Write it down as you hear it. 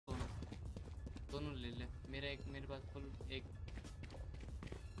दोनों ले ले, मेरे पास फुल एक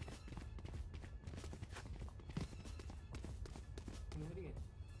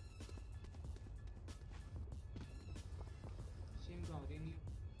सिम का हो रही नहीं,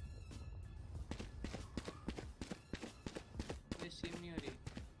 ये सिम नहीं हो रही,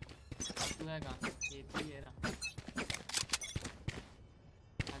 तू है कहाँ? ये भी है ना,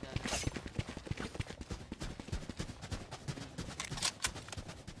 आ जा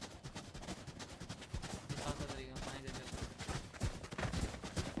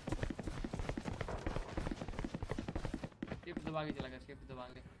दबा के चला गया, शिफ्ट दबा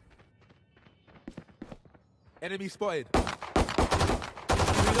के। Enemy spotted.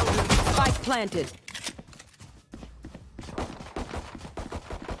 Spike planted.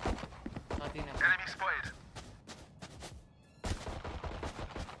 Enemy spotted.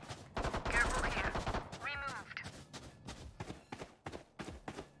 Careful here. Removed.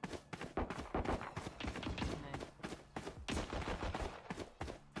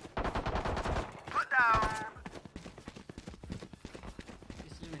 Put down.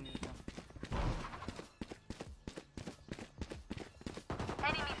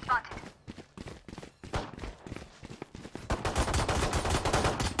 Enemy spotted.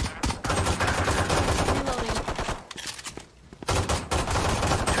 Reloading.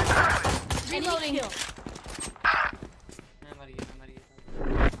 Reloading. मैं मर गया।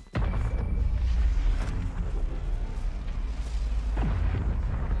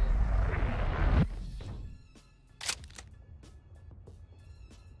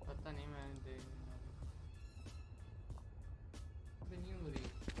 पता नहीं मैंने नहीं हो रही।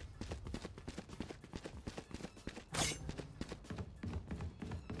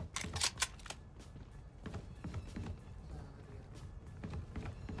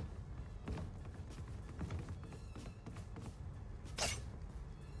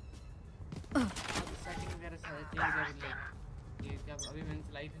 सेटिंग वगैरह सारे चेंज कर ले। ये क्या अभी मैंने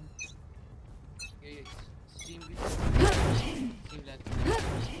चलाई थी ये स्ट्रीम की stream lag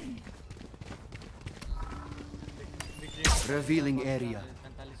Revealing area.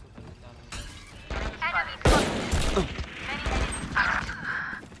 45 Enemy spotted.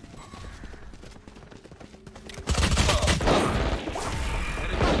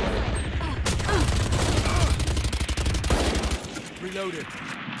 Reloaded.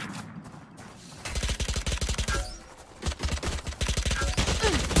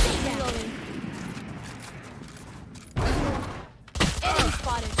 Reloading. Enemy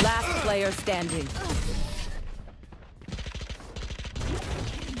spotted. Last player standing.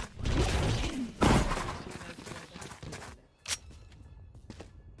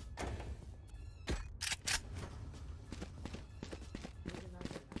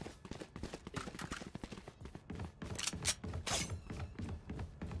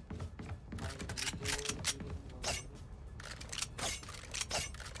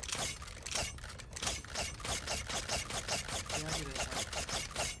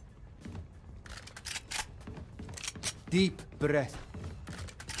 Deep breath.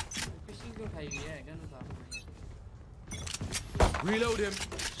 पिछली क्यों खाई हुई है गन उठा Reload him.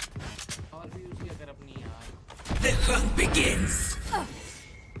 और भी यूज किया कर अपनी यार। The hunt begins.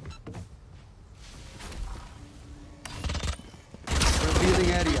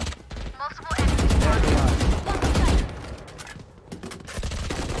 Revealing area. Multiple enemies spotted.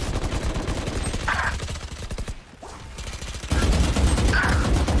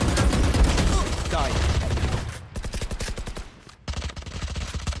 Die.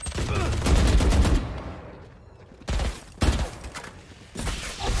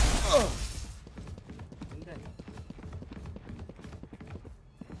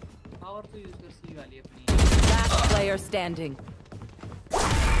 Power तो यूज कर सी वाली अपनी। Last player standing.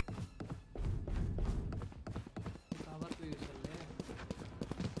 पावर तो यूज कर ले।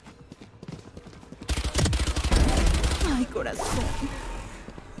 Ay, corazón.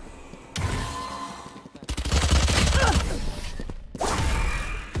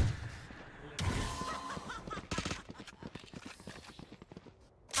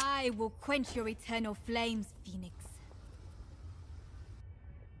 I will quench your eternal flames, Phoenix.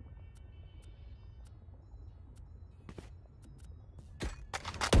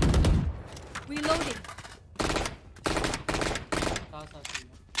 Reloading.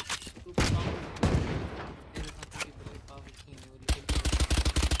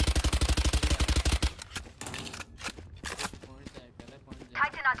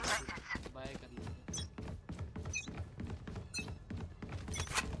 Tighten our defenses. Bye कर लो।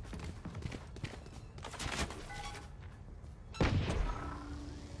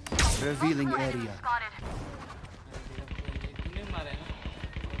 Revealing area. Spotted. तूने मारा है ना?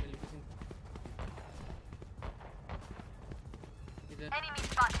 Enemy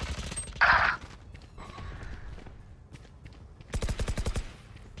spotted.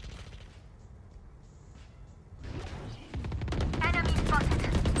 Enemy spotted.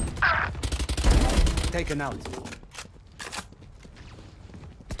 Taken out.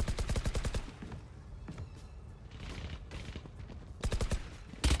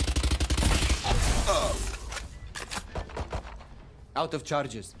 Out of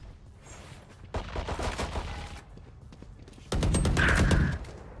charges.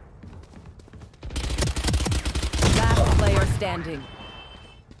 Last player standing.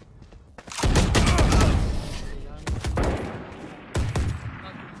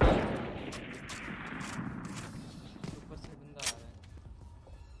 ऊपर से बंदा आ रहा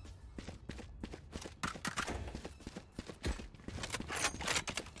है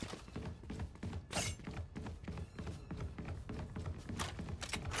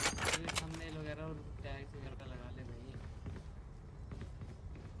ये थंबनेल वगैरह और टैग्स वगैरह का लगा ले भाई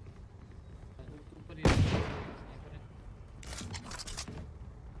ऊपर ही स्नाइपर है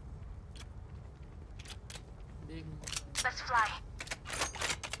देख Let's fly.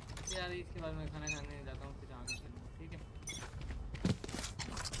 यार इसके बाद मैं खाना खाने जाता हूँ फिर आगे चलूँगा ठीक है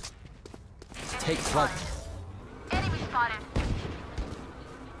Take flight. Enemy spotted.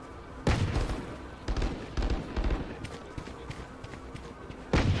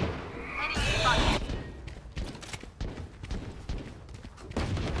 Enemy spotted.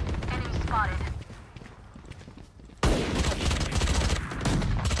 Enemy spotted.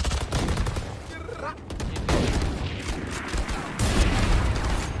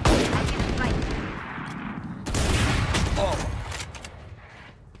 I didn't fight.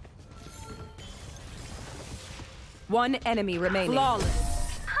 One enemy remaining.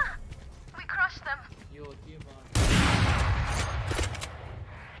 Flawless. We crushed them. ये होती है बात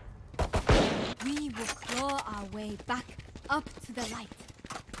We will claw our way back up to the light.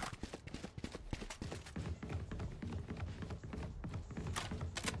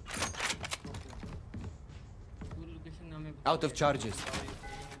 Full location हमें Out of charges.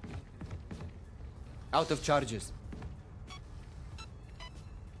 Out of charges.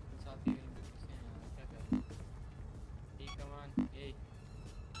 साथ ही क्या कर ठीक कमान ए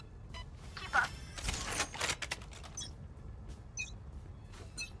Keep up.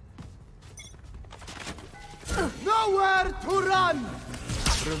 Nowhere to run!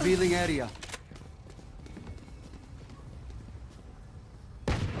 Revealing area.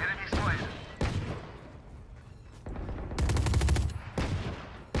 Enemy spotted.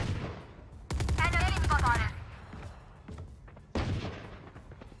 Enemy spotted.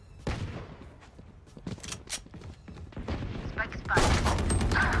 Spike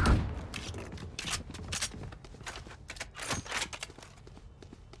spotted.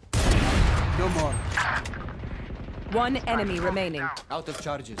 No more. One enemy remaining. Out of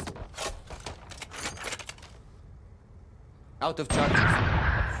charges. Out of charges.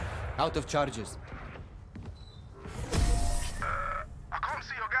 Out of charges. I can't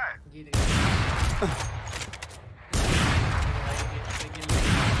see your guy. जीत गए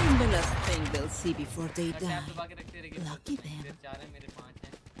The last thing they'll see before they tab die. दबा के रखते रहिए Lucky them. मेरे 4 हैं मेरे 5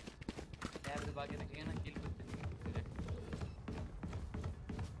 हैं tab दबा के रखिए ना किल करते रहिए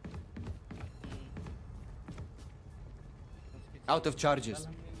Out of charges. कल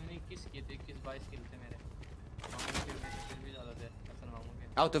हमने मैंने 21 किए थे 21 22 किल थे मेरे मामू के में फिर भी ज़्यादा थे हसन मामू के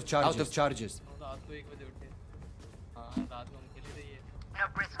Out of charges. Out of charges. हम रात को 1 बजे उठे हाँ रात को हम खेले थे ये No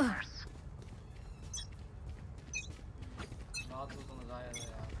prisoners. रात को तो मज़ा आया था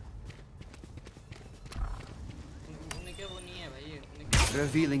यार उन्हें क्या वो नहीं है भाई उन्हें क्या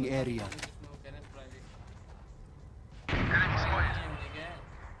Revealing area. जिसमें वो कह रहे हैं प्राइवेट Enemy spotted. उन्हें क्या है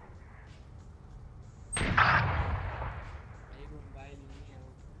भाई वो मोबाइल नहीं है वो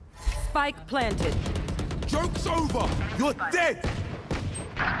Spike planted. Joke's over. You're dead.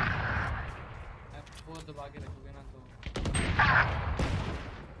 F4 दबा के रखोगे ना तो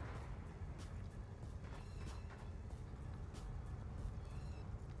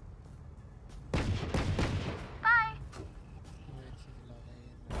Bye. ये अच्छी चलाता है ये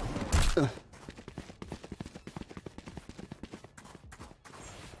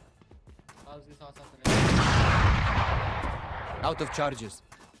उसके साथ साथ रहे Out of charges.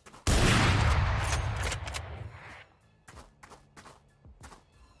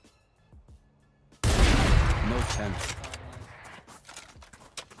 No chance.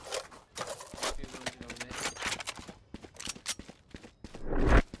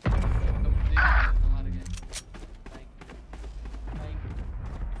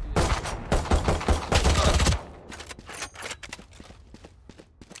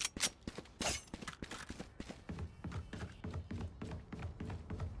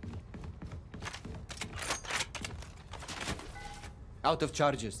 Out of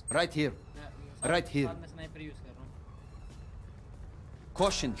charges. Right here. Right here. साथ में स्नाइपर यूज कर रहा हूँ.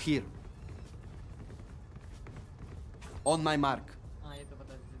 Caution here. On my mark. हाँ ये तो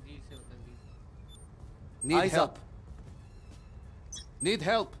पता है. जी से होता है जी. Need help. Need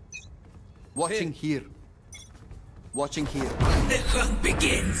help. Watching here. Watching here. The hunt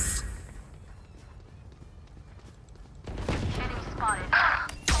begins. Enemy spotted.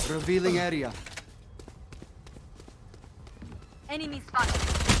 Revealing area. Enemy spotted.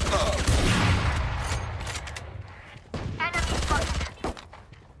 Enemy spotted.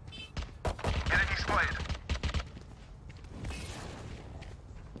 Enemy spotted.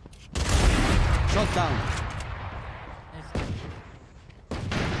 Shot down. Nice.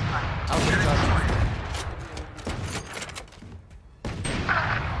 Out of charges.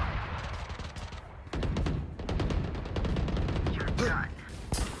 You're done.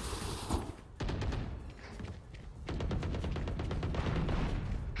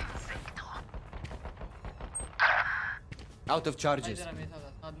 Out of भाई charges. जरा मेरे साथ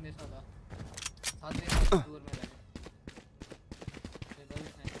साथ में साथ साथ में दूर में लगे. ये बस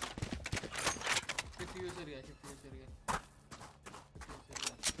है. शिफ्ट यूजर गया. शिफ्ट यूजर गया.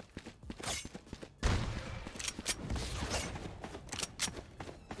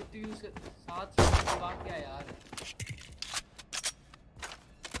 शिफ्ट यूजर साथ दबा क्या यार.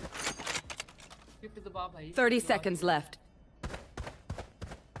 शिफ्ट दबा भाई. 30 seconds left.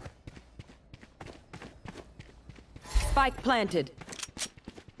 Spike planted.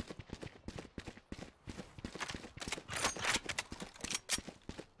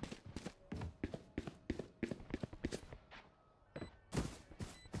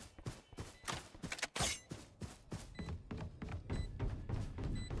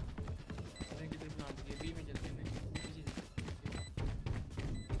 B में चलते हैं.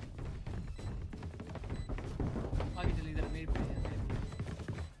 आगे चल इधर मेरे पे है.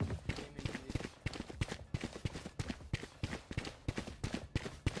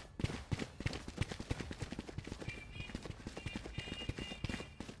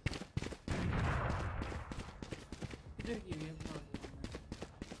 इधर की भी अपना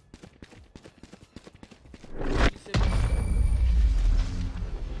इससे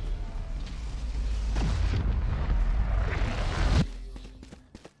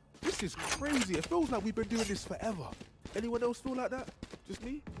This is crazy. It feels like we've been doing this forever. Anyone else feel like that? Just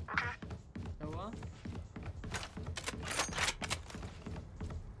me? क्या हुआ?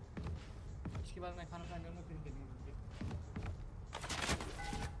 इसके बाद मैं खाना खाने जाऊंगा फिर खेलेंगे.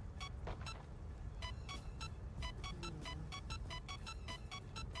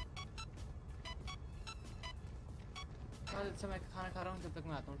 अच्छा मैं खाना खा रहा हूँ जब तक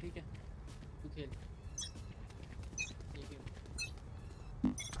मैं आता हूँ. ठीक है तू खेल. ठीक है.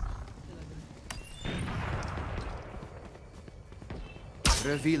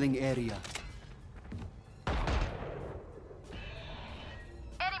 Revealing area.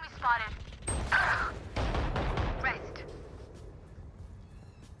 Enemy spotted. Rest.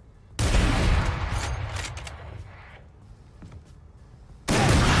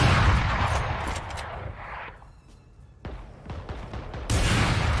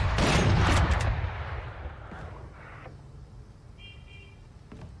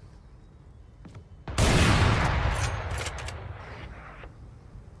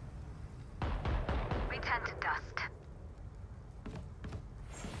 We turn to dust.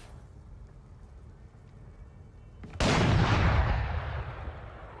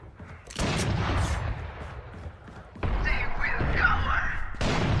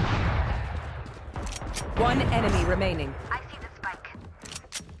 One enemy remaining. I see the spike.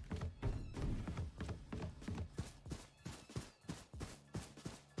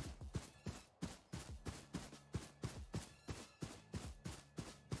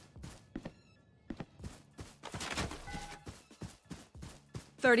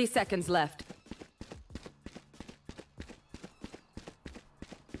 Thirty seconds left.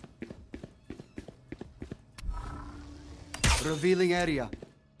 Revealing area.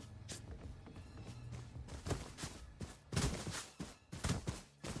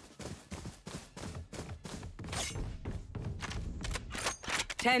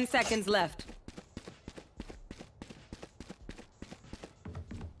 Ten seconds left.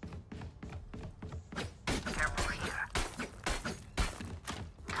 Careful here.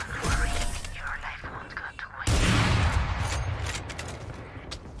 Don't worry, your life won't go to waste.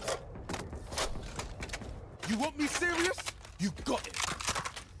 You want me serious? You got it.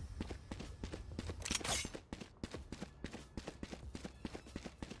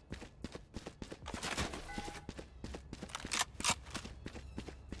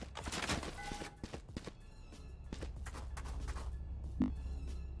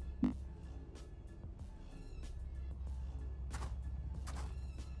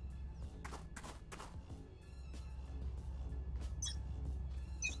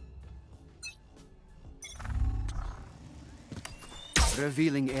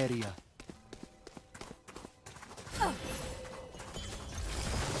 Revealing area.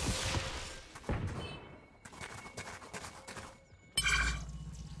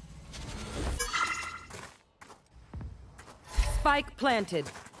 Spike planted.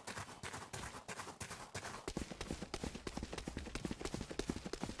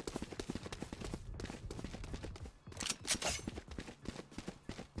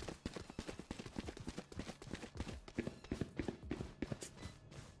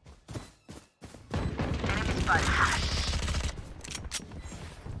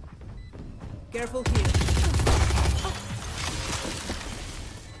 Careful here.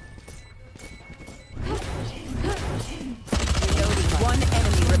 One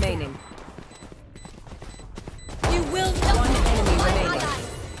enemy remaining. You will not One enemy my remaining. ally.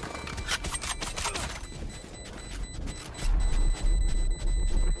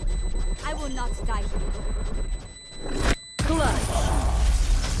 I will not die here. Clutch.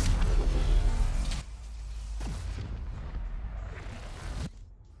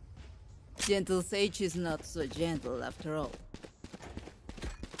 Gentle Sage is not so gentle after all.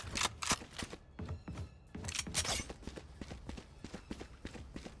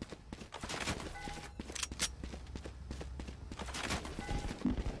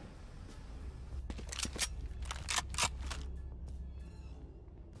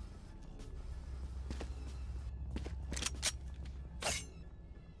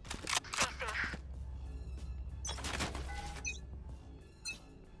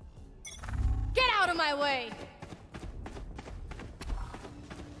 Get out of my way.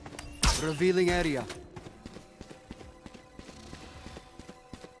 Revealing area.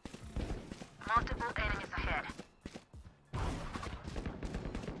 Multiple enemies ahead.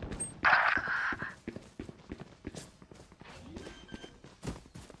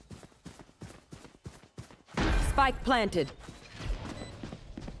 Spike planted.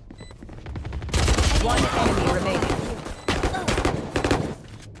 One enemy remaining.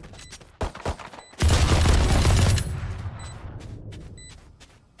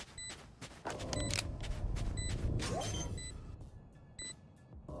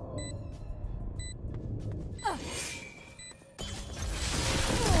 Oh,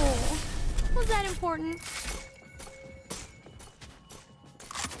 was that important?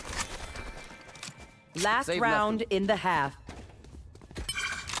 Last Save round nothing. in the half.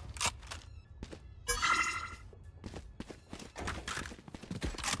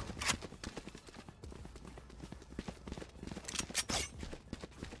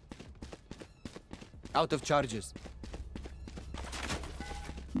 Out of charges.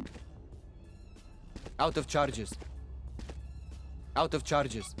 Out of charges. Out of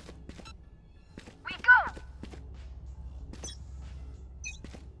charges. We go!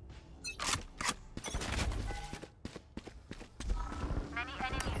 Many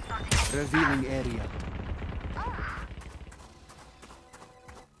enemies spotted. Revealing area.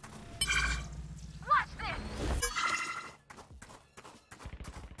 Watch this!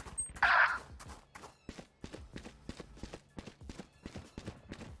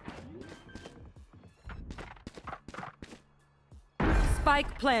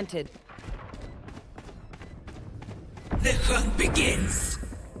 Spike planted. The hunt begins.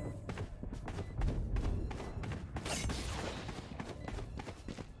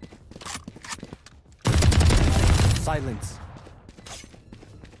 Silence.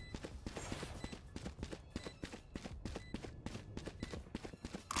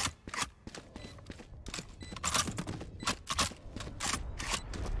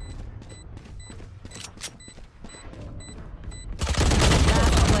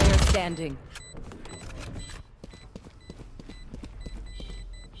 Last player standing.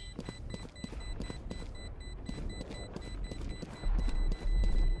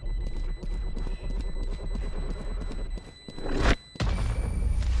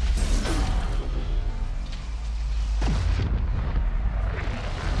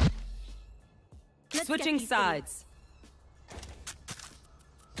 Let's Switching get these sides.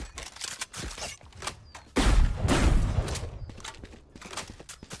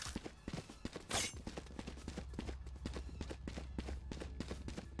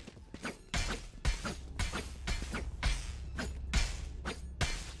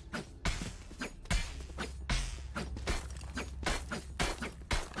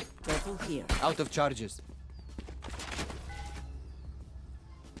 Careful here. Out of charges.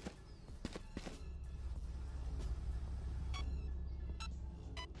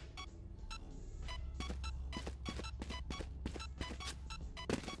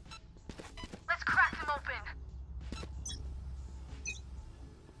 Let's crack them open!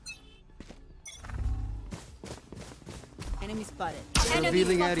 Enemy Enemy spotted.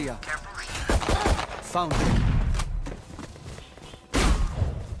 Revealing area. Found.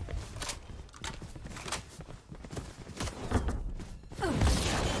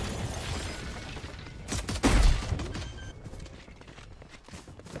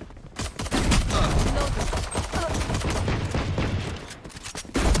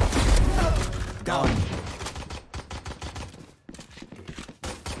 Down.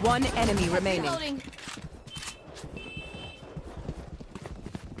 One enemy remaining. Reloading.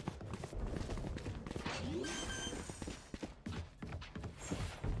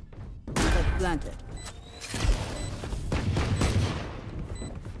 Planted.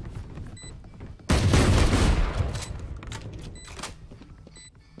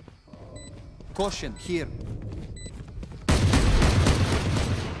 Caution here.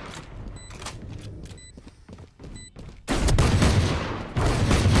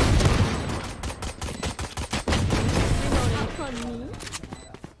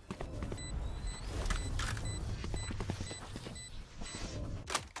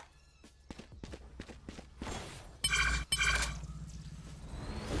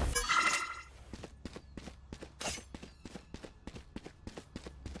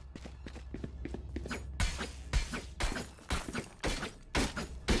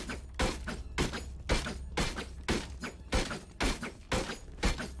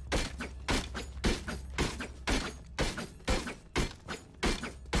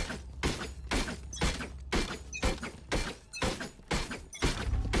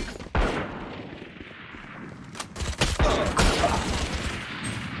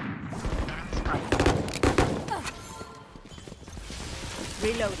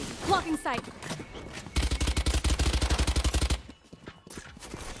 Reloading. Blocking sight.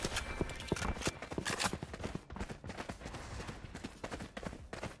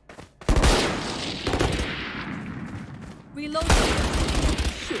 Reloading.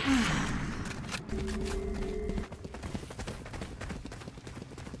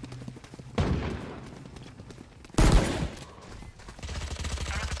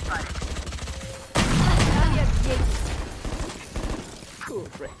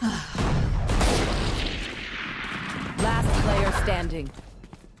 Last player standing.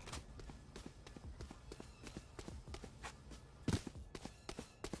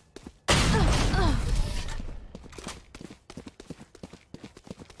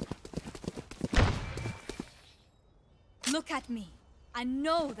 Look at me. I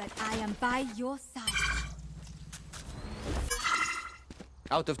know that I am by your side.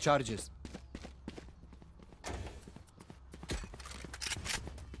 Out of charges.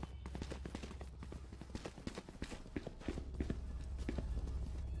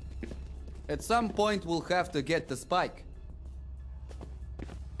 At some point, we'll have to get the spike.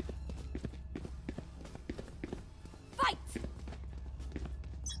 Fight!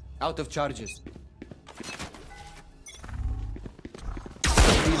 Out of charges.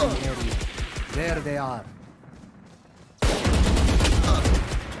 Revealing area. There they are.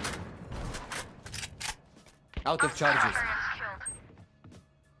 Out of charges.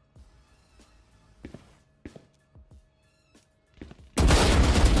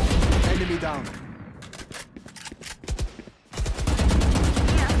 Enemy down.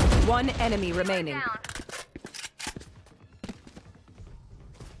 One enemy remaining. Down.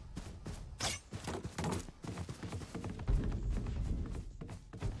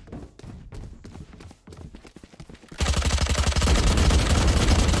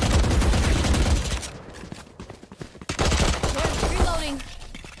 Reloading.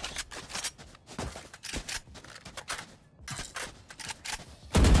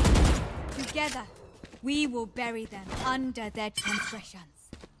 Together, we will bury them under their transgressions.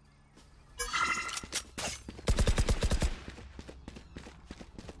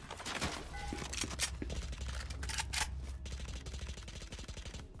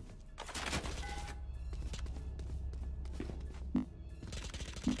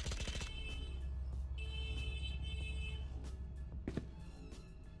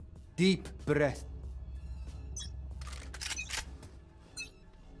 Deep breath.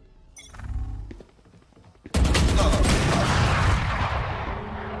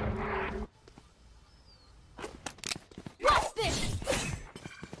 What's this?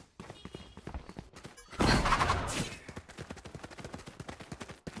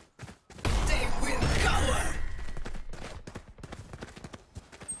 They will cower.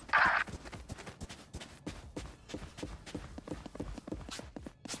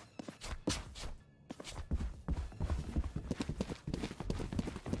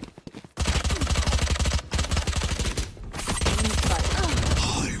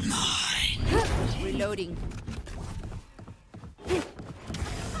 Reloading.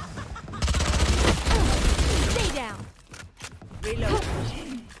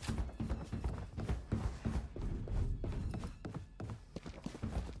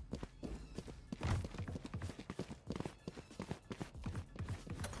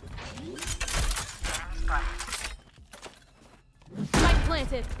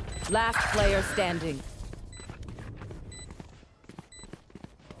 spotted. Last player standing.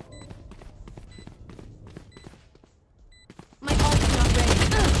 My ult's not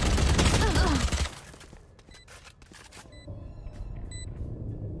ready.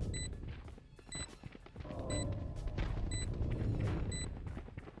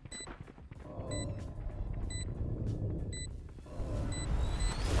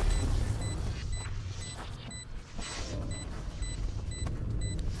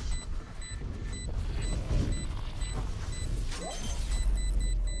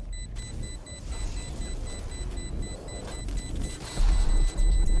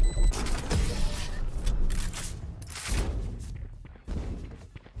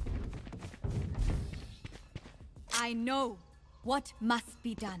 I know what must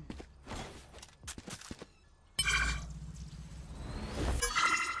be done.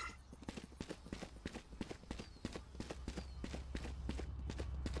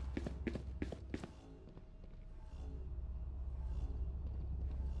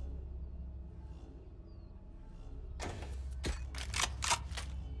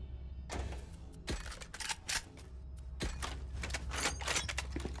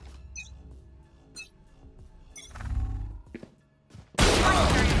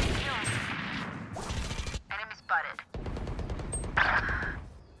 Enemy spotted.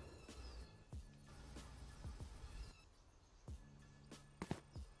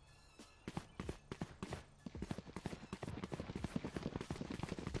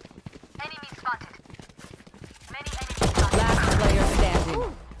 Enemy spotted. Many enemies spotted. Last player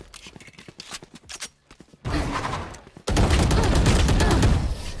standing.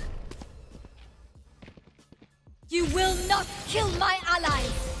 You will not kill my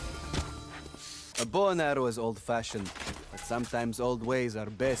allies! A bow and arrow is old-fashioned, but sometimes old ways are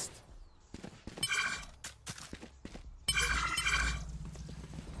best.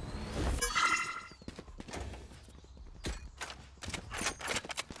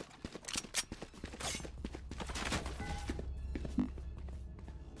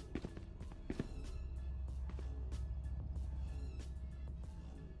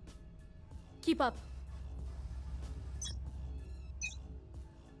 Keep up.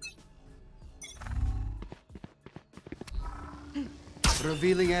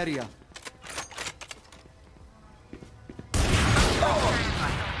 Revealing area.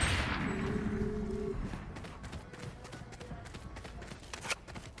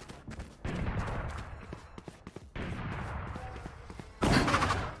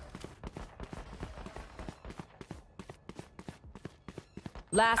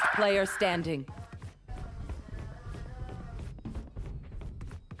 Last player standing.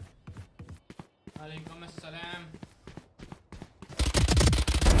 Alaikum assalam.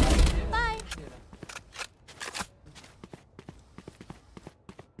 Bye.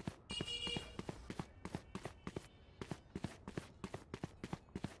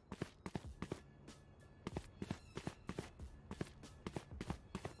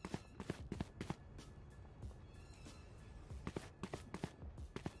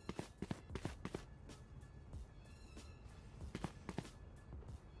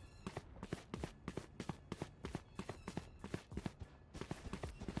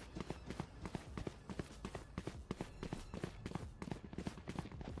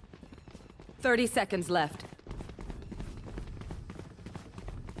 30 seconds left.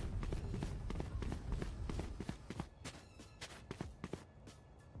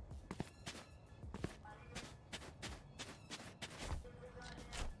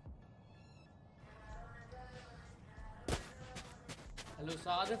 Hello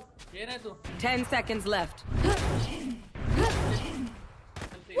साद ये रहे तू 10 seconds left.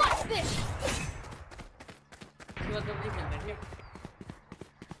 What's this? इसके बाद नहीं खेलते ठीक है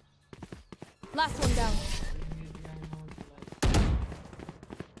Last one down.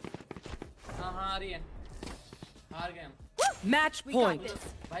 हाँ हाँ आ रही है हार गए हम Match We got point. this.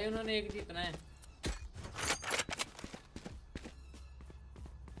 भाई उन्होंने एक जीतना है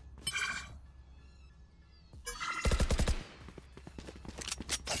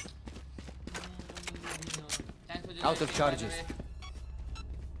Out of charges.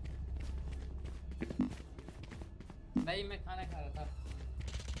 भाई मैं खाना खा रहा था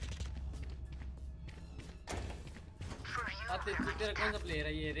तेरा कौन सा प्लेयर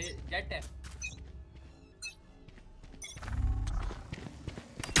है ये जेट है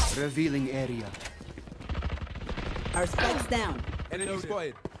Revealing area. Our spike's down. Enemy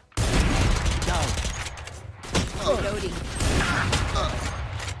spotted. Down. Reloading.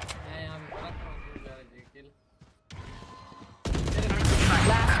 मैं यहाँ पे गलत हूँ किल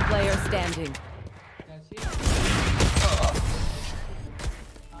Last player standing. कैसी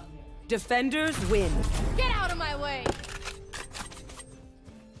Defenders win. Get out of my way!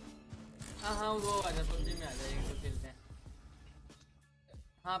 हाँ वो आ जा पबजी में आ जा एक तो खेलते हैं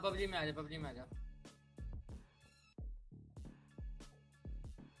हाँ पबजी में आ जा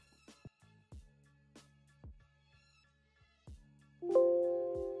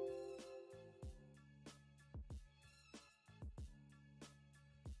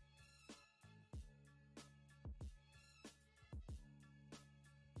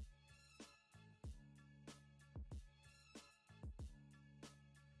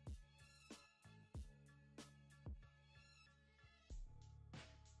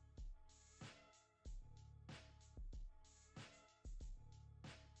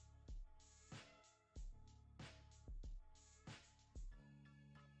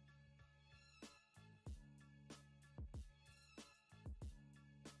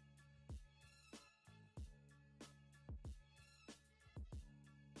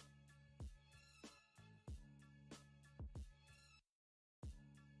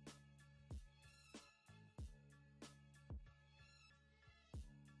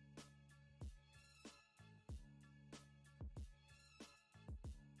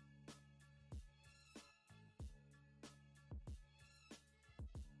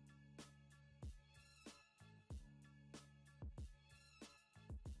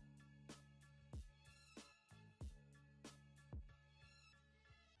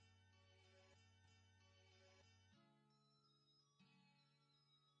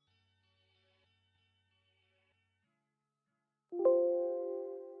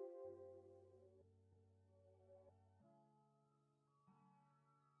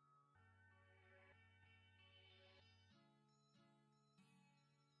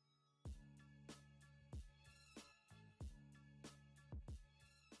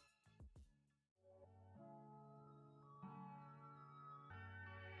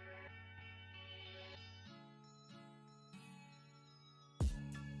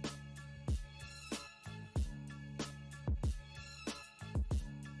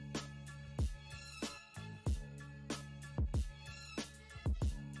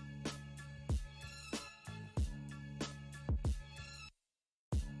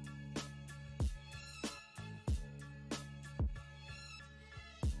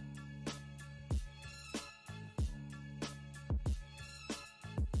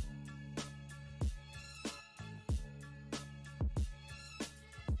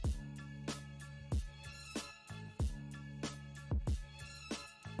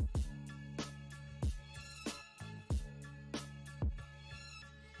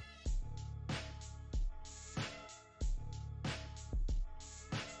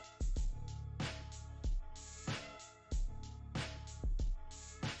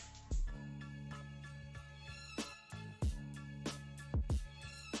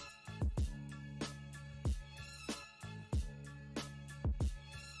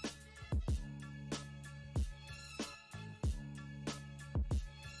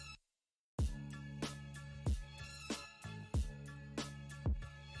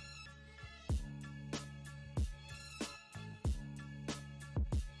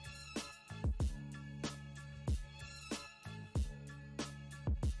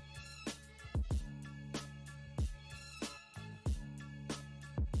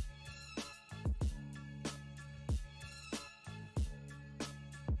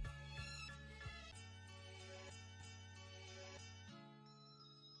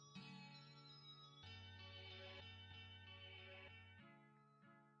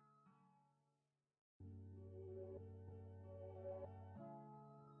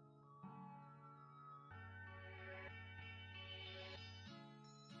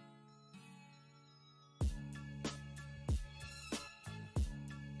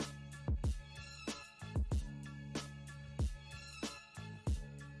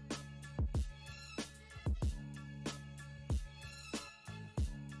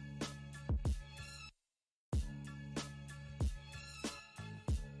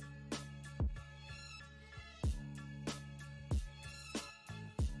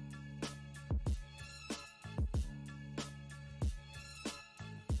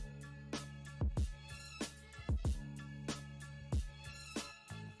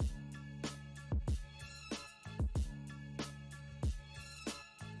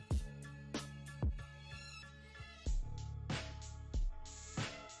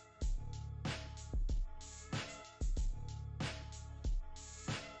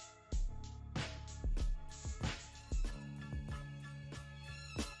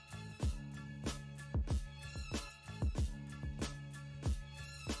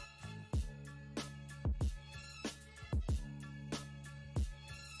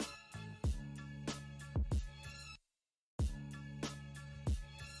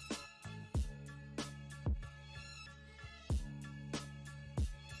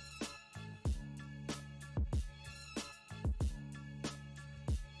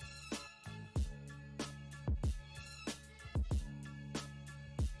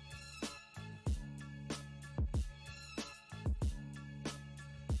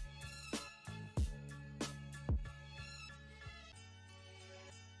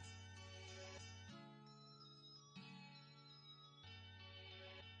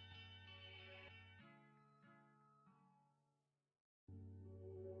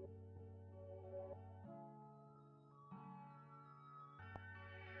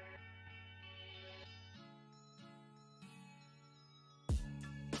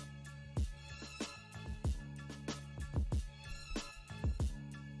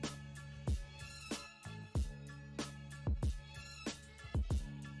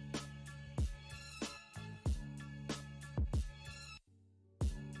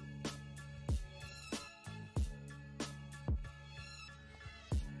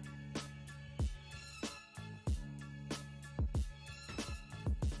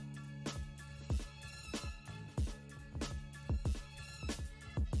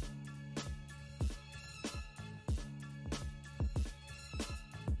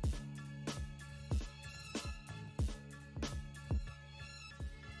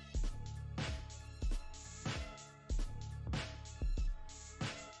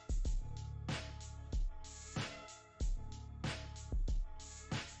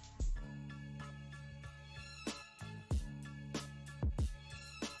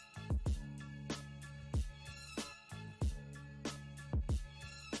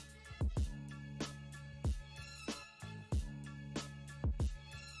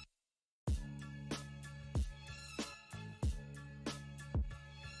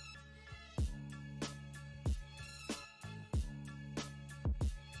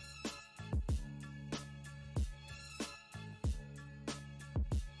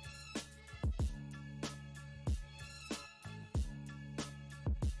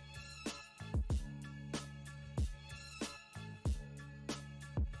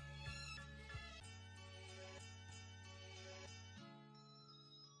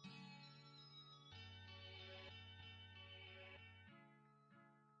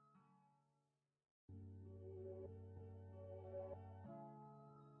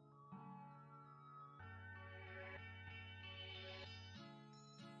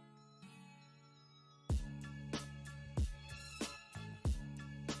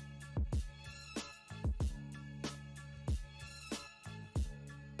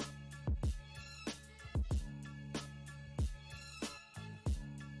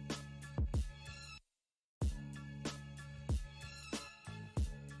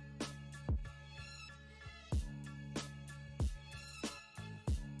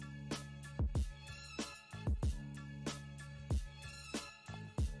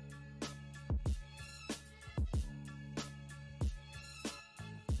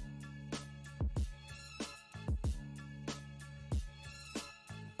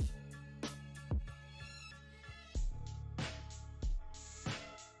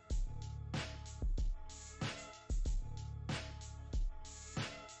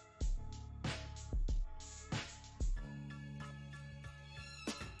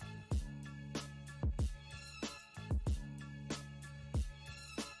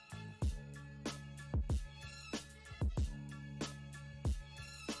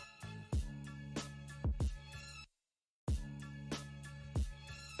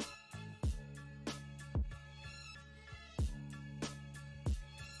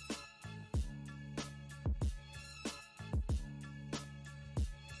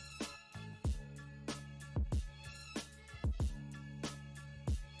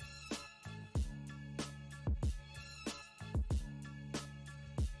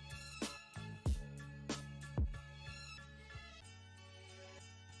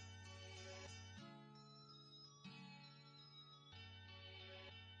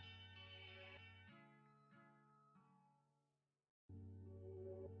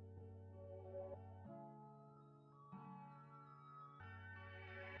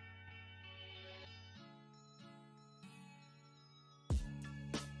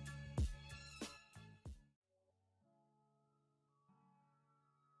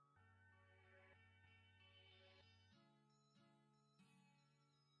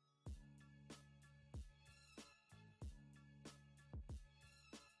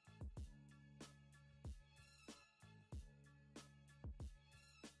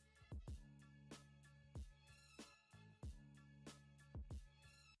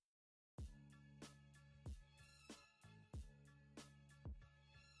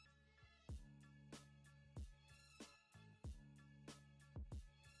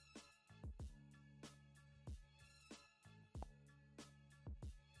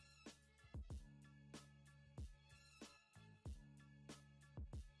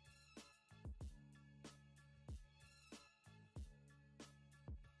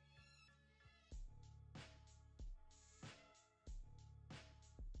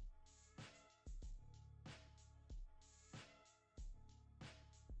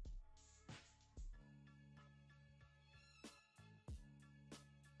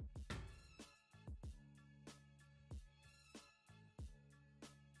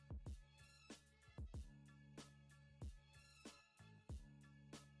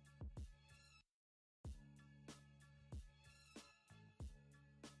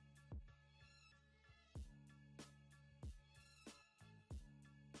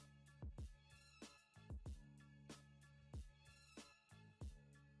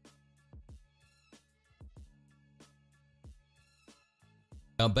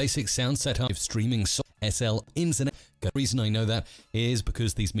Our basic sound setup of streaming SL internet. The reason I know that is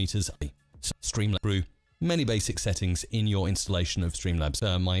because these meters Streamlabs through many basic settings in your installation of Streamlabs.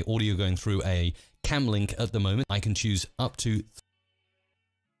 My audio going through a cam link at the moment. I can choose up to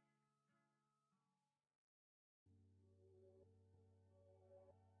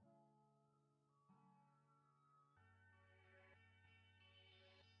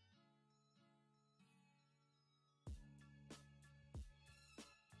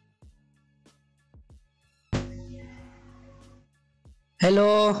hello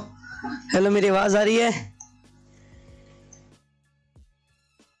hello, मेरी आवाज आ रही है?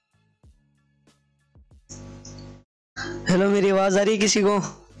 Hello, मेरी आवाज आ रही है किसी को?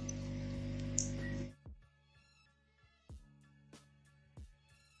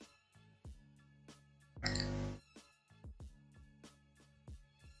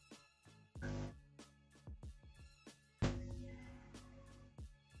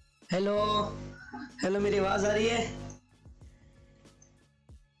 हेलो हेलो, मेरी आवाज आ रही है?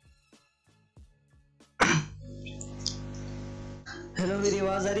 हेलो, मेरी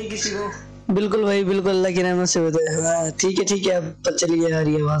आवाज आ रही है किसी को? बिल्कुल भाई, बिल्कुल, अल्लाह की रहमत से बताया। हाँ ठीक है, अब पता चली आ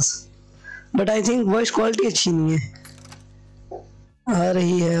रही है आवाज, but I think voice quality अच्छी नहीं है। आ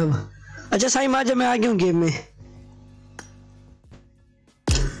रही है अब। अच्छा साइम, आज मैं आ गया हूँ गेम में।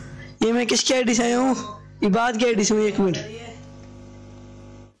 ये मैं किसकी आईडी से आया हूँ? इबाद की आईडी से हूँ। 1 मिनट।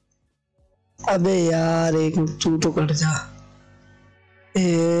 अबे यार, एक तू तो कट जा।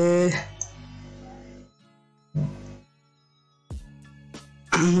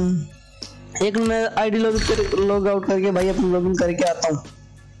 एक मैं आईडी लॉग आउट करके भाई अपना लॉगिन करके आता हूँ।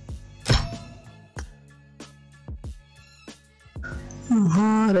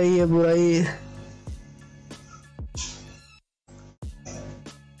 हाँ, रही है बुराई।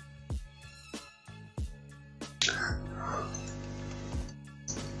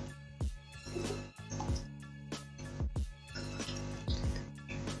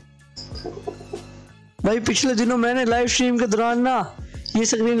 भाई पिछले दिनों मैंने लाइव स्ट्रीम के दौरान ना ये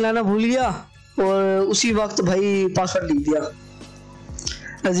स्क्रीन लाना भूल गया और उसी वक्त भाई पासवर्ड लिख दिया।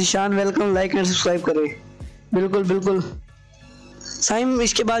 अजीशान वेलकम, लाइक एंड सब्सक्राइब करें। बिल्कुल बिल्कुल साइम,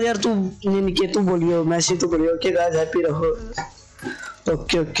 इसके बाद यार तू तू बोलियो, मैसेज तो करियो। ओके गाइस, हैप्पी रहो।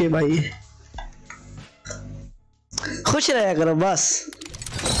 ओके भाई, खुश रहा करो बस।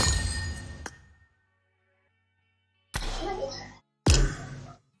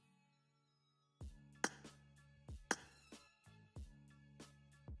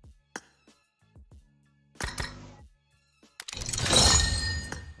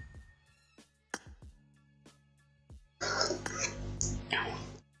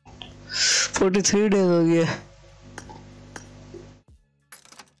 फोर्टी 43 डेज हो गया।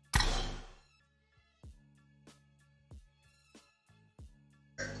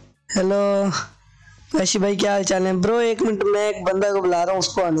 हेलो वैशी भाई, क्या हाल चाल है ब्रो? 1 मिनट, मैं एक बंदा को बुला रहा हूँ,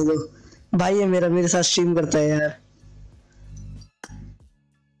 उसको आने दो। भाई है मेरा, मेरे साथ स्ट्रीम करता है यार।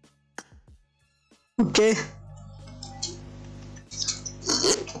 ओके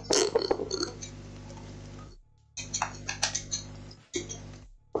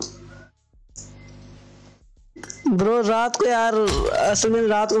ब्रो, रात को यार, असल में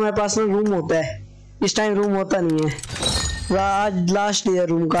रात को मेरे पास ना रूम होता है, इस टाइम रूम होता नहीं है। आज लास्ट डे है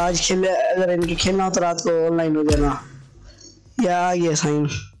रूम का। आज खेले, अगर इनके खेलना हो तो रात को ऑनलाइन हो जाना। या आ गया साइन,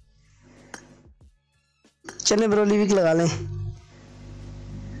 चले ब्रो लिविक लगा लें।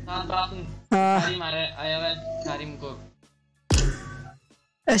 शारिम को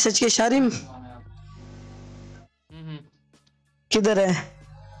एसएच के शारिम किधर है?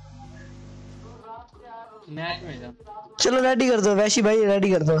 नेट में जा। चलो रेडी कर दो वैशी भाई,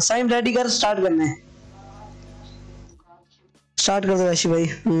 रेडी कर दो। साइम रेडी कर, स्टार्ट करना है। स्टार्ट कर दो वैशी भाई।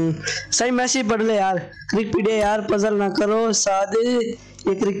 साइम मैसेज पढ़ ले यार। क्रिकपीडिया यार, पजल ना करो सादे,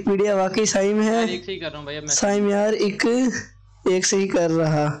 ये क्रिकपीडिया वाकई साइम है। एक से ही कर रहा हूं भैया मैं। साइम यार एक से ही कर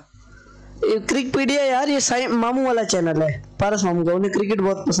रहा। क्रिकपीडिया यार, ये साइम मामू वाला चैनल है, पारस मामू का। उन्हें क्रिकेट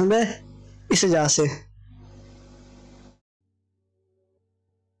बहुत पसंद है, इस वजह से।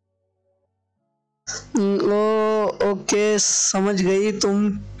 ओके समझ गई, तुम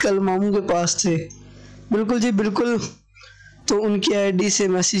कल मामू के पास थे। बिल्कुल जी बिल्कुल, तो उनकी आईडी से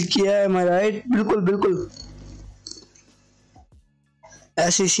मैसेज किया है। मैं राइट? बिल्कुल बिल्कुल,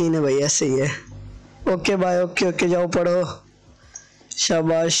 ऐसी सीन है भाई, ऐसे ही है। ओके बाय, ओके जाओ पढ़ो,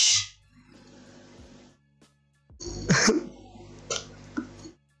 शाबाश।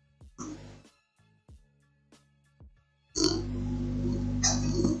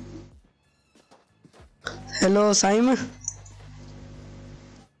 हेलो साइम,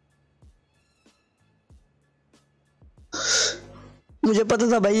 मुझे पता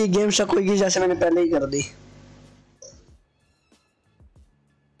था भाई ये गेम शक होगी, जैसे मैंने पहले ही कर दी।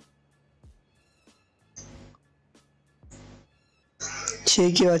 छह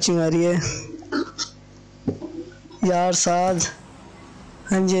की वाचिंग आ रही है यार साथ।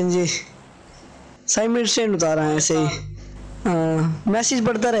 हाँ जी हाँ जी, साइमन स्टैंड उतारा है ऐसे ही। हाँ मैसेज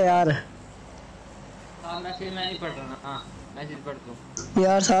पढ़ता रहे यार। हाँ मैसेज मैं नहीं पढ़ रहा ना। हाँ मैसेज पढ़ दो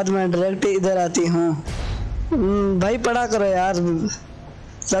यार साथ में डायरेक्ट इधर आती हूँ। भाई पढ़ा करो यार,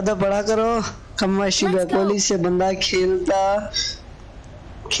 ज्यादा पढ़ा करो। कमाशी बैकोली से बंदा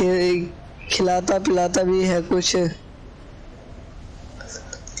खिलाता पिलाता भी है कुछ।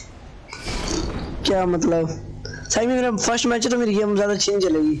 क्या मतलब सही में मेरा फर्स्ट मैच है तो मेरी गेम ज्यादा अच्छी नहीं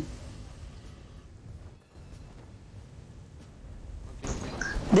चलेगी।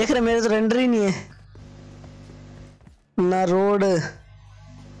 देख रहे मेरे तो रेंडर ही नहीं है ना रोड।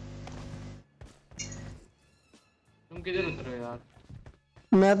 तुम किधर उतरो यार?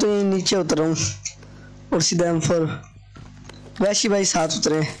 मैं तो यहीं नीचे उतरा हूँ और सीधा M4। वैशी भाई साथ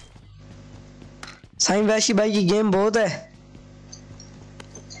उतरे। साईं वैशी भाई की गेम बहुत है।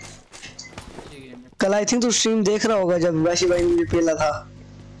 कल आई थिंक तू स्ट्रीम देख रहा होगा जब वैशी भाई मुझे पेला था।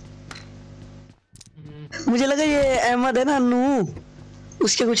 मुझे लगा ये अहमद है ना नू,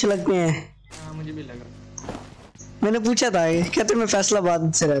 उसके कुछ लगते हैं। हाँ मुझे भी लगा। मैंने पूछा था, कहते मैं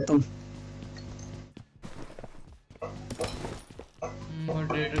फैसलाबाद से रहता हूँ।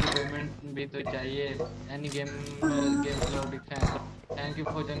 मॉडरेटर पेमेंट भी तो चाहिए। Any game big fan, thank you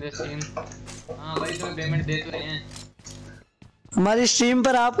for joining the stream. हाँ भाई तुम्हें पेमेंट दे तो रहे हैं। हमारी स्ट्रीम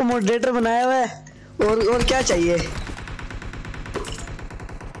पर आपको मॉडरेटर बनाया हुआ है और क्या चाहिए।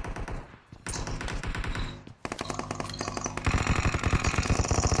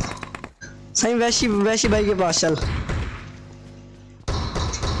 सही वैशी भाई के पास चल।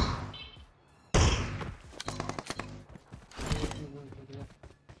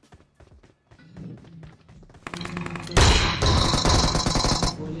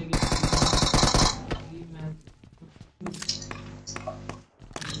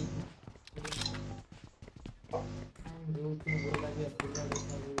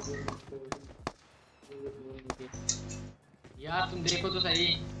 यार तुम देखो तो सही।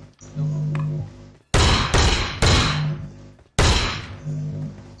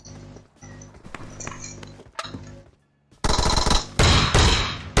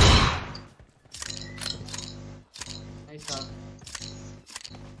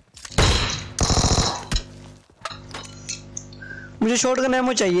 मुझे शॉटगन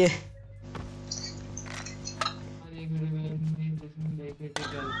एमो चाहिए।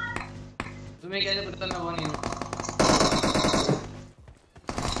 तुम्हें कैसे पता मैं वो नहीं हूँ?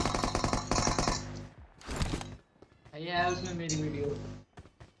 है उसमें मेरी वीडियो।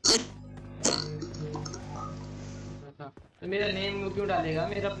 तो मेरा नेम वो क्यों डालेगा?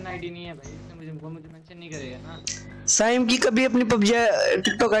 मेरा अपना आईडी नहीं है भाई, इसमें मुझे मेंशन नहीं करेगा ना। साइम की कभी अपनी पबजी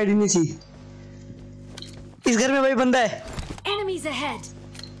टिकटॉक आईडी नहीं थी। इस घर में भाई बंदा है Enemies ahead.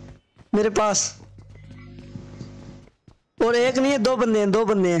 मेरे पास, और एक नहीं है, दो बंदे हैं।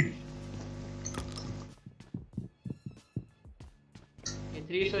 ये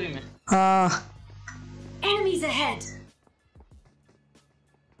 3 स्टोरी में। हाँ Enemies ahead.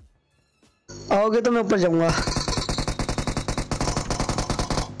 आओगे तो मैं ऊपर जाऊंगा।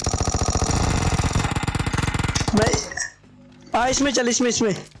 मैं इसमें चल, इसमें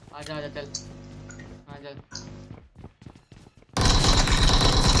आजा चल आजा।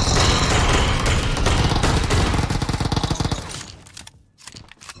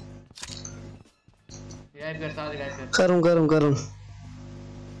 करूं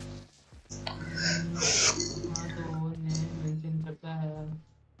करता है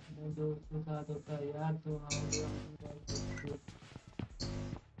दोस्त के साथ होता है यार। तो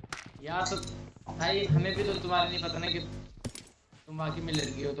यार तो भाई हमें भी तो तुम्हारा नहीं पता ना कि तुम बाकी में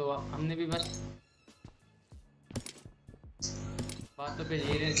लड़की हो, तो हमने भी बस बातों पे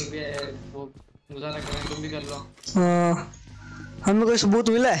ये रहे। तो भी वो गुजारा करें, तुम भी कर लो। हाँ हमें कोई सबूत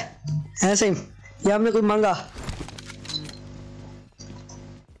मिला है सही, या हमने कोई मांगा?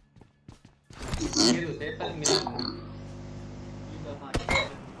 ये तो है पर मिला।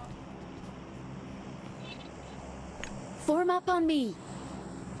 Form up on me.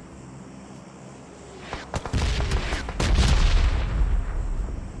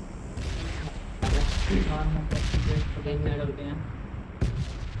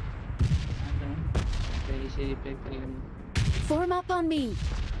 Form up on me.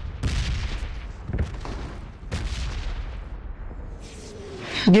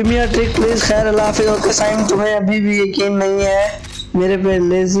 Give me a trick please। खैर अल्लाह हाफिज़। ओके साइम, तुम्हें अभी भी यकीन नहीं है मेरे पे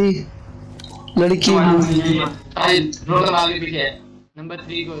लेजी लड़की। नंबर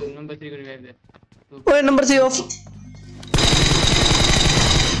 3 को रिवाइव दे। ओए नंबर 3 ऑफ।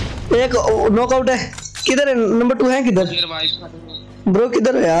 एक नॉकआउट है। किधर है नंबर 2 है किधर? ब्रो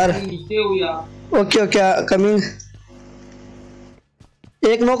किधर है यार? नीचे हो यार। Okay okay coming.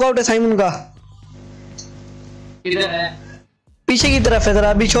 एक नॉकआउट है साइमन का। किधर है? पीछे की तरफ है। जरा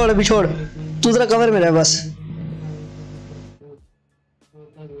अभी छोड़ तू जरा कवर में रह बस।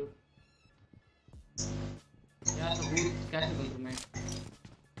 यार सबूत कैसे दूं मैं?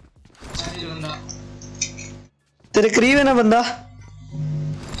 बंदा तेरे करीब है ना बंदा?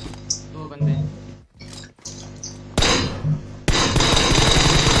 2 बंदे।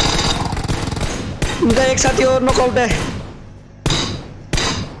 उनका एक साथी और नॉकआउट है।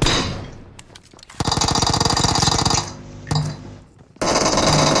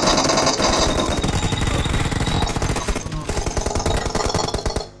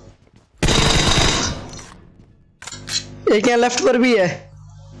 एक यहाँ लेफ्ट पर भी है।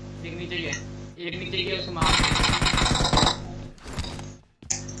 एक नीचे गया उसे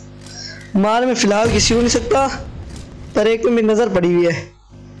मार में फिलहाल किसी को नहीं सकता, पर एक में मेरी नजर पड़ी हुई है।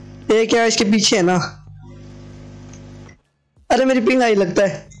 एक यहाँ इसके पीछे है ना। अरे मेरी पिंग आई लगता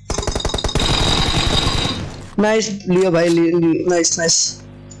है। नाइस लियो भाई नाइस।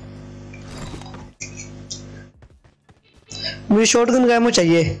 मुझे शॉटगन का एमो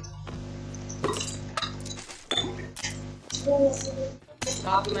चाहिए।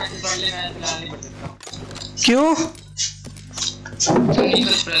 क्यों?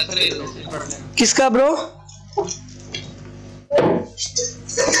 किसका ब्रो?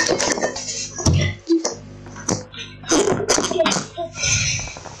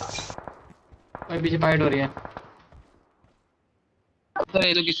 पीछे फाइट हो रही है। सर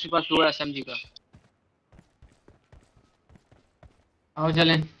ये तो किसी के पास हुआ एसएमजी का। आओ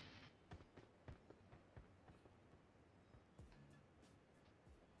चलें।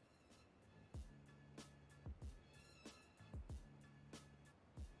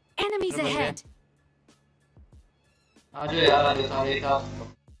 Enemies ahead. आजो यार आजो सारे का।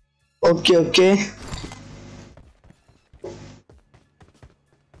 ओके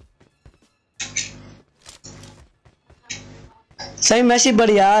सही मैसेज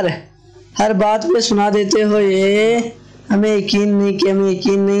बढ़ यार। हर बात पे सुना देते हो ये। हमें यकीन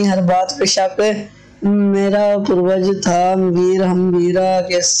नहीं हर बात पे शक। मेरा पूर्वज था वीर हम वीरा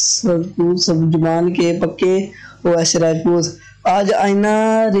के सब जुबान के पक्के वो ऐसे राजपूत। आज आईना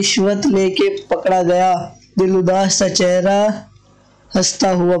रिश्वत लेके पकड़ा गया। दिल उदास सा चेहरा हंसता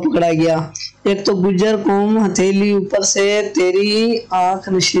हुआ पकड़ा गया। एक तो गुजर कौम हथेली ऊपर से तेरी आंख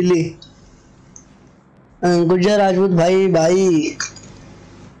नशीली। गुजर राजपूत भाई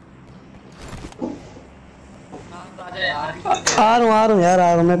आ रहा हूँ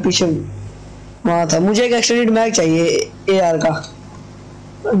यार मैं पीछे वहां था। मुझे एक एक्सटेंडेड मैग चाहिए एआर का।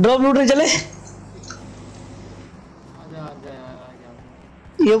 ड्रॉप लूटने चले?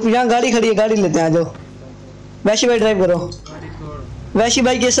 ये यहाँ गाड़ी खड़ी है, गाड़ी लेते हैं। आ जाओ वैशी भाई ड्राइव करो। वैशी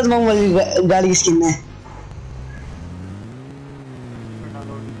भाई के साथ मांग वाली गाड़ी की स्किन है।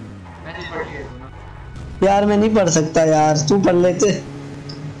 यार मैं नहीं पढ़ सकता यार, तू पढ़ लेते।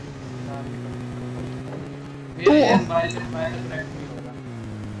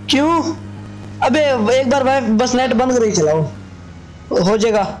 क्यों? अबे एक बार भाई बस नेट बंद कर ही चलाओ, हो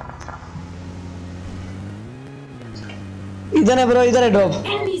जाएगा। इधर है ब्रो, इधर है ड्रॉप।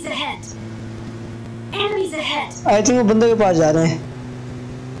 आई थिंक वो बंदे के पास जा रहे हैं।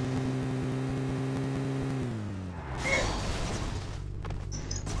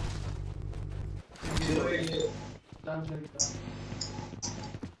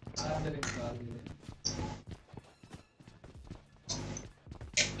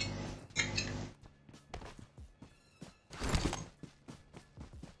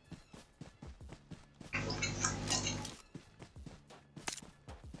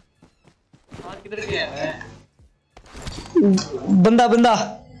 किधर गया है? बंदा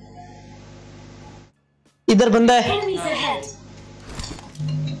इधर बंदा है।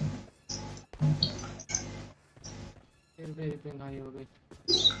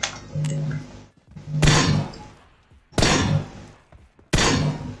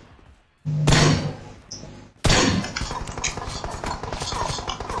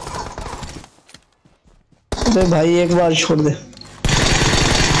 अरे भाई एक बार छोड़ दे।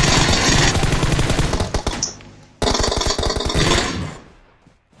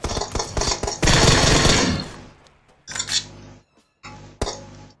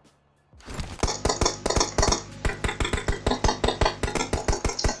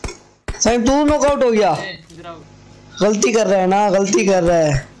 साइम तू नॉकआउट हो गया। गलती कर रहा है ना, गलती कर रहा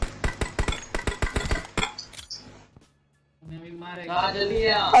है।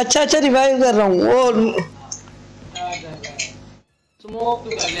 अच्छा अच्छा रिवाइव कर रहा हूँ वो। स्मोक तो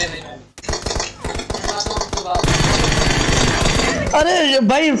कर ले अरे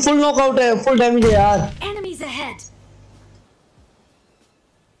भाई फुल नॉकआउट है, फुल डैमेज है यार। Enemies ahead.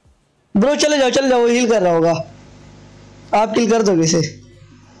 ब्रो चले जाओ वो हील कर रहा होगा, आप किल कर दोगे इसे।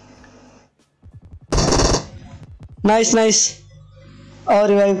 नाइस नाइस, और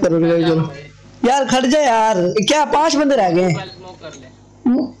रिवाइव करो यार, खट जा यार। क्या 5 बंदे रह गए? स्मोक कर ले।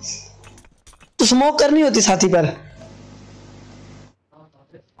 तो स्मोक करनी होती साथी पर।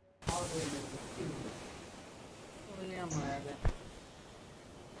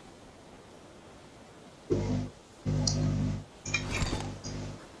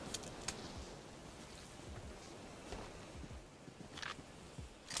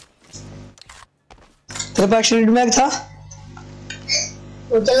 तेरे पास शील्ड मैग था?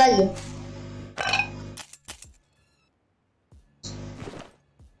 वो चला गया।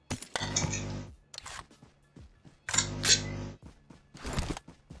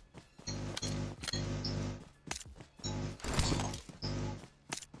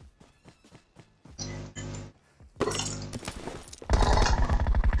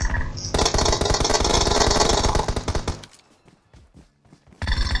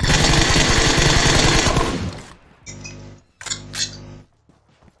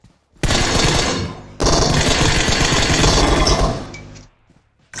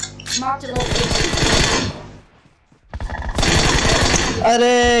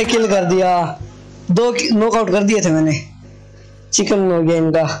 अरे किल कर दिया, 2 नॉकआउट कर दिए थे मैंने। चिकन हो गया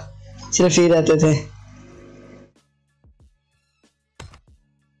इनका, सिर्फ ही रहते थे।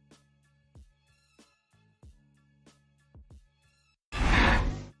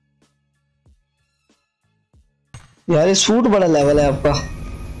 यार ये सूट बड़ा लेवल है आपका।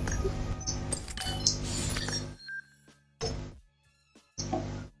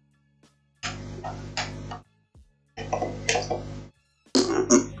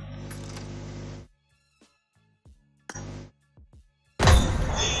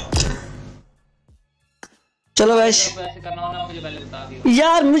 चलो वैश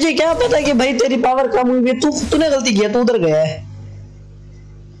यार, मुझे क्या पता कि भाई तेरी पावर कम हुई है, तूने गलती किया, तू उधर गया है।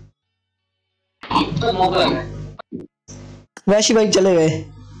 वैशी भाई चले गए।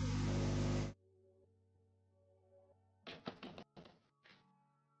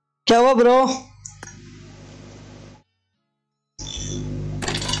 क्या हुआ ब्रो?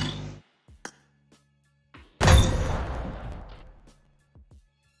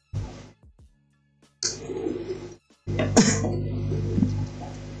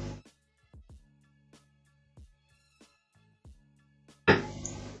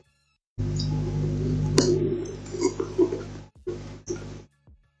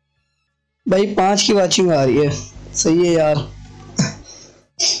 भाई 5 की वाचिंग आ रही है, सही है यार।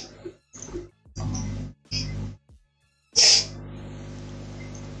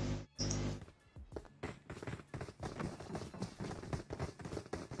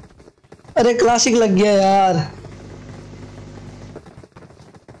 अरे क्लासिक लग गया यार।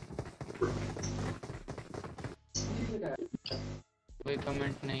 कोई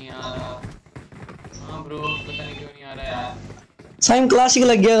कमेंट नहीं आ रहा। हाँ ब्रो, पता नहीं क्यों नहीं आ रहा यार। साइम क्लासिक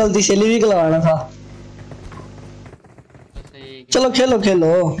लग गया, गलती से लिविक लगाना था। चलो खेलो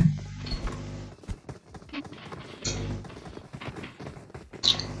खेलो।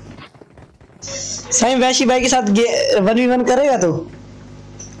 साइम वैशी भाई के साथ 1v1 करेगा तू?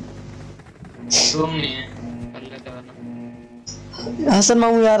 रूम नहीं है, कर लेते वरना। हसन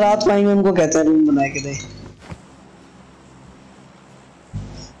मामू यार रात को आएंगे, उनको कहते हैं रूम बना के दे।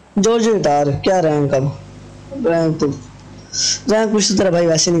 जो उतार क्या रैंक, अब रैंक तो रैंक कुछ तरह भाई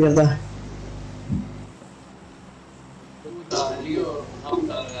वैसे नहीं करता।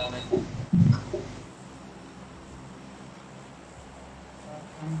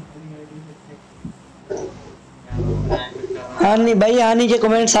 हानी भाई, हानी के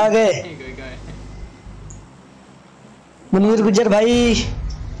कमेंट्स आ गए। मुनीर गुजर भाई,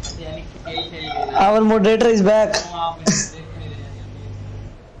 आवर मॉडरेटर इज बैक।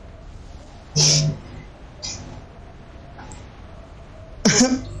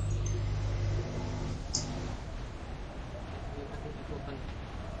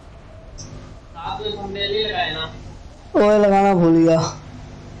 ओए लगाना भूल गया।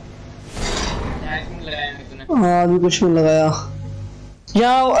 हाँ अभी कुछ नहीं लगाया।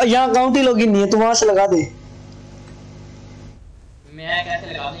 यहाँ काउंटी लॉगिन नहीं है, तू वहां से लगा दे। मैं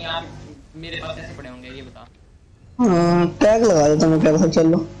कैसे लगा दूं यार, मेरे पास कैसे पड़े होंगे ये बता। हाँ टैग लगा देता मैं, क्या पता।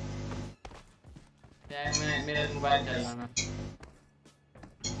 चलो टैग में मेरे मोबाइल चल रहा ना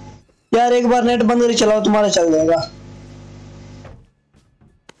यार, एक बार नेट बंद करके चलाओ, तुम्हारा चल जाएगा।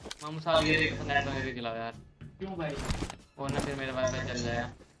 हम साथ ये नेट वगैरह चलाओ यार। क्यों भाई? वो ना फिर मेरे वाईफाई चल जाएगा।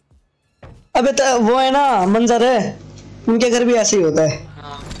 अबे तो वो है ना मंजर है, उनके घर भी ऐसे ही होता है।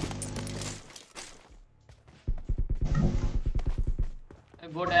 हाँ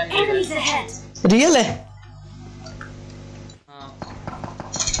वो रियल है। हाँ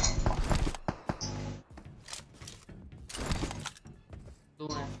दो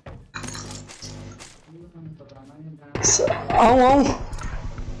हैं। आऊं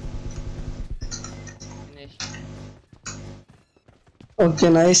ओके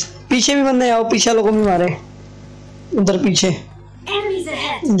नाइस। पीछे भी बंदे आओ, पीछे लोगों भी मारे उधर पीछे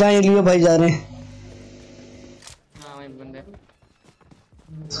जहाँ ये लियो भाई जा रहे हैं। हाँ वही बंदे।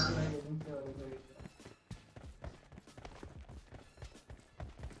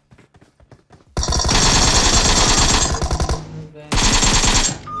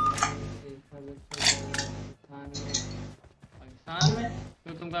 पाकिस्तान में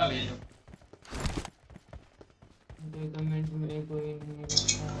तो तुम कहाँ गए हो? कमेंट में कोई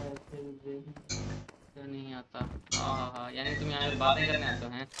नहीं आता। हाँ यानी तुम यहाँ बातें करने आते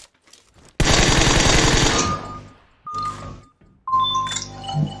हो हैं?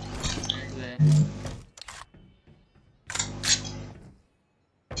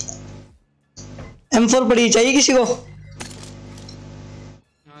 M4 पड़ी चाहिए किसी को?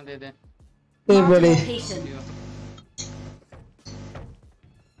 हाँ दे दे। बड़े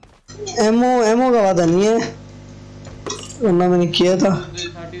एमओ का वादा नहीं है, वरना मैंने किया था।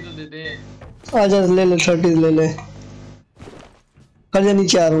 30 तो दे दे। आजा ले ले 30 ले ले। कर जा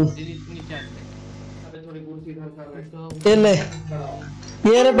नीचे आ रहा हूँ। ये ले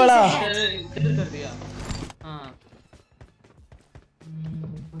ये रे बड़ा। कर दिया। हाँ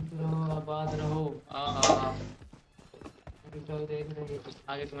आबाद रहो।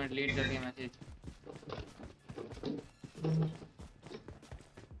 आगे तुम्हें डिलीट कर दिया मैसेज।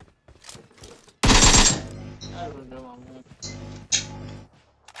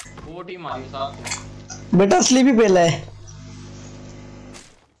 वो टीम आ रही है साथ। बेटा असली भी पहला है।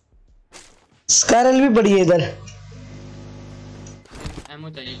 स्कारल भी पड़ी है इधर। एमओ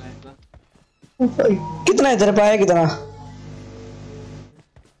चाहिए कितना इधर पाया कितना?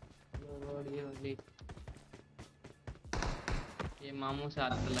 ये मामू से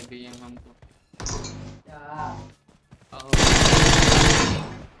आदत लग गई है हमको।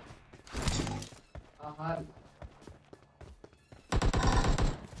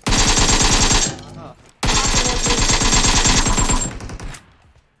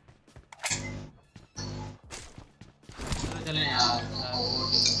 चले यार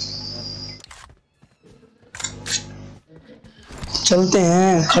चलते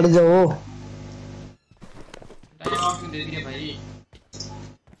हैं, खड़ जाओ। टाइम आउट दे दिया भाई।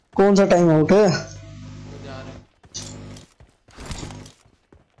 कौन सा टाइम आउट है?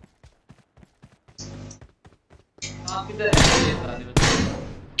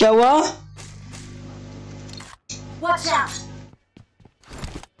 क्या हुआ? Watch out!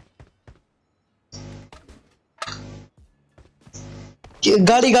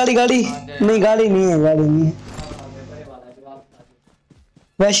 गाड़ी गाड़ी गाड़ी नहीं, गाड़ी नहीं है, गाड़ी नहीं है।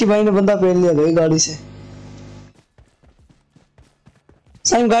 वैशी भाई ने बंदा पेल लिया गई गाड़ी से।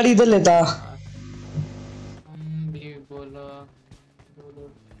 साइम गाड़ी इधर लेता। हम भी बोला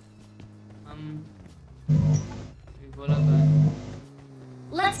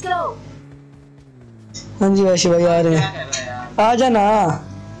Let's go! हाँ जी वैशी भाई आ रहे हैं, आ जाना।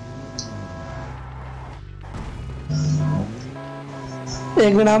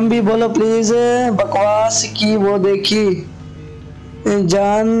 एक मिनट हम भी बोलो प्लीज। बकवास की वो देखी,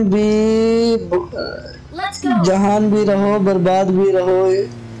 जहान भी रहो बर्बाद भी रहो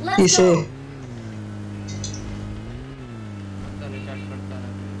इसे।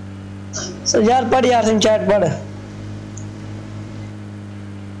 यार पढ़ यार, तुम चैट पढ़।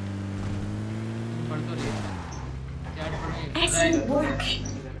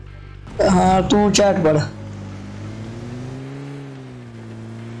 हाँ तू चैट पढ़।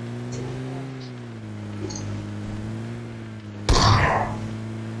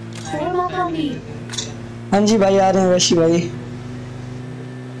 हाँ जी भाई आ रहे हैं वैशी भाई।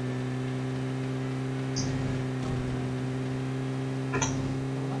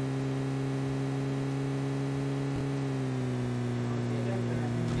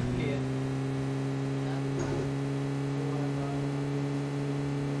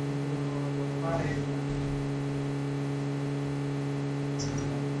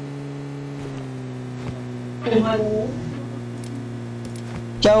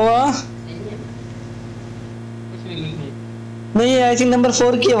 क्या हुआ? नहीं आई थिंक नंबर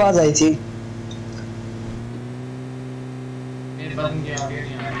 4 की आवाज आई थी। मेरे बटन के आगे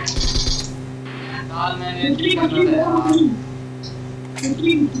नहीं आ रही। साल मैंने करना था यार।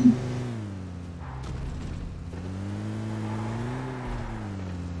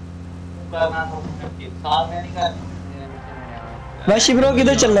 साल में नहीं करना। वैशी ब्रो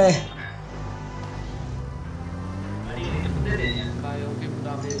किधर चल रहा है?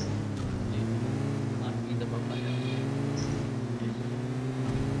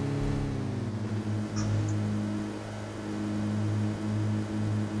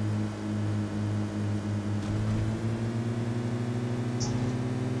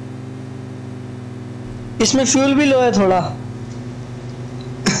 इसमें फ्यूल भी लो है थोड़ा।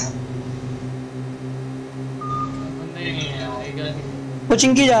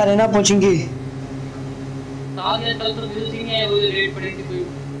 पोचिंकी जा रहे हैं ना, पोचिंकी।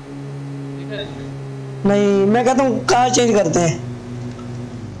 नहीं, मैं कहता हूँ कार चेंज करते हैं।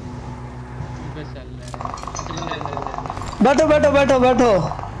 बैठो बैठो बैठो बैठो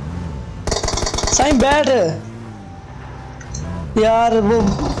साईं, बैठ यार। वो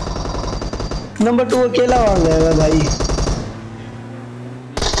नंबर 2 अकेला भाग जाएगा भाई।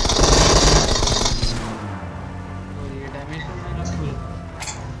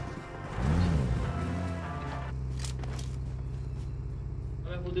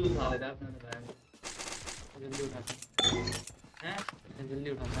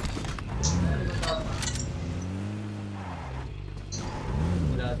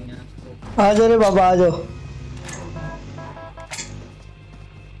 आ जाओ रे बाबा, आ जाओ।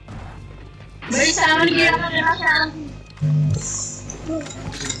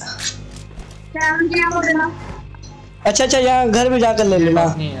 अच्छा अच्छा, यहाँ घर में जाकर ले लेना।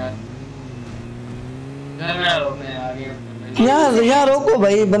 यहाँ रोको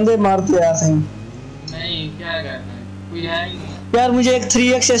भाई, बंदे मारते यार सही। नहीं, क्या करना है, कोई है ही नहीं यार। मुझे एक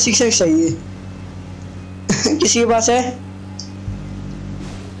 3x या 6x चाहिए। किसी के पास है?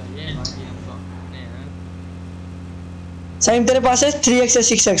 साइम तेरे पास है 3x या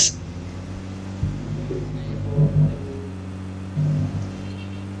 6x?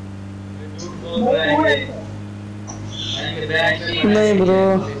 नहीं ब्रो,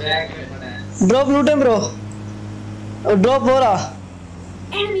 ड्रॉप लूटे ब्रो, ड्रॉप हो रहा।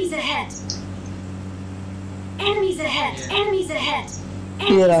 Enemies ahead. Enemies ahead. Enemies ahead.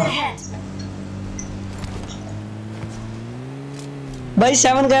 ये रहा भाई।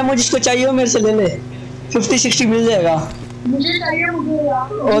 7 का एमो जिसको चाहिए हो मेरे से ले ले, 50-60 मिल जाएगा। मुझे चाहिए, मुझे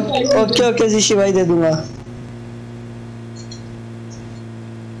यार। ओके ओके जीशी भाई, दे दूंगा।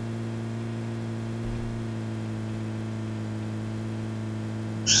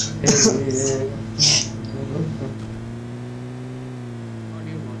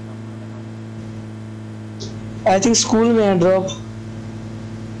 आई थिंक स्कूल में है drop.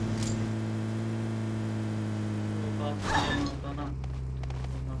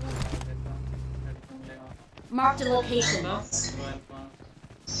 Marked a location.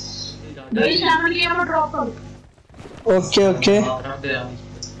 Okay okay,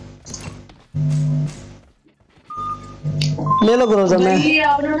 ले लो ग्रोजा में।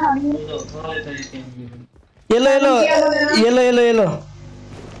 ये लो ये लो ये लो ये लो ये लो,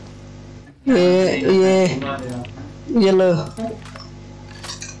 ये लो।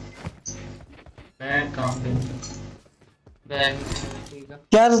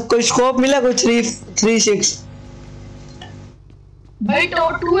 यार कोई स्कोप मिला? कोई 3-6? भाई तो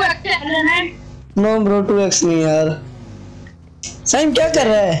 2x है। नो ब्रो, 2x नहीं यार। साइम क्या कर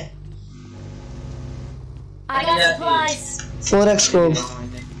रहा है? I got supplies. 4x scope.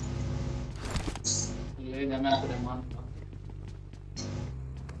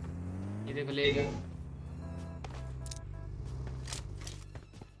 ये देखो, ले गया।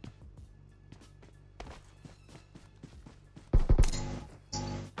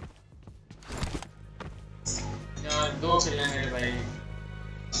 यार 2 किल है मेरे भाई।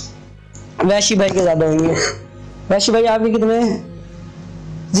 वैशी भाई के ज्यादा होंगे। वैशी भाई आप भी कितने?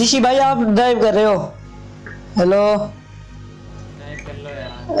 जीशी भाई आप ड्राइव कर रहे हो? हेलो, ड्राइव कर लो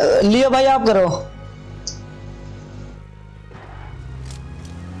यार। लियो भाई आप करो।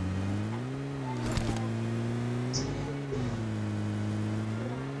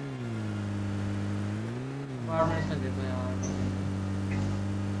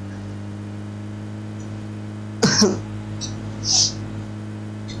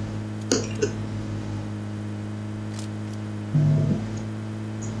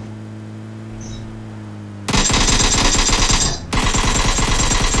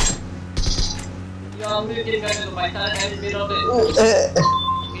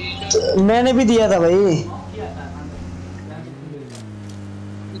 मैंने भी दिया था भाई।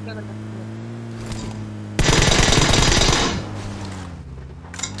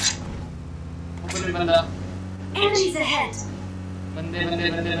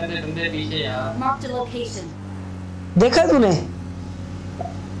 करते बंदे पीछे यार। Marked a location. देखा तूने?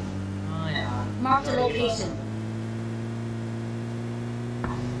 हाँ यार। Marked a location.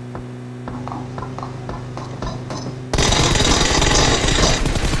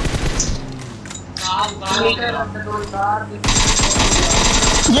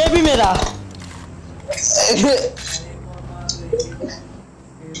 ये भी मेरा।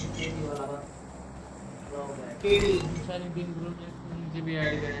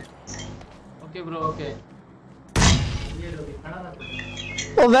 Okay bro okay.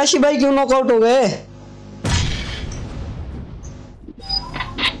 ओ वैशी भाई क्यों नॉकआउट हो गए?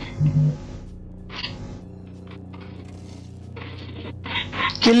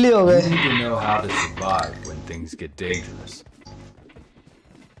 किल्ली हो गए। You need to know how to survive when things get dangerous.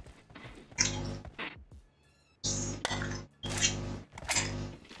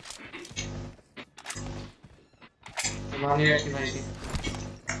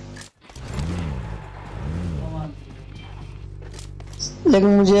 लेकिन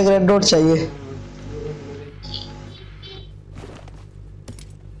मुझे एक रेड डॉट चाहिए।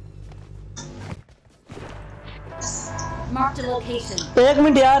 Marked a location. एक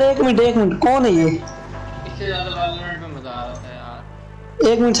मिनट यार, एक मिनट कौन है ये? इससे ज्यादा वैलोरेंट में मजा आ रहा था यार।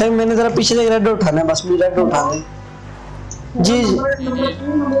 एक मिनट सही, मैंने जरा पीछे से रेड डॉट उठाना है, बस मेरा रेड डॉट उठा दे। जी जी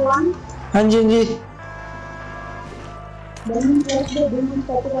हाँ जी हाँ जी।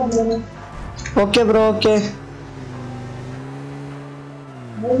 Okay bro okay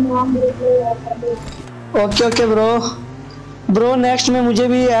okay okay bro next में मुझे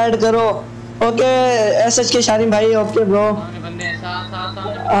भी ऐड करो। ओके एसएच के शारिम भाई। Okay bro.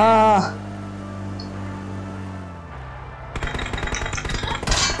 हाँ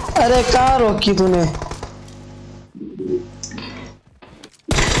अरे कहाँ रोकी तूने?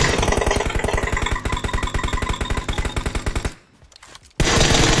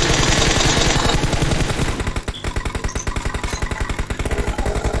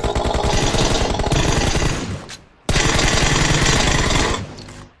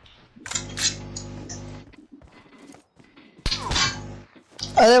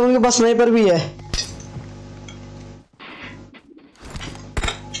 अरे उनके पास स्नाइपर भी है।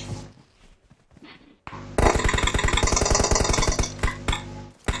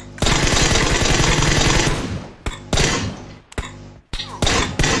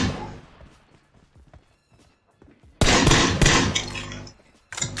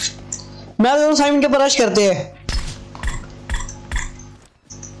 मैं दोनों साइमन के पर रश करते हैं।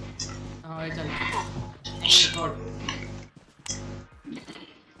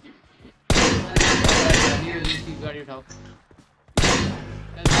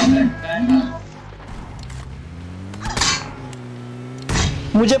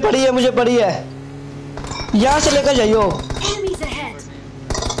 मुझे पड़ी है यहाँ से लेकर जाइयो। Enemies ahead.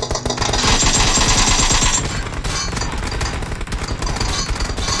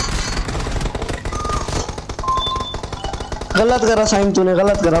 गलत करा साइम, तूने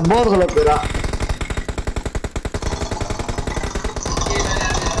गलत करा, बहुत गलत करा।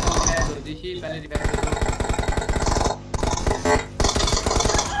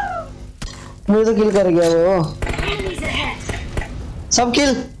 मुझे तो किल कर गया वो। सब किल।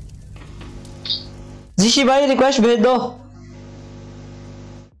 जिशी भाई रिक्वेस्ट भेज दो।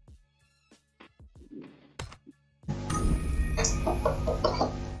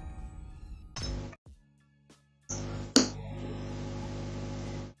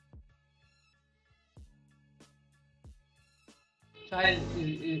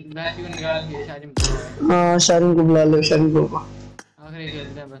 हाँ शारिम को बुला लो, शारिम को।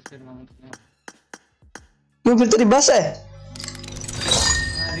 क्यों फिर तेरी बस है?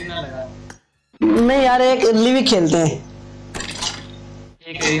 नहीं यार एक लिविक खेलते हैं।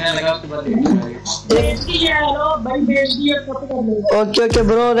 ओके ओके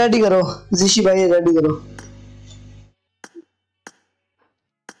ब्रो रेडी करो। जिशी भाई रेडी करो।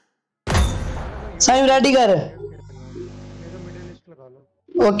 साइम रेडी कर।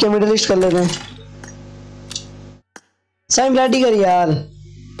 ओके मिडिल ईस्ट कर लेते हैं। साइम रेडी कर यार।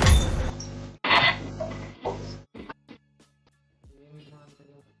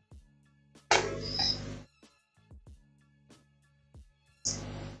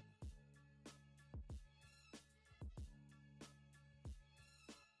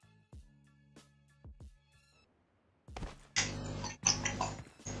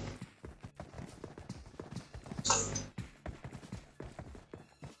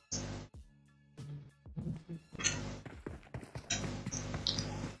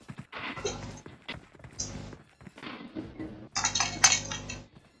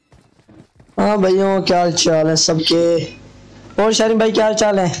 हाँ भाइयों क्या हाल चाल है सबके। और शारिम भाई क्या हाल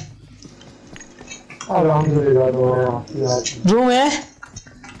चाल है? रूम है,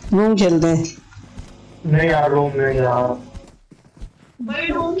 रूम खेलते हैं। नहीं यार रूम नहीं यार भाई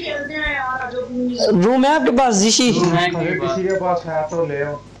रूम खेलते हैं यार। रूम है आपके पास जिशी? अगर किसी के पास है तो ले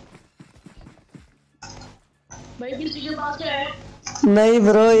आओ। भाई किसी के पास है? नहीं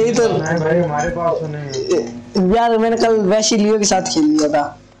ब्रो ये तो नहीं भाई हमारे पास तो नहीं यार, मैंने कल वैशी लियो के साथ खेल लिया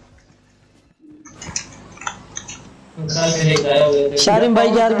था। शारिम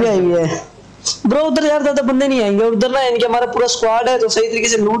भाई की आरपी आई हुई है ब्रो। उधर यार ज्यादा बंदे नहीं आएंगे, उधर ना इनके हमारा पूरा स्क्वाड है तो सही तरीके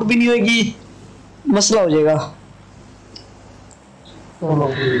से लूट भी नहीं होगी, मसला हो जाएगा।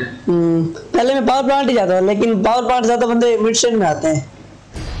 पहले मैं पावर प्लांट ही जाता था, लेकिन पावर प्लांट ज्यादा बंदे मिड स्टेज में आते हैं।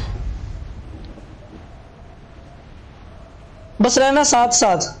 बस रहना साथ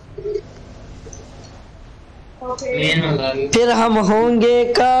साथ, फिर हम होंगे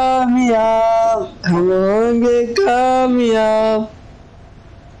कामयाब, हम होंगे कामयाब।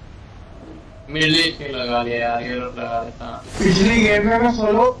 लगा लिया यार, यूरोप लगा देता। पिछली गेम में मैं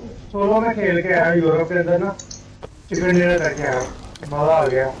सोलो में खेल के आया यूरोप के अंदर ना, चिकन डिनर करके आया, मजा आ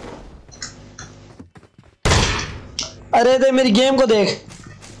गया। अरे दे मेरी गेम को देख।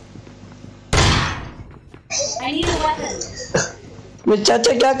 मेरे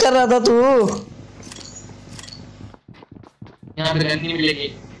चाचा क्या कर रहा था तू? यहाँ पे गन नहीं मिलेगी।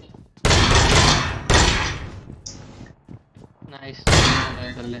 नाइस,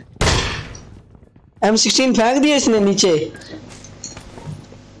 कर ले। M16 फेंक दिया इसने नीचे।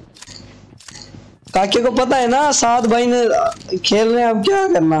 काके को पता है ना, साथ भाई ने खेल रहे हैं, अब क्या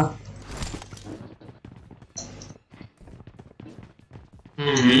करना।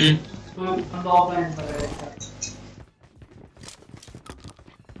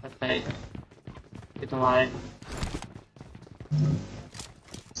 तुम्हारे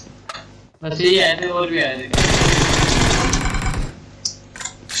बस यही आए थे, और भी आए थे।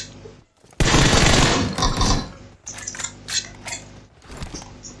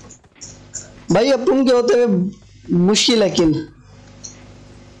 भाई अपन के होते हुए मुश्किल है किल,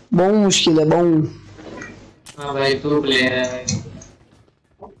 बहुत मुश्किल है बहुत। हाँ भाई तू प्लेयर है।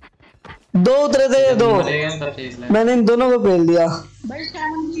 दो उतरे थे दो, मैंने इन दोनों को पेल दिया। भाई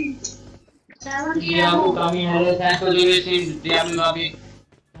 70 डियाब्लो कामी है, सैंको जोरेसिन डियाब्लो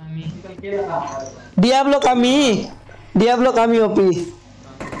कामी, डियाब्लो कामी ओपी।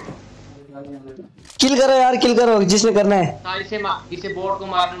 किल करो यार, किल करो जिसने करना है। इसे बोर्ड को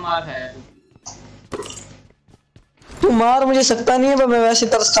मार है। तू मार मुझे सकता नहीं है, पर मैं वैसे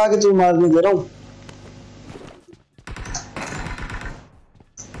तरस खा के तू मार नहीं दे रहा हूँ।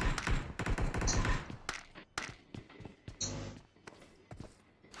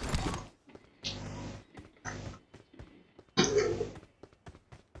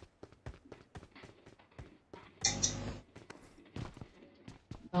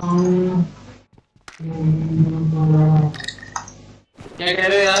 क्या कह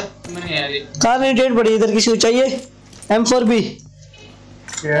रहे हो यार? मैंने यार कार नहीं डेट पड़ी इधर, किसी को चाहिए M4B?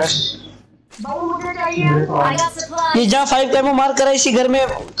 यस मुझे चाहिए। ये जहाँ 5 कैमो मार करा इसी घर में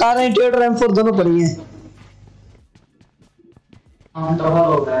कार नहीं डेट और M4 दोनों पड़ी हैं। हाँ तो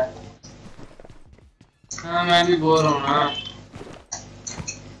हो गया। हाँ मैं भी बोल रहा हूँ ना।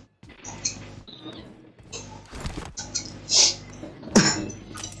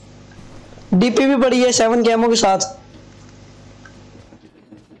 डीपी भी पड़ी है 7 कैमो के साथ।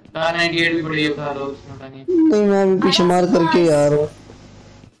 कार 98 भी पड़ी है, उठा लो उसमें नहीं। नहीं मैं भी पीछे मार करके यार हूँ।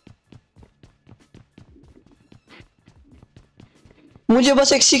 मुझे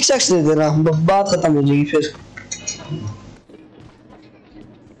बस एक 6x दे देना, बात खत्म हो जाएगी फिर।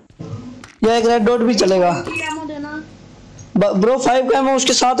 या एक रेड डॉट भी चलेगा। ब्रो 5 कैमो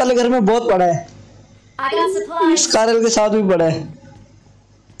उसके साथ वाले घर में बहुत पड़ा है, इस कारल के साथ भी पड़ा है।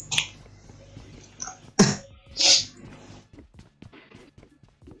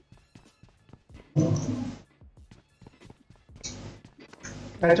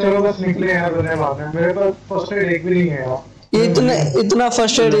 चलो बस निकले यार, मेरे पास फर्स्ट एड एक भी नहीं है यार। ये इतना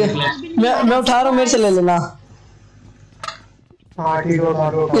फर्स्ट एड मैं उठा रहा हूँ, मेरे से ले लेना। हाँ ठीक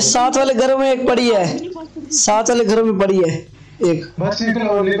है। इस साथ वाले घरों में एक पड़ी है, साथ वाले घरों में पड़ी है एक। बस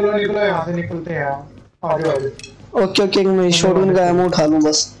निकलो निकलो निकलो, यहाँ से निकलते हैं यार। ओके ओके, मैं शोरूम का एमो उठा लूँ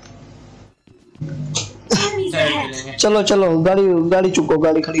बस। चलो चलो, गाड़ी चुको,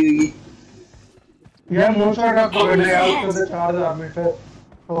 गाड़ी खड़ी होगी यार। मोशा का कोड है यार, उसके 4000 मीटर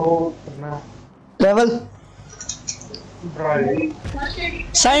तो करना। ट्रैवल ड्राइव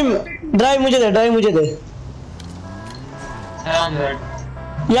साइम, ड्राइव मुझे दे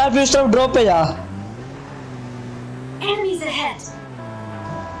यार, फिर उस तरफ ड्रॉप पे जा।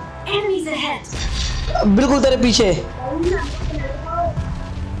 बिल्कुल तेरे पीछे।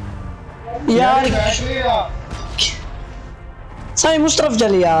 यार साइम उस तरफ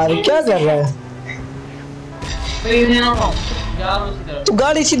चल यार, क्या कर रहा है? तू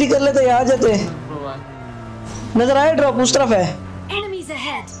गाड़ी सीधी कर लेते, आ जाते। नजर आया ड्रॉप उस तरफ है।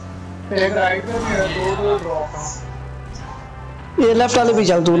 एक राइट में है, दो ड्रॉप है। ये लेफ्ट वाले पे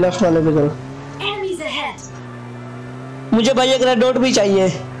चल, तू लेफ्ट वाले पे चल। मुझे भाई एक रेड डॉट भी चाहिए।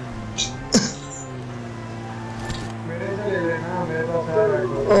 मेरे से ले लेना, मेरे पास है रेड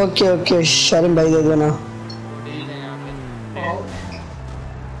डॉट। ओके ओके शारिम भाई दे देना।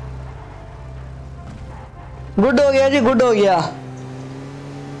 गुड हो गया जी, गुड हो गया।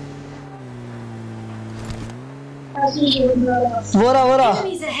 वोरा वोरा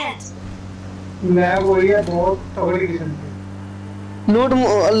मैं वही है, बहुत तगड़ी किस्म की। लूट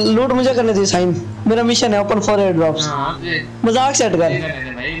लूट मुझे करने दी साइन, मेरा मिशन है ओपन फॉर एयर ड्रॉप्स। मजाक सेट कर।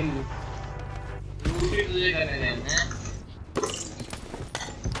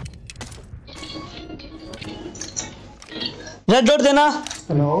 रेड डॉट देना।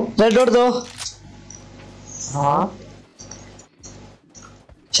 हेलो रेड डॉट दो। हाँ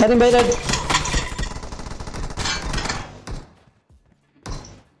शारिम भाई रेड।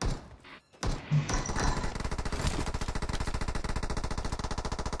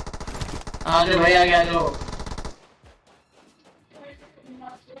 आगे भाई आगे आ जाओ।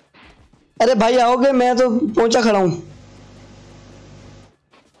 अरे भाई आओगे, मैं तो पहुंचा खड़ा हूँ।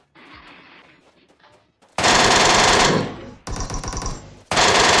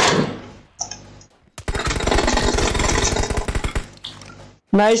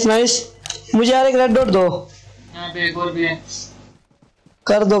 नाइस नाइस, मुझे यार एक रेड डॉट दो। यहाँ पे एक और भी है।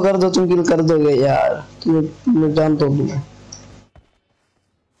 कर दो तुम किल कर दोगे यार, तुम्हें जान तो भी।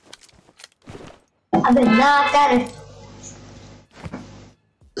 अबे ना कर।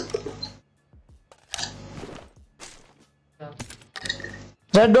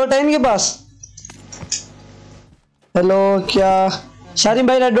 रेड डॉट है इनके पास। हेलो क्या शारिम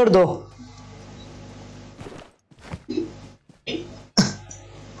भाई रेड डॉट दो।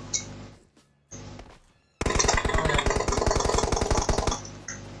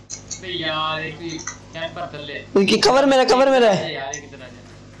 यार एक कैंपर कर ले। इनकी कवर में रह, कवर में रह। यार एक इधर आ जा।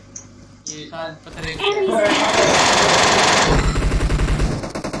 ये शायद पत्थर है।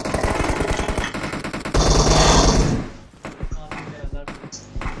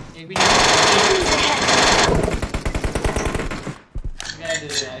 एक भी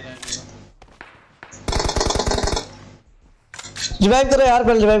रिवाइव करो यार,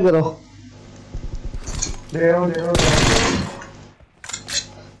 पहले रिवाइव करो। दे रहा हूँ।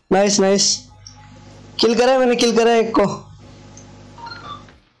 नाइस नाइस, किल करा है मैंने, किल करा है एक को।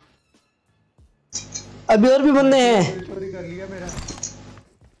 अभी और भी बंदे हैं। चोरी कर लिया मेरा।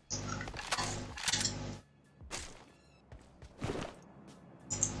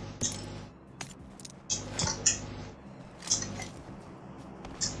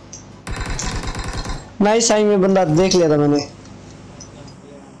 नाइस साइड में बंदा देख लिया था मैंने।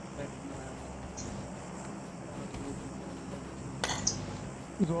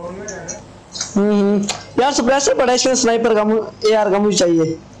 जोन में है। यार सप्रेसर पड़ा है इसमें, स्नाइपर का एआर का मुझे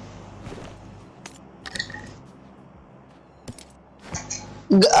चाहिए।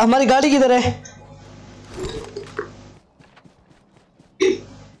 हमारी गाड़ी किधर है?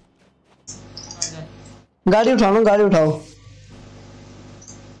 गाड़ी उठा लो, गाड़ी उठाओ।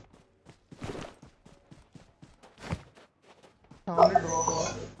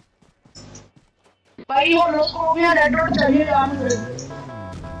 भाई वो लोग को भी रेड डॉट चाहिए यार।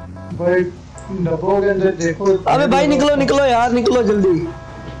 भाई डब्बों के अंदर देखो। अबे भाई निकलो निकलो यार, निकलो जल्दी।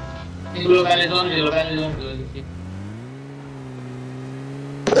 निकलो पहले जोन, निकलो पहले जोन।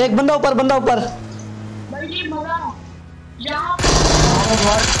 एक बंदा ऊपर, बंदा ऊपर। भाई जी मजा यहाँ।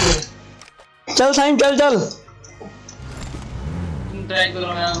 चल साइम चल चल। तुम ट्राई करो,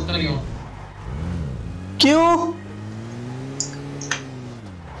 मैं उतर गया हूँ। क्यों?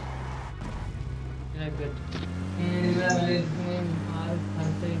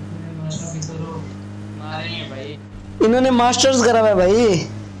 इन्होंने मास्टर्स करा हुआ है भाई,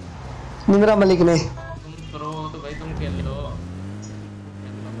 निमरा मलिक ने। तुम करो तो भाई, तुम खेल लो।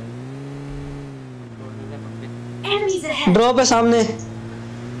 ड्रॉप है सामने,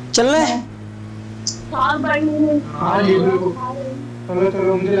 चलने। हाँ जी बिल्कुल। चलो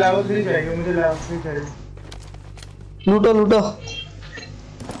चलो, मुझे लेवल 3 चाहिए, मुझे लेवल 3 चाहिए। लूटो लूटो,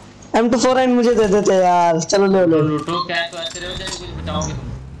 M24 मुझे दे देते यार। चलो ले लो। लूटो क्या, तो ऐसे रहो जैसे कुछ बचाओगे तुम।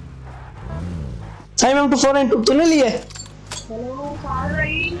 साइम M24 तूने लिए?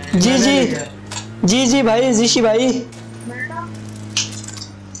 जी जी जी जी भाई, जीशी भाई।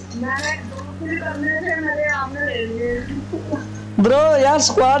 ब्रो यार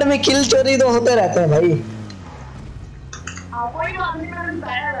स्क्वाड में किल चोरी तो होते रहते हैं भाई।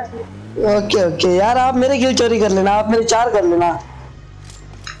 ओके ओके यार, आप मेरे किल चोरी कर लेना, आप मेरे 4 कर लेना।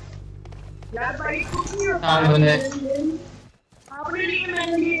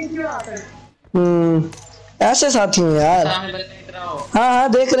 ऐसे साथी हैं यार। हाँ हाँ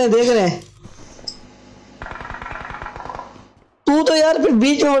देख रहे हैं। तू तो यार फिर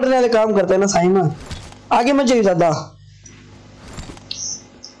बीच में बढ़ने वाले काम करता है ना साइमन, आगे मत जाइए ज्यादा।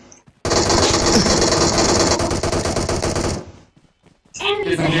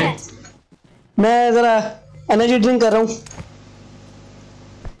 मैं जरा एनर्जी ड्रिंक कर रहा हूँ।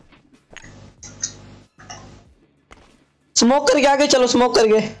 स्मोक करके आगे चलो, स्मोक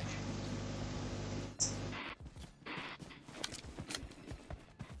करके।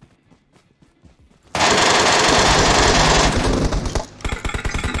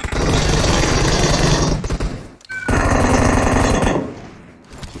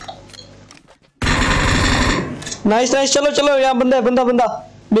 नाइस नाइस, चलो चलो, यहाँ बंदा है, बंदा।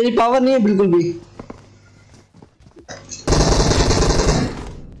 मेरी पावर नहीं है बिल्कुल भी।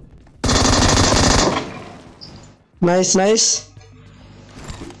 Nice nice.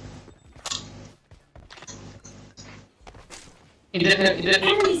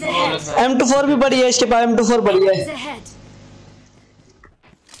 M24 भी बढ़िया है इसके पास, M24 बढ़िया है।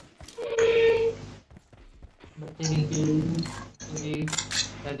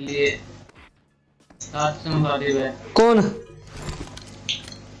 कौन?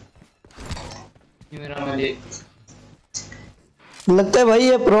 मेरा मालिक लगता है भाई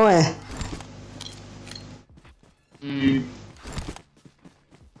ये प्रो है।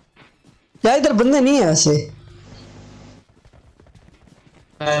 यार इधर बंदे नहीं है ऐसे।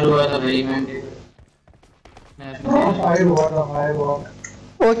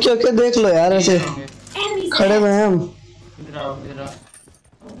 ओके ओके देख लो यार, ऐसे खड़े हुए हैं हम।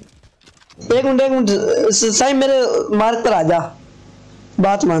 एक मिनट साईं, मेरे मार्ग पर आ जा,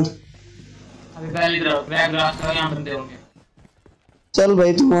 बात मान। चल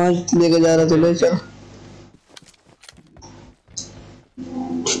भाई तू वहां लेके जा रहा तो ले चल।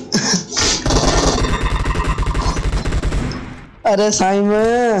 अरे साईं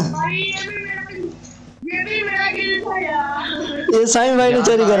ये साईं भाई ने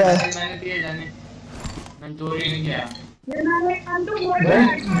चोरी करा है। मैंने चोरी नहीं किया।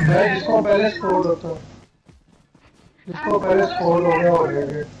 इसको पहले स्कोर होता, इसको पहले स्कोर हो गया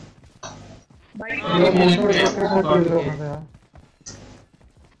और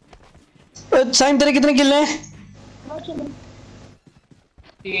साईं तेरे कितने किल हैं?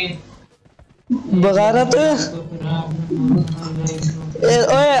 3 बगारत।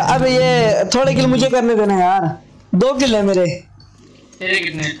 ओए अब ये थोड़े किल मुझे करने देना यार। 2 किल है मेरे। तेरे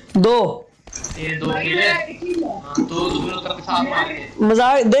कितने? 2। ये 2 किल है। तो दोनों का साथ मार के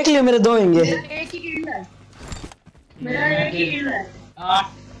मजाक देख लियो, मेरे 2 होंगे। एक ही किल है मेरा, एक ही किल है। 8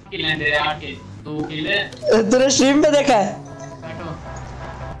 किल है तेरे, 8 किल, 2 किल है। तेरे स्ट्रीम पे देखा है?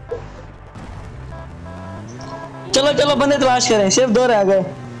 चलो चलो बंदे तलाश करें, सिर्फ 2 रह गए।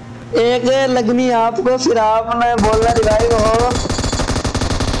 एक लगनी आपको, फिर आपने बोलना रिवाइव हो।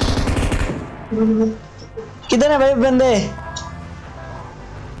 किधर है भाई बंदे?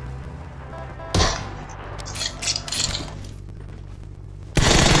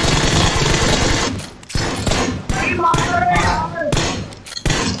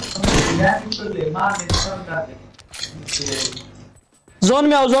 जोन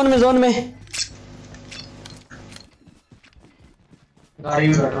में आओ, जोन में। गाड़ी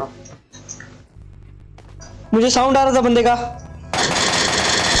में बैठा। मुझे साउंड आ रहा था बंदे का।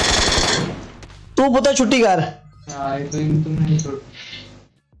 तू पता छुट्टी कर।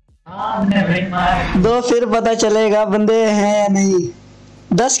 दो फिर पता चलेगा बंदे हैं या नहीं।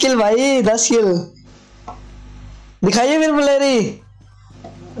 10 किल भाई, 10 किल दिखाइए मेरे प्लेयरी।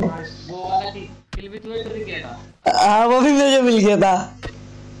 वो वाला किल भी तुम्हें चोरी किया था। हाँ वो भी मुझे मिल गया था।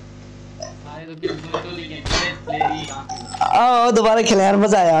 आओ दोबारा खेले यार,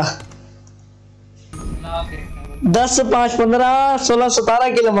 मजा आया। 10 5 15 16 17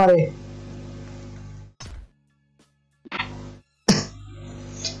 किल हमारे।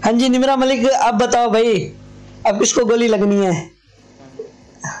 हाँ जी निमरा मलिक, अब बताओ भाई अब किसको गोली लगनी है?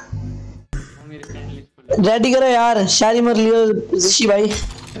 रेडी करो यार, शारी मर लियो ऋषि भाई।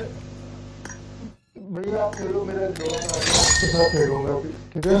 भैया आप खेलो, मेरे दोस्त के साथ खेलूंगा अभी,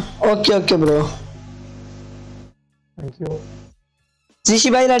 ठीक है? Okay okay bro, thank you. ऋषि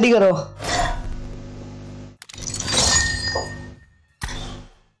भाई रेडी करो।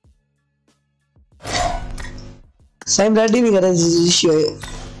 साइम रेडी नहीं कर रहे ऋषि भाई।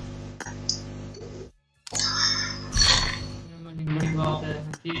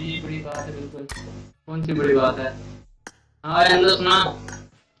 जी बड़ी बात है बिल्कुल। कौन सी बड़ी बात है? हाँ अंदर सुना।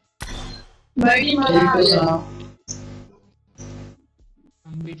 बैगी मजा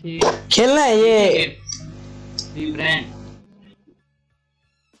हम भी ठीक। खेलना है ये दी ब्रांड।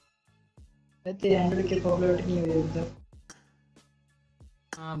 कहते हैं 100 के पॉपुलैरिटी नहीं हुई अभी तक।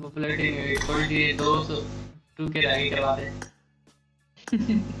 हाँ पॉपुलैरिटी में क्वालिटी 202 के आगे करवा दे।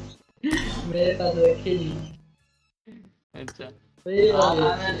 मेरे पास तो एक ही नहीं। अच्छा भाई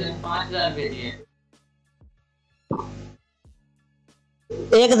आपने 5000 भेजिए।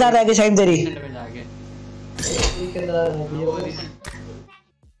 1000 रह गए शायद तेरी। 1000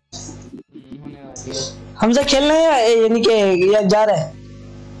 हमसे खेलना है यानी कि या जा रहा है?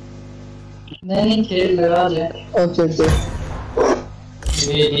 नहीं खेल लगा ले। ओके ओके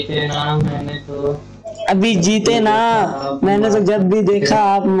ये जीते ना मैंने तो अभी जीते ना, मैंने तो जब भी देखा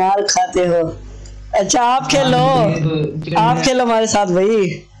आप मार खाते हो। अच्छा आप खेलो, आप खेलो हमारे साथ भाई।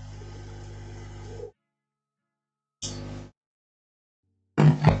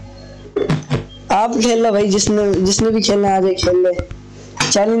 आप खेल लो भाई, जिसने भी खेलना है आजे खेल ले।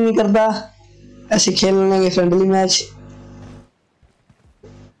 चैलेंज नहीं करता, ऐसे खेलने के फ्रेंडली मैच।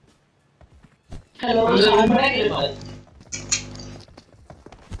 हेलो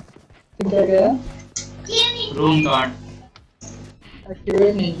क्या गया? रूम कार्ड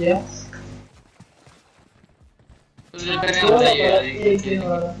एक्टिवेट नहीं किया। तुझे करने चाहिए यार। एक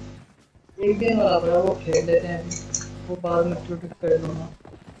दिन वाला बड़ा वो खेल लेते हैं अभी, वो बाद में एक्टिवेट कर दूंगा।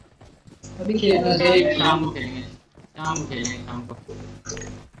 अभी खेलना है शाम को खेलेंगे, शाम को।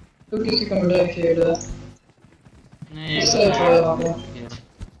 तो किसी कंप्यूटर में खेल रहा नहीं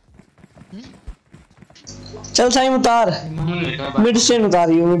चल साइम उतार, मिड स्टैंड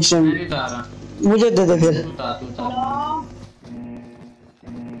उतारियो, मिड स्टैंड मुझे दे दे फिर।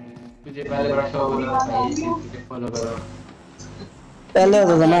 तुझे पहले बड़ा शौक होता था तुझे फॉलो करो। पहले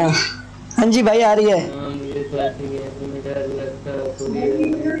होता था ना। हाँ जी भाई आ रही है।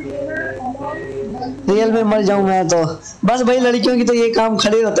 रियल में मर जाऊं मैं तो। बस भाई लड़कियों की तो ये काम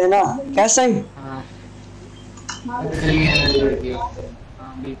खड़े होते हैं ना, कैसा ही।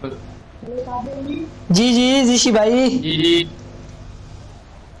 जी जी जीशी भाई। जी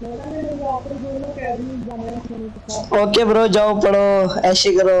ओके ब्रो जाओ पढ़ो,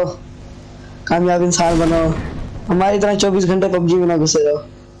 ऐसे करो, कामयाब इंसान बनो। हमारी तरह 24 घंटे पबजी में ना घुसे रहो।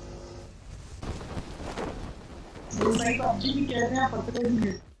 भाई पबजी भी खेलते हैं, पत्ते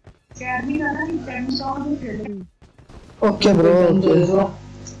भी कैरनी का ना, कैरनी सॉन्ग भी खेल रही। ओके ब्रो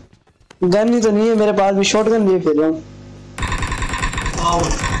गन ही तो नहीं है मेरे पास, भी शॉटगन लिए फिर रहा हूँ।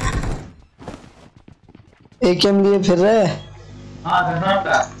 एकेएम लिए फिर रहे। हाँ करना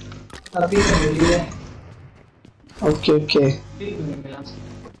था अभी तो मिली है। ओके ओके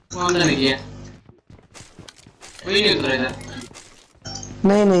कौन सा लिया? कोई नहीं उतरेगा।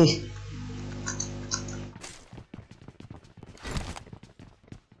 नहीं नहीं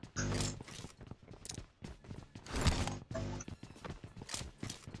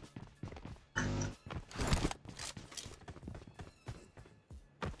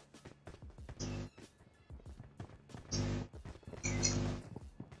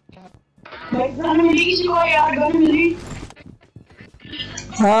गन मिली किसी को यार, गन मिली।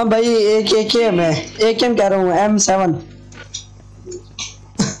 हाँ भाई एक एकेएम है, एकेएम कह रहा हूँ M7।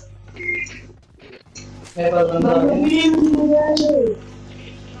 मेरे पास बंदा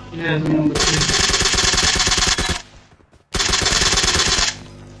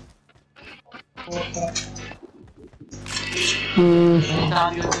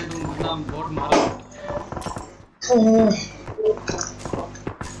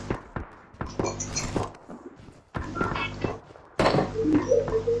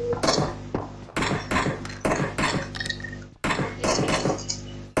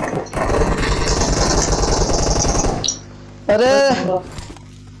अरे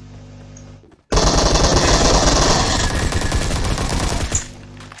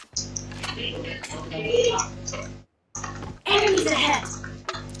Enemies ahead.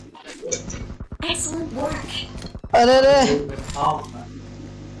 Excellent work. अरे अरे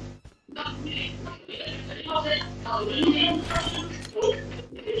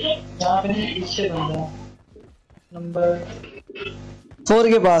यहाँ पे नहीं, पीछे बंदा नंबर 4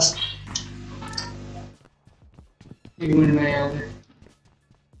 के पास। एक मिनट में याद है,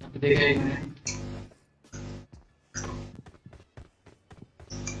 देखा एक मिनट।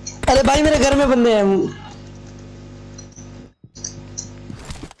 अरे भाई मेरे घर में बंदे हैं।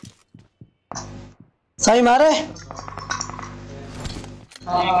 साई मारे।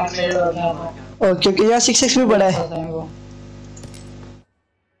 ओके ओके यहाँ 6x भी पड़ा है।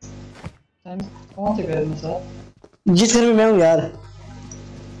 कौन से घर में सर? जिस घर में मैं हूँ यार।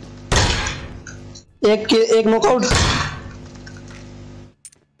 एक नॉकआउट।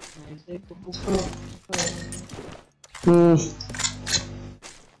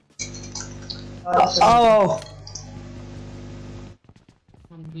 आओ आओ।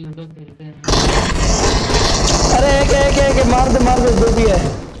 अरे एक मार दे जो भी है।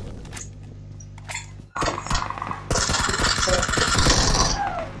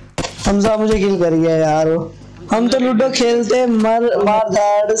 हमजा मुझे किल कर गया यार वो। हम तो लूडो खेलते मार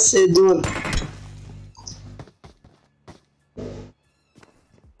धाड़ से दूर।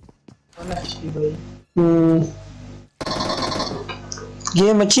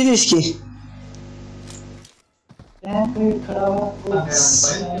 गेम अच्छी थी इसकी।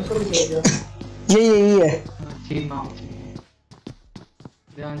 यही है।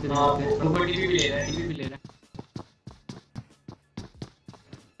 ध्यान से ऊपर टीवी भी ले रहा है।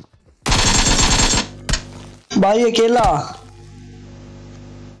 भाई अकेला।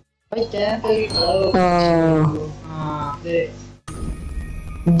 भाई क्या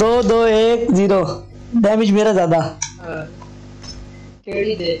दो 1-0 डैमेज मेरा ज्यादा।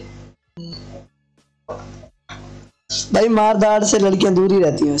 केड़ी दे भाई मार दाड़ से लड़कियां दूर ही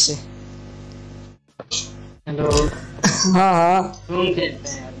रहती हैं वैसे। हेलो। हाँ रूम खेलते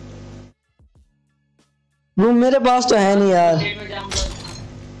हैं यार। रूम मेरे पास तो है नहीं यार। हम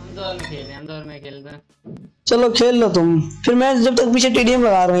दौर में खेलते हैं। चलो खेल लो तुम, फिर मैं जब तक पीछे टीडीएम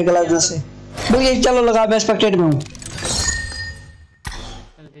लगा रहा हूँ क्लास से। भैया चलो लगा, मैं स्पेक्टेट में हूँ।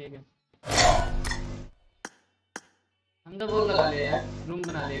 चल ठीक है। हम तो वो लगा ले यार, रूम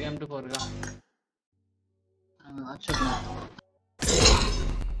बना लेगा M24 का। अच्छा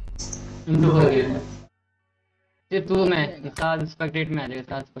M24 खेलना। ये तू मैं साथ स्पेक्टेट में आ जाएगा,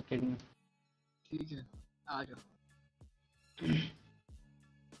 साथ स्पेक्टेट में। ठीक है आ जाओ।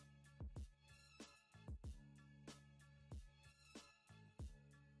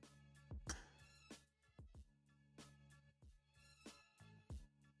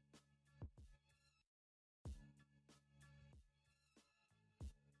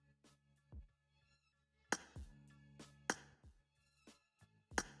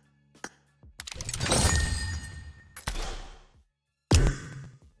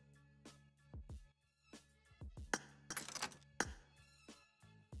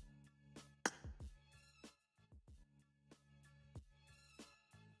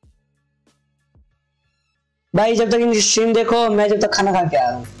 भाई जब तक इनकी स्ट्रीम देखो, मैं जब तक खाना खा के आ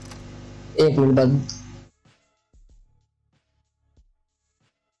रहा हूँ 1 मिनट बाद।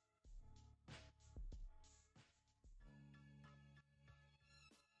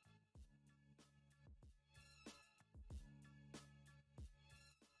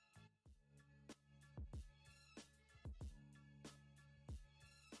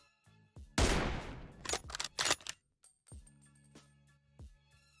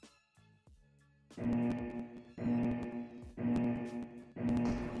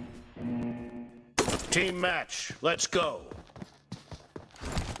 Team match, let's go.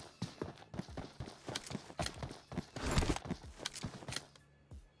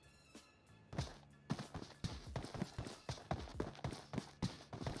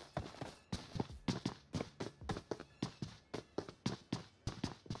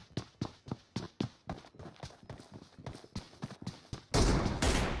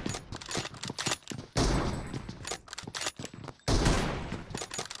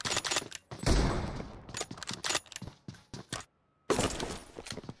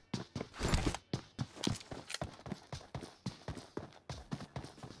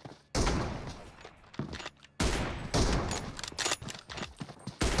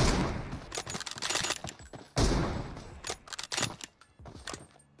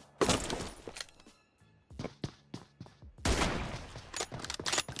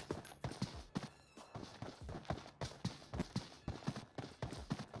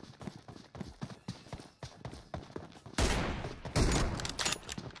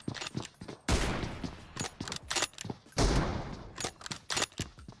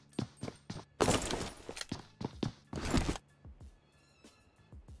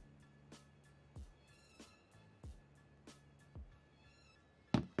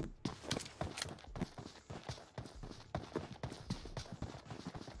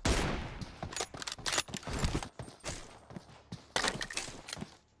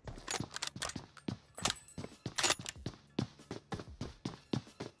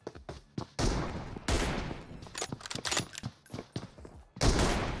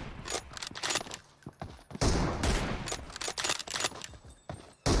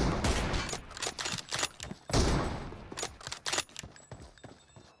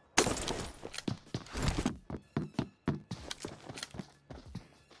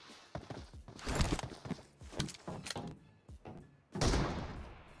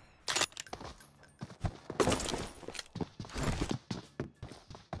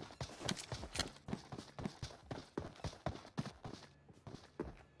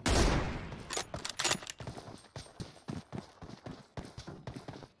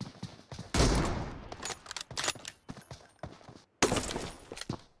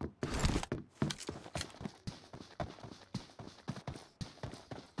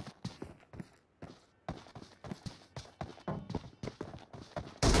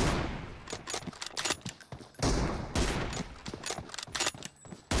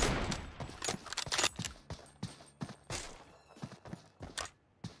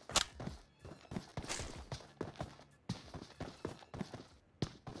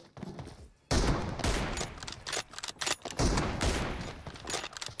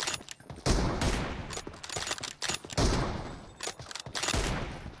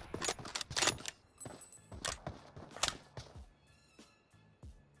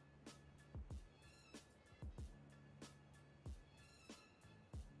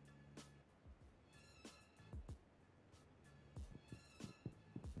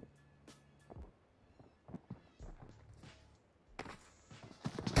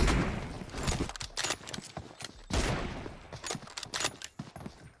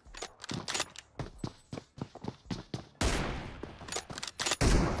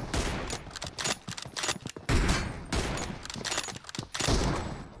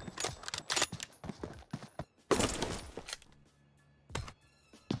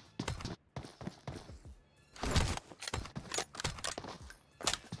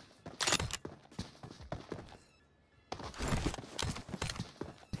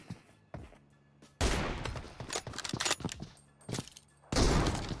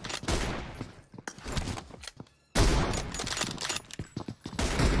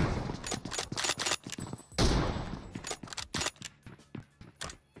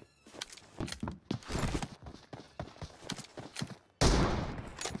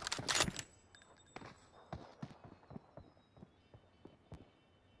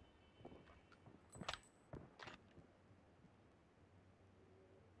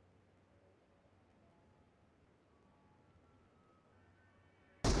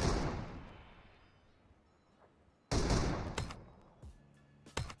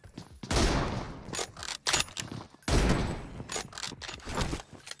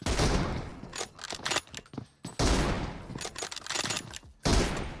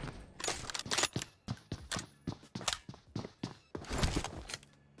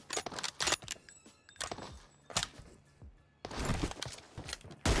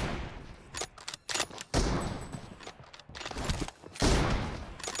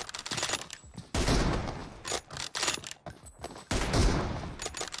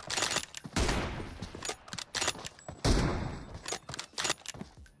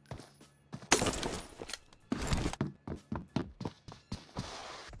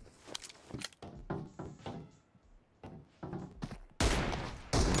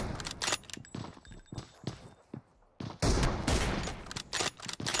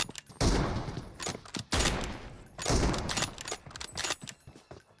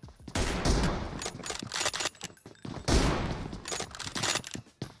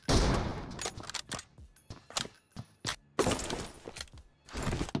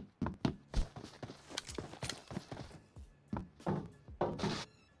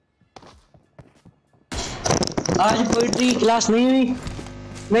 आज पोइट्री क्लास नहीं हुई?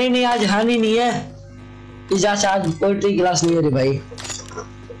 नहीं आज हानि नहीं है। इजाज़ आज पोइट्री क्लास नहीं है रे भाई।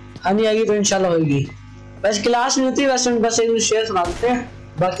 हानि आएगी तो इंशाल्लाह होगी। वैसे क्लास नहीं होती, वैसे बस एक शेयर सुना देते हैं,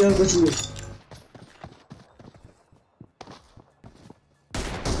 बाकी और कुछ नहीं।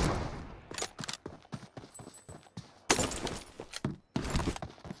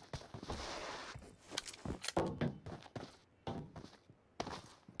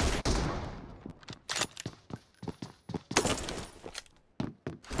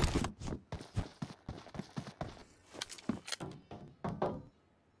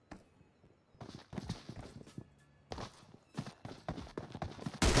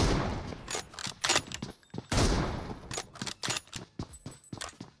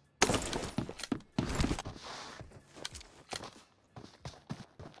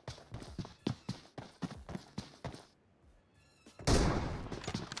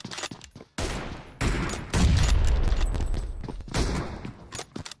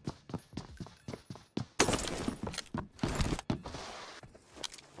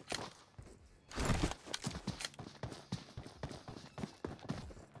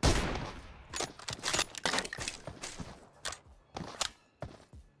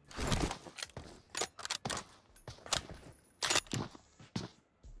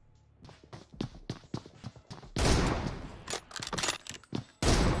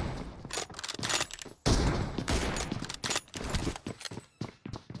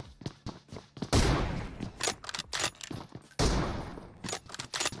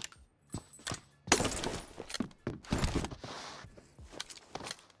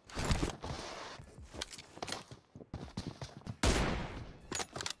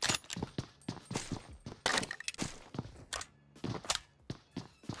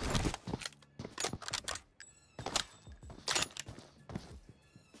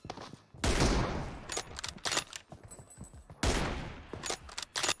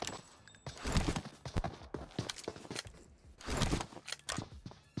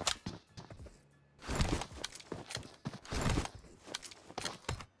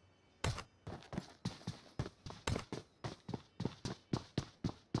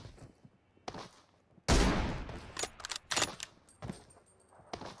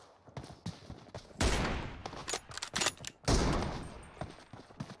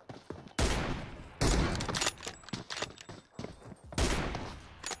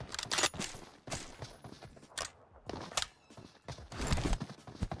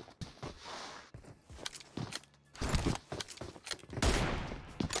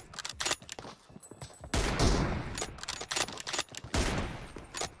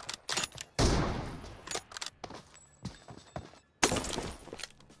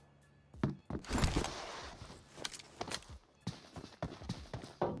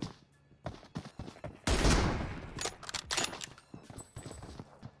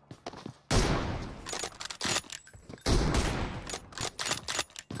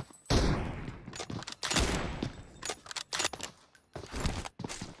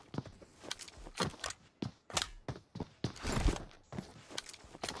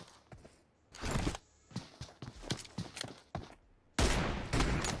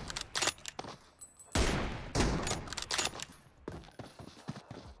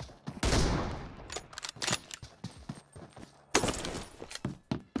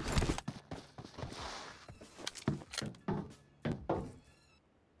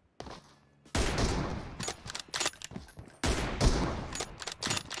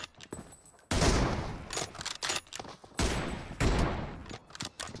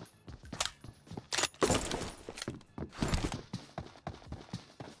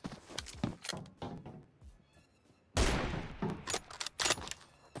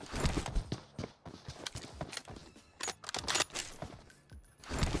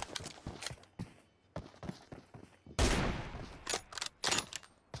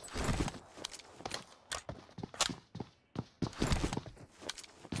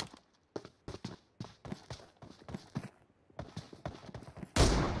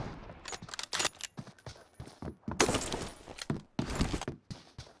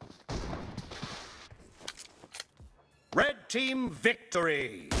 Red team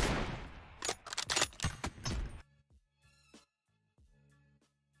victory!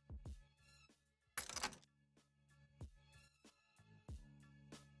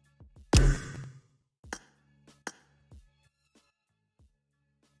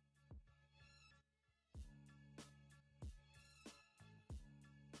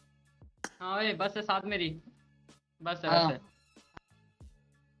 हाँ भाई बस है साथ मेरी, बस है हाँ। बस है।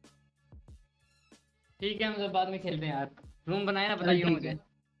 ठीक है हम सब बाद में खेलते हैं यार, रूम बनाए ना, बताइए मुझे।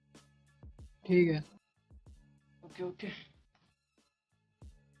 ठीक है। ओके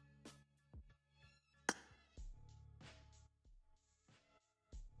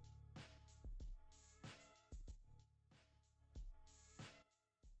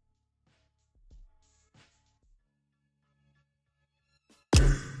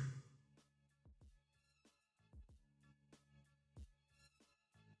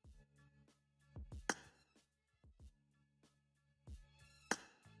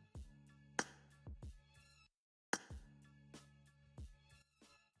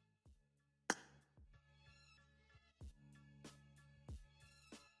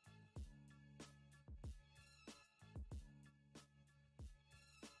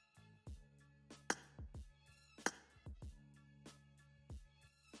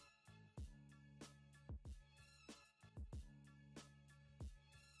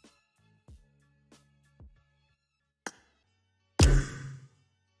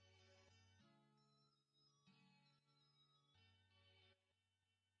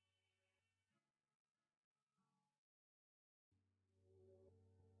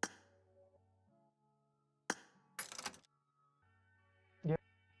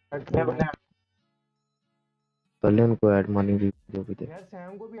कर ले उनको ऐड मनी भी जो भी थे यार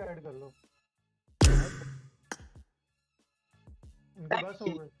सैम को भी ऐड कर लो उनके पास हो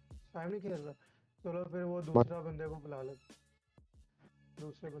गए सैम नहीं खेल रहा चलो फिर वो दूसरा बंदे को बुला ले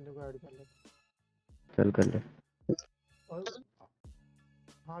दूसरे बंदे को ऐड कर ले चल कर ले और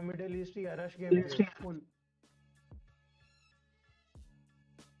हाँ मिडिल ईस्ट ही रश गेम फुल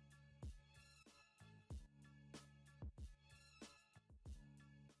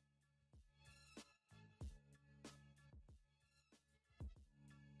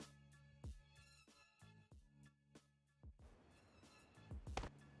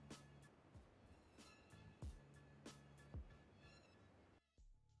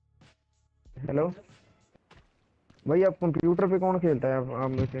हेलो भाई आप कंप्यूटर पे कौन खेलता है आप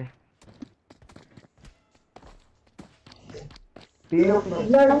में से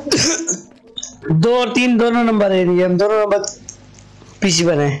दो और तीन दोनों नंबर है हम दोनों नंबर पीसी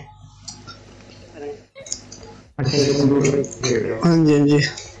पर हैं हाँ जी हाँ जी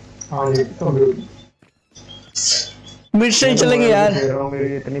हाँ जी मिड से चलेंगे यार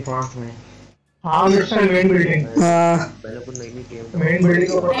मेरी इतनी फास्ट में हाँ मिड से मेन बिल्डिंग हाँ पहले को नई नई गेम मेन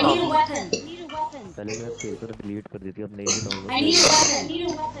बिल्डिंग को पहले मैं खेल कर डिलीट कर देती अब नई नई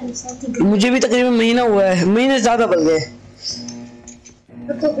डाउनलोड मुझे भी तकरीबन महीना हुआ है महीने से ज्यादा बढ़ गए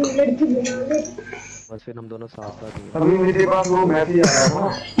बस फिर हम दोनों साथ साथ अभी मेरे पास वो मैसेज आ रहा था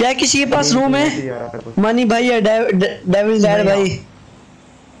यार किसी के पास रूम है मनी भाई या डेविल डैड भाई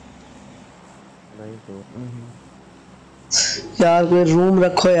नहीं तो यार कोई रूम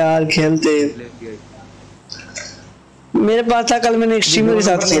रखो यार खेलते मेरे पास था कल मैंने स्ट्रीमर के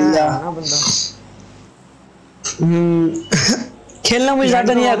साथ खेल लिया खेलना मुझे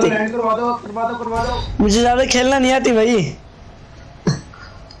ज्यादा नहीं आती मुझे ज्यादा खेलना नहीं आती भाई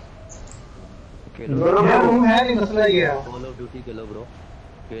रूम है नहीं मसला ये है call of duty Khelo bro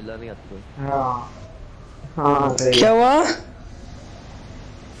खेलना नहीं आता कोई हां हां क्या हुआ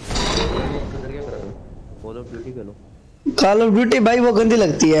call of duty Khelo call of duty भाई वो गंदी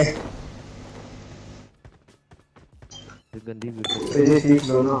लगती है गंदी ये सीख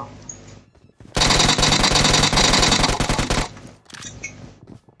लो ना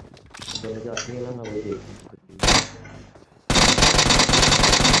जाती है ना वही देख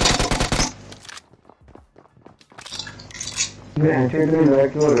मैं ऐसे में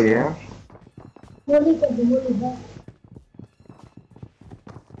लग क्यों रही है बोली कर दो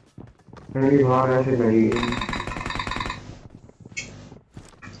मेरी बात ऐसे लगी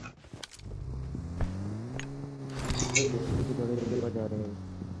जा रहे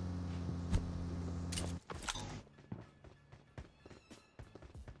हैं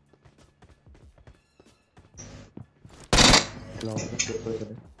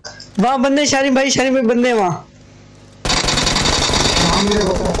वहाँ बंदे शारी भाई बंदे वहाँ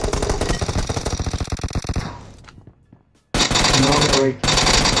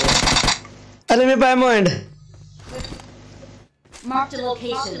अरे मेरे पास एंड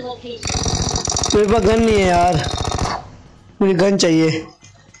मेरे पास गन नहीं है यार मुझे गन चाहिए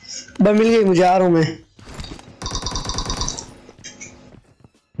बस मिल गई मुझे आ रहा हूँ मैं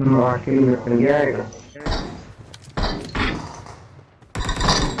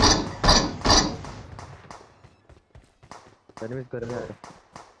करने आता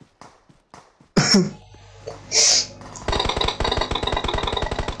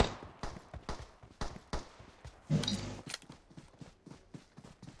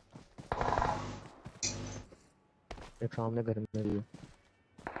एक सामने घर में भी है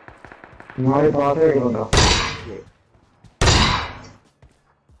हमारे पास है एक बंदा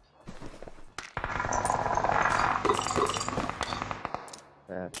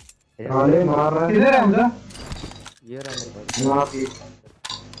वाले मार रहा है। किधर है हमजा? ये रहा मेरे पास। मार दी।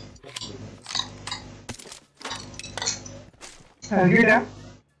 हेलमेट है।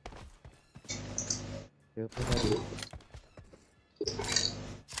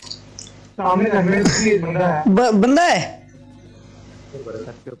 सामने हेलमेट की बंदा है। बंदा है।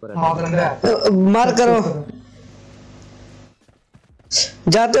 हाँ बंदा है। मार करो।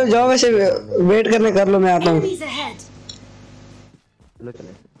 जाते हो जाओ, वैसे वेट करने कर लो, मैं आता हूँ। चलो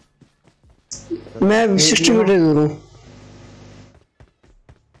चले। मैं 60 मीटर दूर हूँ।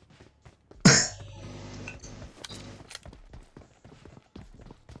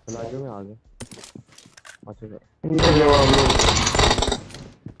 चला जाओ, मैं आ गया।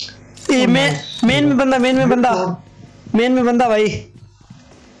 ये मेन में बंदा भाई।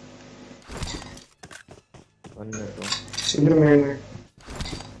 इधर मेन में।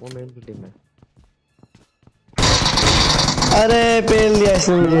 वो मेन की टीम में। अरे पेल दिया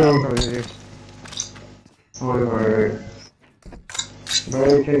इसने मुझे। ओए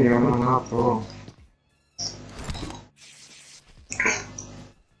बैठे नहीं होना ना तो।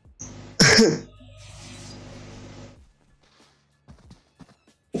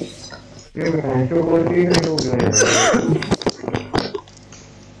 ये मैं तो बोल रही हूँ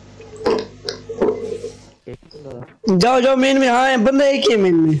जाओ जाओ मेन में। हाँ बंदा एक ही है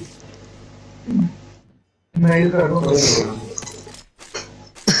मेन में। मैं ही कर रहा हूँ।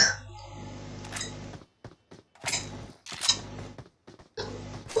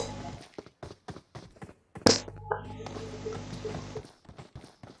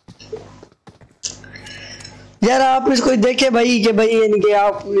 यार आप इसको देखे भाई कि भाई यानी कि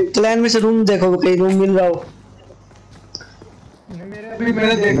आप क्लैन में से रूम देखो, कहीं रूम मिल रहा हो।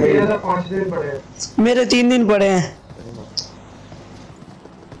 मैंने देख लिया था, 5 दिन पड़े हैं। मेरे 3 दिन पड़े हैं।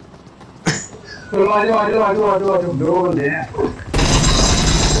 चलो आ जाओ। 2 बंदे हैं।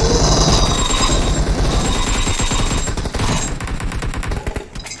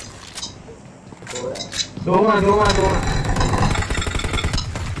 दो। मार।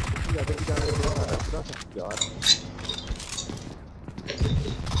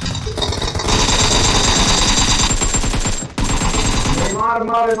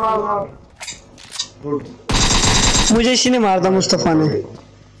 मुझे इसी ने मार था, मुस्तफा ने।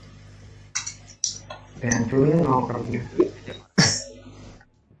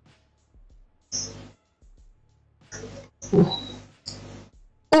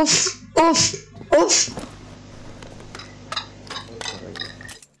 उफ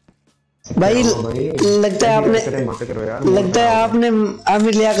भाई, लगता है आपने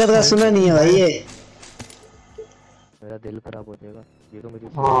आमिर लियाकत का सुना नहीं है भाई। ये मेरा दिल खराब हो जाएगा। ये तो मेरी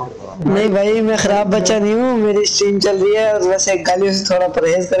नहीं भाई, मैं खराब बच्चा नहीं हूँ। मेरी स्ट्रीम चल रही है और वैसे गालियों से थोड़ा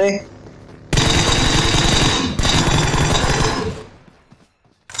परहेज करें।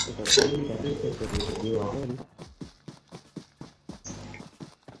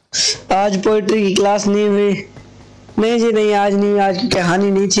 आज पोइट्री की क्लास नहीं हुई। नहीं जी नहीं, आज नहीं, आज की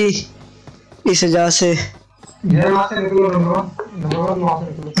कहानी नहीं थी, इस वजह से।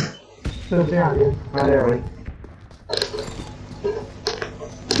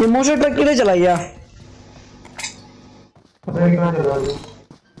 ये मोटर ट्रक किधर चला गया? पता नहीं कहाँ चला गया।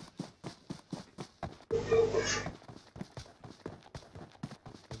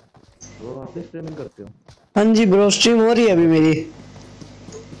 तो आप स्ट्रीमिंग करते हो? हाँ जी ब्रो, स्ट्रीम हो रही है अभी मेरी।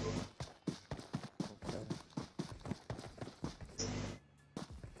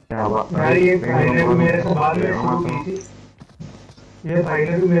 यार ये फाइनल भी मेरे से बाद में शुरू की थी। ये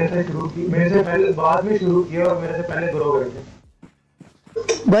फाइनल भी मेरे से शुरू की, मेरे से पहले बाद में शुरू किया और मेरे से पहले ग्रो कर गए।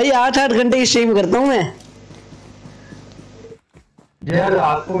 भाई 8-8 घंटे की स्ट्रीम करता हूँ मैं। यार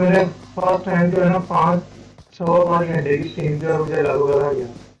आपको मैंने फर्स्ट टाइम जो है ना 5 घंटे की स्ट्रीम जो मुझे लागू करा गया।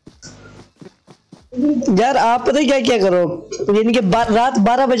 यार आप पता है क्या करो, यानी कि रात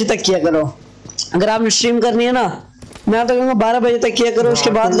 12 बजे तक किया करो। अगर आपने स्ट्रीम करनी है ना, मैं तो कहूँगा 12 बजे तक किया करो, उसके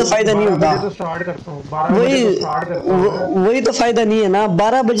बाद तो फायदा नहीं होता। वही तो फायदा नहीं है ना।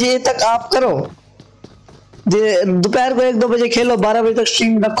 12 बजे तक आप करो, दोपहर को 1-2 बजे खेलो, 12 बजे तक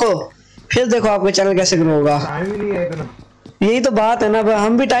स्ट्रीम रखो, फिर देखो आपका चैनल कैसे ग्रो होगा। यही तो बात है ना,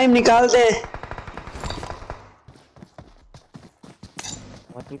 हम भी टाइम निकालते हैं।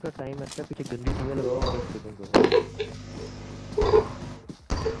 आजकल का टाइम अच्छा, पीछे गंदी चीजें लगाओ और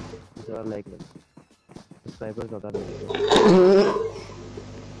ज़रा लाइक लो, सब्सक्राइबर ज़्यादा लगेगा।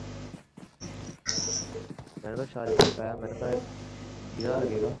 मैंने तो शायद बताया, मैंने कहा ज़्यादा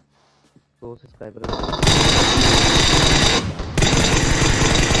लगेगा तो सब्सक्राइबर।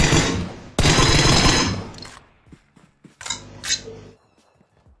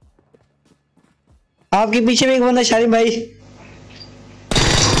 आपके पीछे भी एक बंदा शारिम भाई।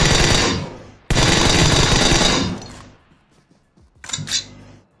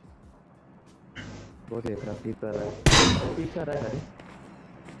 वो देख रहा पीक कर रहा है, पीक कर रहा है।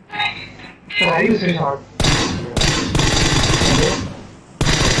 ट्राई से शॉट।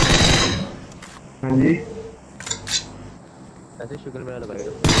 हाँ जी ऐसे शुगर मेरा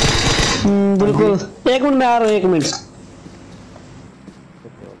लगाएगा। बिल्कुल, 1 मिनट में आ रहा हूँ, 1 मिनट।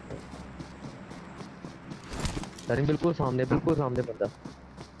 शारिम बिल्कुल सामने बंदा।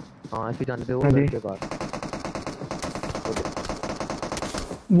 हाँ ऐसे जाने पे वो के बाद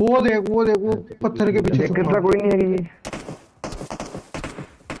वो देख वो पत्थर के पीछे कितना कोई नहीं है ये।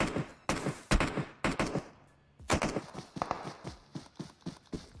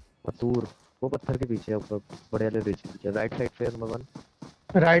 मसूर वो पत्थर के पीछे ऊपर बड़े वाले ब्रिज के पीछे राइट साइड पे नंबर 1।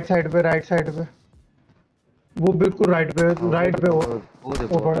 राइट साइड पे वो बिल्कुल राइट पे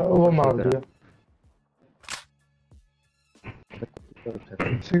वो मार दिया।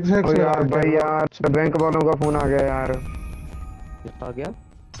 6x यार भाई यार बैंक वालों का फोन आ गया यार। कितना आ गया?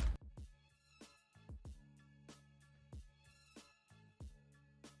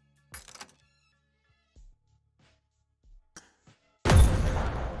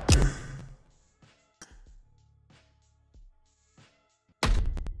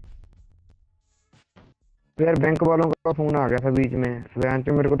 यार बैंक वालों का फोन आ गया था बीच में, वैन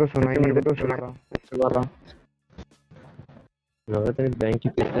पे मेरे को तो सुना ही नहीं था, तो सुना रहा लगा तेरे बैंक की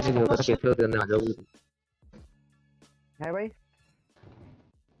पैसे नहीं होता कैसे होते आ जाओगे है भाई।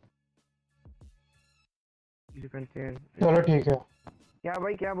 चलो ठीक है। क्या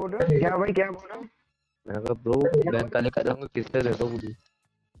भाई क्या बोल रहे हो? मैंने कहा ब्रो बैंक वाले कह रहा हूँ किससे दे दो मुझे।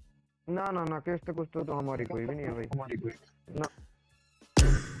 ना किस्त कुछ तो हमारी कोई भी नहीं है भाई ना।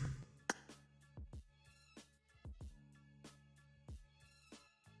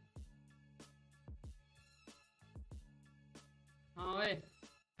 हाँ ओए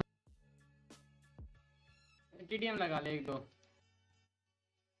टीडीएम लगा ले 1-2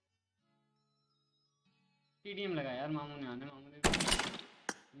 टीडीएम लगा यार। मामू ने आने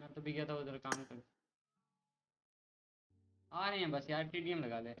मैं तो भी गया था उधर काम कर। आ रहे हैं बस यार, टीडीएम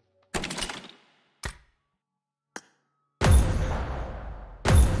लगा ले।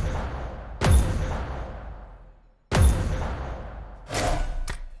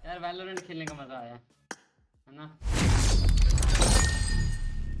 यार वैलोरेंट खेलने का मजा आया है ना।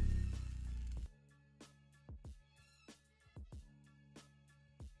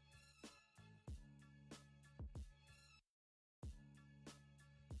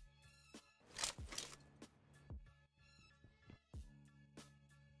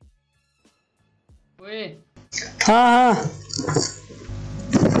 ओए हाँ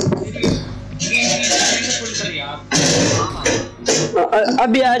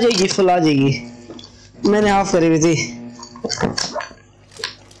अभी आ जाएगी, फुल आ जाएगी। मैंने हाफ करी हुई थी।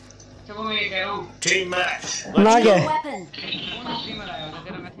 वो मैं कह रहा हूं ना क्या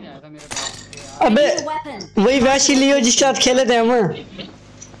अबे वही वैसी लियो जिसके साथ खेले थे हम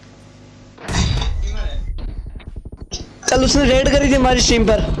कल। उसने रेड करी थी हमारी स्ट्रीम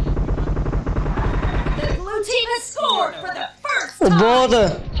पर। बहुत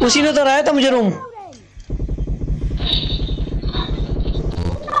उसी ने तो रहा था मुझे रूम।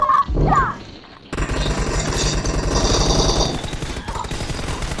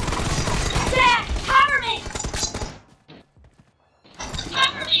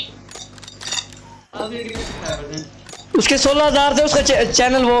 उसके 16,000 थे, उसका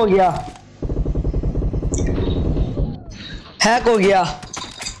चैनल वो हो गया, हैक हो गया।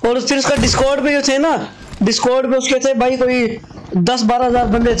 और फिर उसका डिस्कॉर्ड पे जो थे ना, डिस्कॉर्ड पे उसके थे भाई कोई 10-12 हजार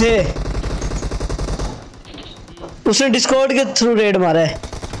बंदे थे। उसने डिस्कॉर्ड के थ्रू रेड मारा है।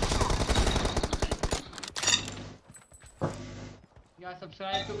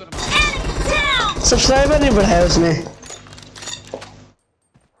 सब्सक्राइबर नहीं बढ़ाया उसने।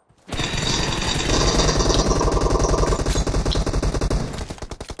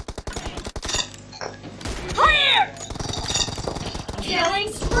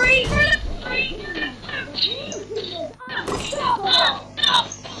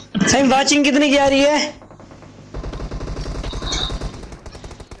 टाइम वाचिंग कितनी की आ रही है?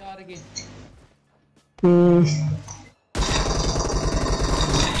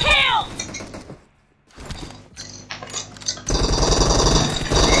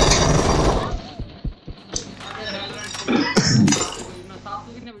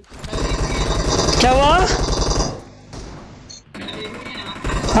 क्या हुआ?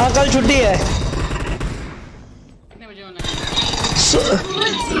 हाँ कल छुट्टी है।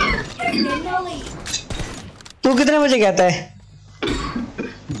 तू कितने बजे कहता है?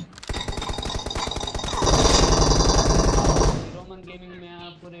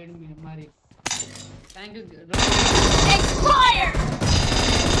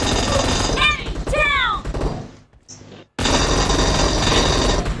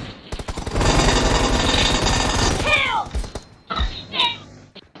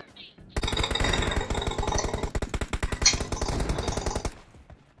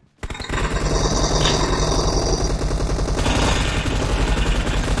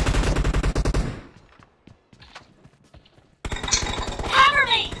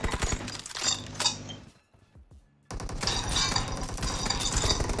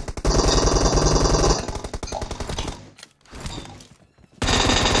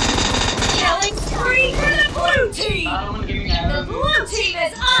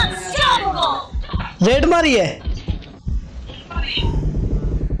 रेड मारी है,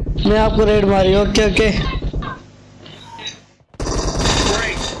 मैं आपको रेड मारी। Okay okay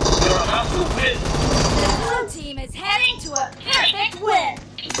Team is heading to a perfect win.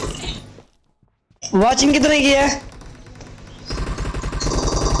 Watching कितने की है?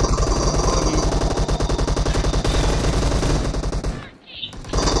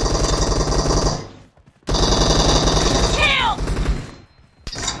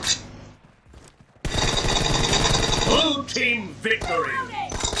 Blue team victory.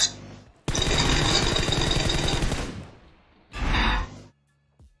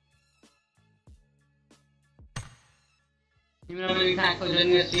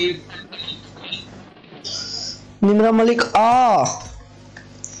 Nimra Malik आ।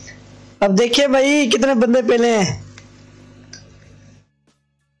 अब देखिए भाई कितने बंदे पहले हैं।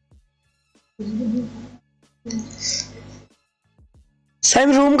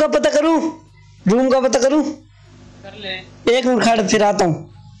 साइम रूम का पता करूं, रूम का पता करूं? कर ले। एक मिनट खड़, फिर आता हूं।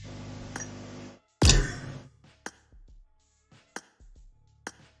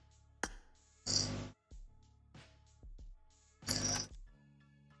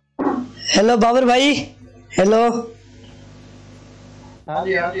 हेलो बाबर भाई, हेलो। हाँ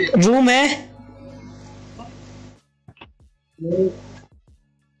जी हाँ जी। रूम है?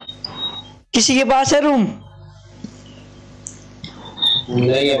 किसी के पास है रूम?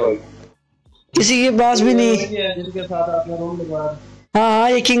 नहीं है भाई, किसी के पास भी नहीं। जिसके साथ आपने रूम लगवाया। हाँ हाँ,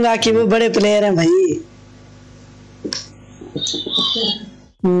 ये किंग आके वो बड़े प्लेयर हैं भाई।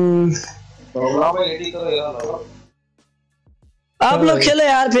 आप लोग खेलो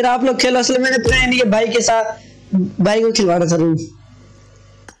यार, फिर आप लोग खेलो। असल में मैंने प्लान किया भाई के साथ, भाई को खिलवाना था रूम।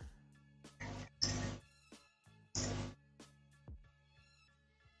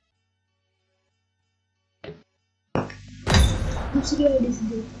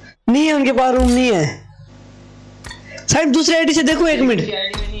 नहीं है उनके पास रूम, नहीं है। साइड दूसरी आईडी से देखो, एक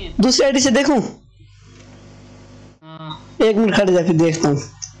मिनट दूसरी आईडी से देखूं। एक मिनट खड़ जा, फिर देखता हूँ।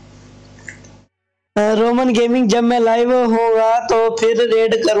 रोमन गेमिंग, जब मैं लाइव होगा तो फिर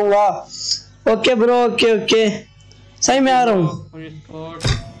रेड करूंगा। Okay bro, okay okay. सही मैं आ रहा हूँ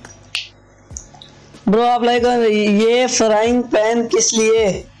ब्रो। आप लाइक ये फ्राइंग पैन किस लिए?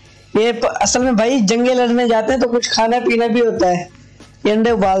 ये असल में भाई जंगे लड़ने जाते हैं तो कुछ खाना पीना भी होता है। ये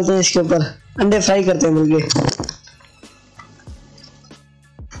अंडे उबालते हैं, इसके ऊपर अंडे फ्राई करते हैं मिलके।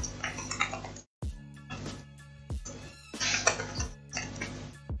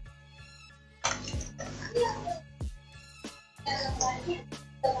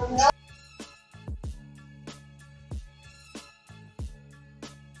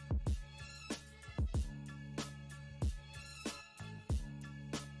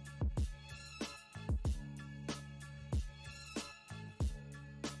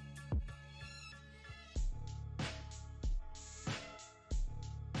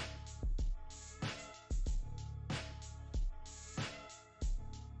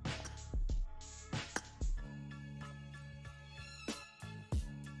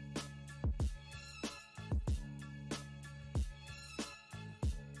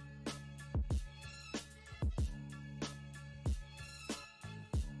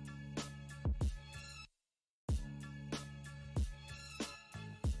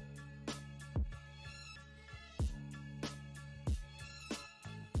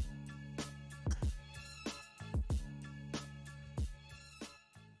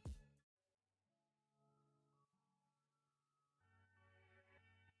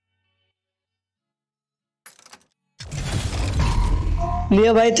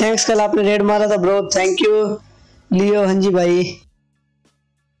 लियो भाई थैंक्स, कल आपने रेड मारा था ब्रो, थैंक यू लियो। हाँ जी भाई।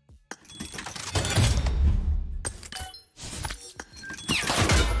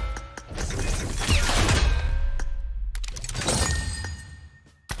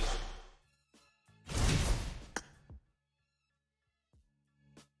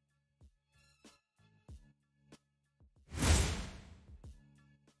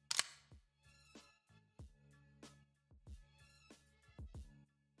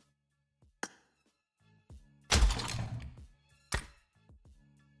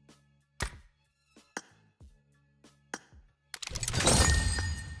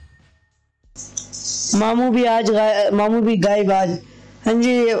 मामू भी मामू भी गायब आज। हाँ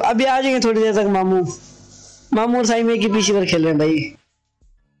जी अभी आ जाएंगे थोड़ी देर तक मामू। मामू और साई में एक ही पीसी पर खेल रहे हैं भाई।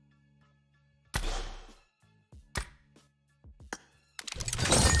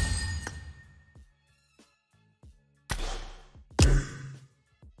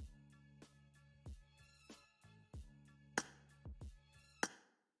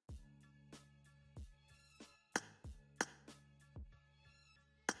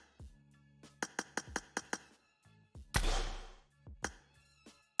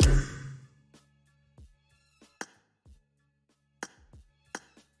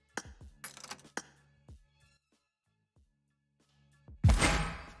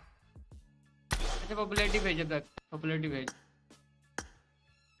 से पॉपुलैरिटी भेज जब तक पॉपुलैरिटी भेज।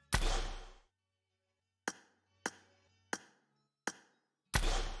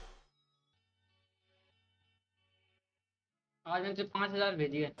 आज मैंने 5000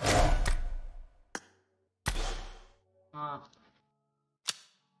 भेजी है। हाँ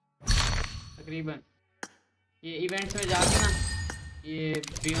तकरीबन। ये इवेंट्स में जाके ना ये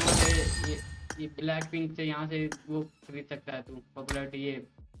बियॉन्ड ये ब्लैक पिंक से यहाँ से वो खरीद सकता है तू पॉपुलैरिटी, ये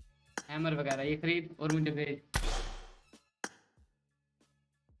हैमर वगैरह ये खरीद और मुझे भेज।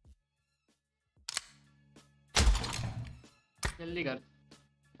 जल्दी कर।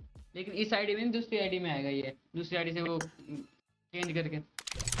 लेकिन इस आईडी में दूसरी आईडी में आएगा, ये दूसरी आईडी से वो चेंज करके।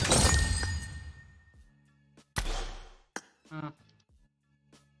 हाँ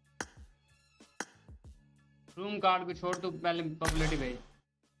रूम कार्ड को छोड़, तो पहले पॉपुलैरिटी भेज।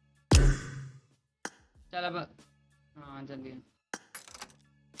 चल अब हाँ जल्दी।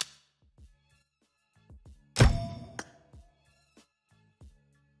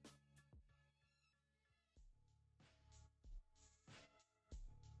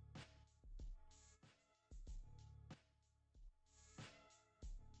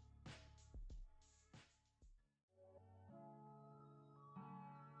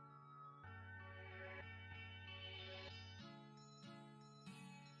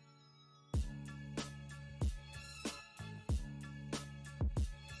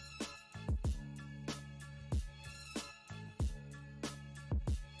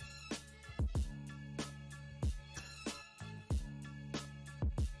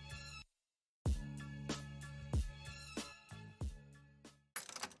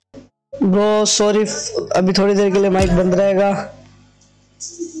 ब्रो सॉरी, अभी थोड़ी देर के लिए माइक बंद रहेगा।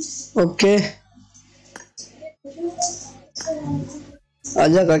 ओके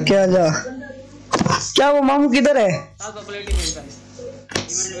आजा काके आजा। क्या वो मामू किधर है?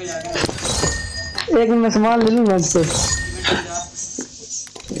 एक मिनट सामान ले लूँ मैं से।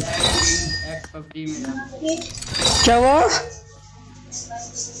 क्या हुआ?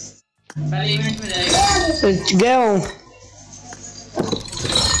 पहले इवेंट में जाएगा। गया हूँ,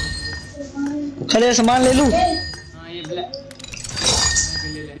 खड़े सामान ले लूं। हाँ ये ब्लैक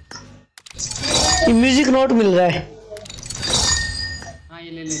ले ले। ये म्यूजिक नोट मिल रहा है। हाँ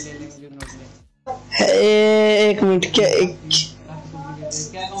ये ले म्यूजिक नोट ले। एक मिनट क्या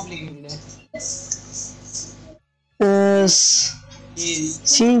कॉम्प्लिकेटेड है?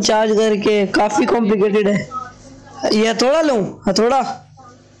 सीन चार्ज करके काफी कॉम्प्लिकेटेड है। ये थोड़ा लूं? हथौड़ा?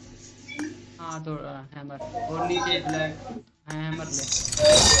 हाँ थोड़ा हैमर और नीचे ब्लैक हैमर ले।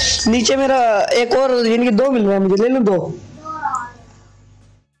 नीचे मेरा एक और यानी कि 2 मिल रहा है मुझे, ले लूं 2?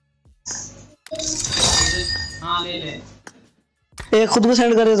 हाँ ले ले। एक खुद को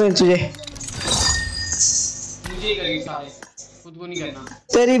सेंड कर देता हूँ, एक तुझे। मुझे ही करेगी सारे, खुद को नहीं करना।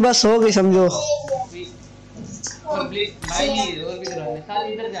 तेरी बस हो गई समझो। और भाई और भी करा ले।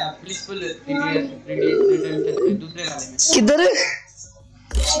 साल इधर जा ब्लिसफुल रिटेंशन दूसरे वाले में। किधर?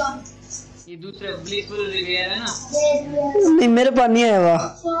 ये दूसरे ब्लिसफुल रिवेयर है ना? नहीं मेरे पास नहीं है वह।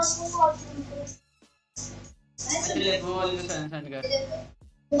 चले वो वाले में सेंड कर।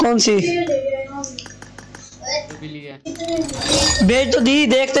 कौन सी? तो बिली है। भेज तो दी,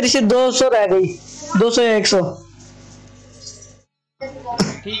 देख तेरी से 200 रह गई। 200 या 100।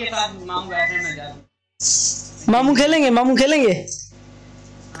 ठीक है साहब, मामू बैठ रहे, मैं जा रहा हूँ। मामू खेलेंगे? मामू खेलेंगे?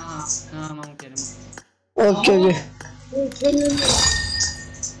 हाँ हाँ मामू खेलेंगे। Okay okay.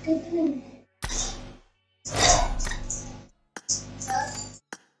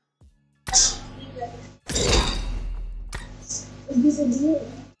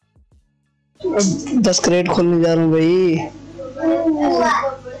 अब 10 क्रेट खोलने जा रहा हूँ भाई।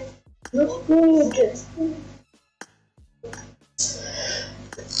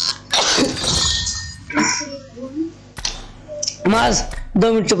 माज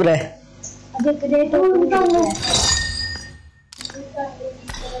 2 मिनट चुप रहे।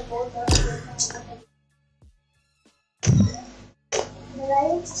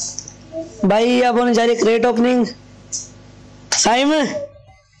 भाई अब होने जा रही crate opening. Saim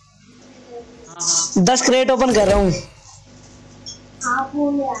 10 crate open कर रहा हूँ।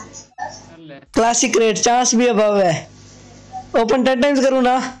 क्लासिक क्रेट, चांस भी अबव है। ओपन 10 टाइम्स करूँ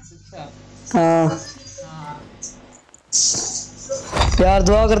ना? हाँ यार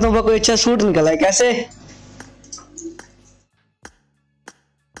दुआ करता हूँ कोई अच्छा सूट निकला है। कैसे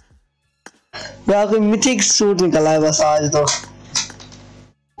यार? कोई मिथिक सूट निकला है बस आज तो।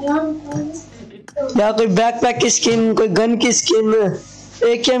 यार कोई बैकपैक की स्किन, कोई गन की स्किन,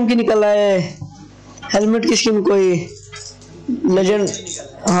 AKM की निकला है, हेलमेट की स्किन, कोई लेजेंड।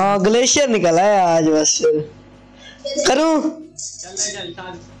 हाँ ग्लेशियर निकला है आज बस। फिर करूँ?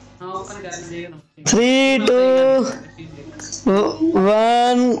 हाँ ओपन कर देगा ना 3 2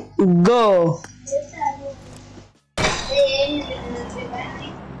 1 गो।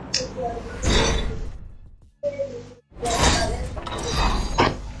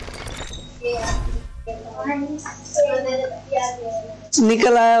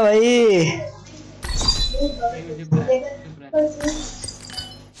 निकल आया भाई।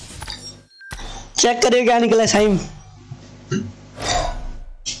 चेक करिए क्या निकला साइम।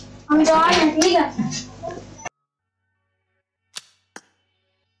 हम तो आए हैं, ठीक है।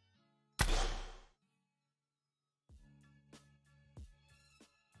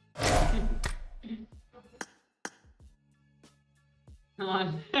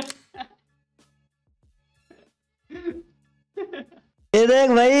 ये देख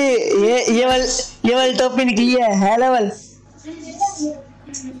भाई, ये वाली टोपी निकली है लेवल।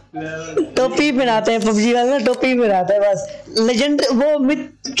 टोपी पहनाते हैं पबजी वाले ना, टोपी पहनाते हैं बस। लेजेंड वो मिथ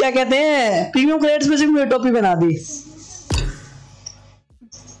क्या कहते हैं, प्रीमियम क्रेड्स में से मुझे टोपी पहना दी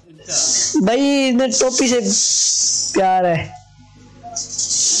भाई। इन्हें टोपी से प्यार है।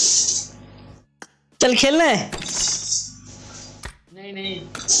 चल खेलना है। नहीं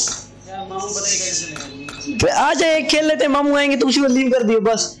यार मामू पता नहीं कैसे चलेगा। आ जाए खेल लेते हैं, मामू आएंगे तो उसी को लीव कर दियो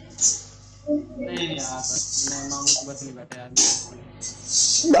बस। नहीं यार बस मैं मामू के बस नहीं बैठा यार।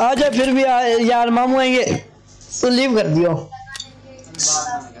 आ जाए फिर भी यार मामू आएंगे तो लीव कर दियो।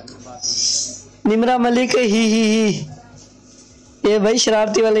 निमरा मलिक ही। ये भाई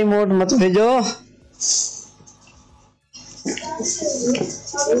शरारती वाले इमोट मत भेजो।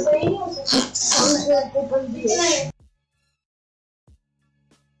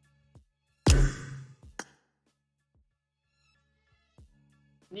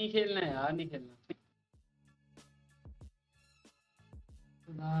 नहीं खेलना है यार, नहीं खेलना।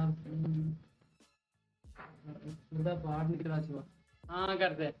 खुदा पहाड़ निकला चूहा। हाँ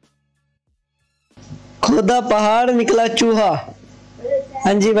करते। खुदा पहाड़ निकला चूहा।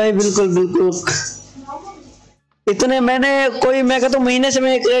 हाँ जी भाई बिल्कुल बिल्कुल। इतने मैं कहता हूँ महीने से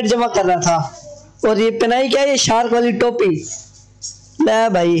मैं एक रेट जमा कर रहा था, और ये पहनाई क्या है, ये शार्क वाली टोपी ले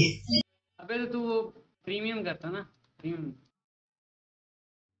भाई। अबे तो तू वो प्रीमियम करता ना, प्रीमियम।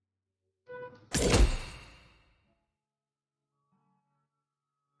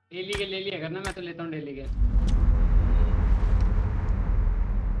 डेली के ले लिया करना, मैं तो लेता हूँ डेली के।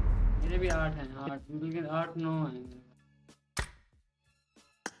 मेरे भी 8 हैं, 8-9 हैं।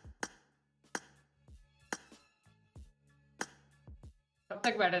 कब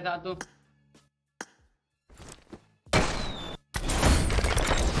तक बैठे था तू?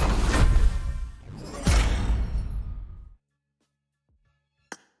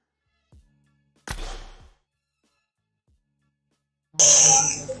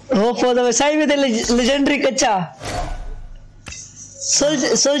 होप फॉर द साइड में लेजेंडरी कच्चा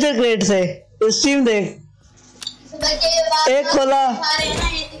सोल्जर ग्रेड से स्ट्रीम देख। एक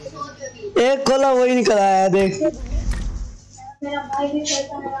खोला वही निकल आया देख। मेरा भाई भी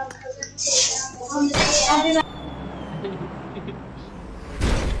करता है।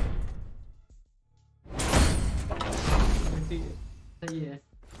 सही है।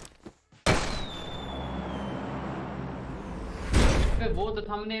 वो तो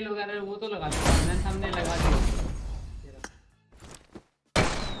थंबनेल वगैरह वो तो लगा दिया, मैंने थंबनेल लगा दिया।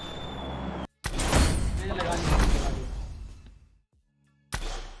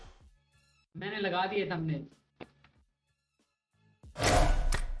 मैंने लगा दिए थंबनेल।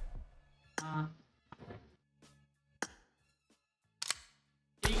 हाँ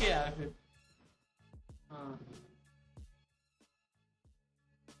ठीक है यार फिर। हाँ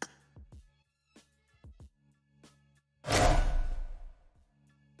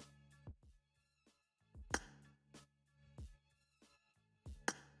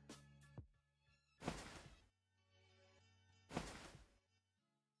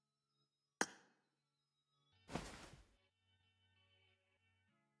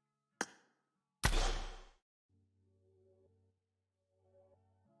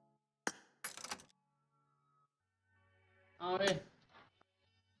अरे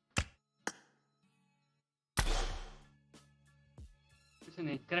कुछ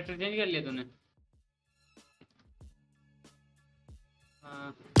नहीं, कैरेक्टर चेंज कर लिया तूने?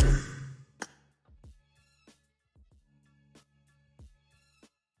 हाँ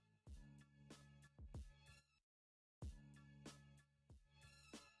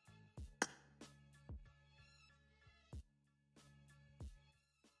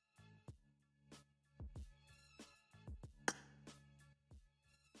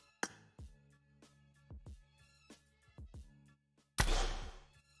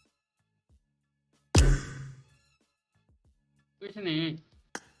कुछ नहीं।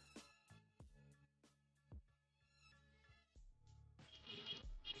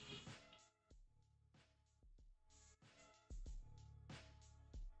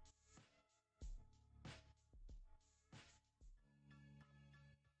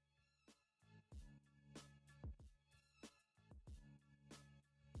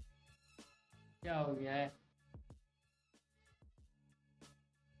 क्या हो गया है?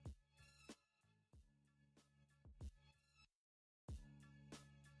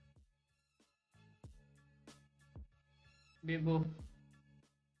 बेबो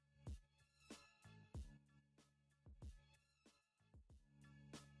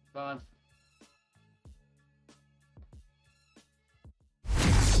बात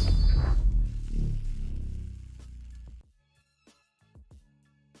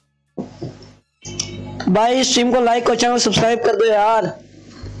भाई स्ट्रीम को लाइक और चैनल सब्सक्राइब कर दो यार।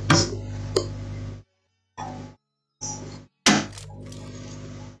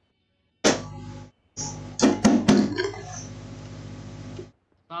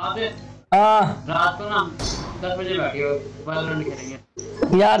 हाँ रात को ना 10 बजे बैठे हो वैलोरेंट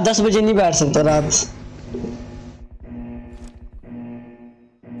खेलेंगे यार। 10 बजे नहीं बैठ सकता रात।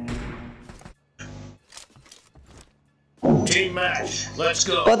 Team match. Let's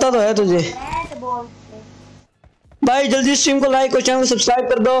go. पता तो है तुझे भाई। जल्दी स्ट्रीम को लाइक और चैनल सब्सक्राइब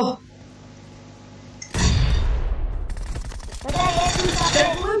कर दो।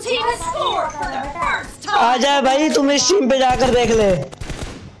 आ जाए भाई, तुम स्ट्रीम पे जाकर देख ले।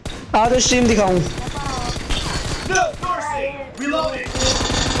 आ तो स्ट्रीम दिखाऊं।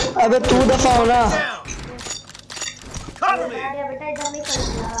 अबे तू दफा हो ना।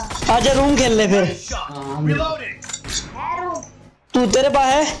 आजा रूम खेल ले फिर। तू तेरे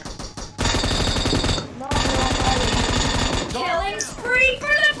पास है?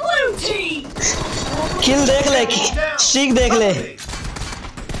 किल देख ले, स्ट्रीक देख ले।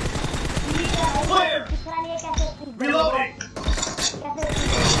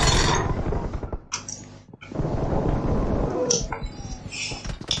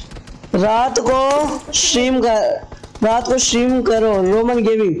 रात को स्ट्रीम करो रोमन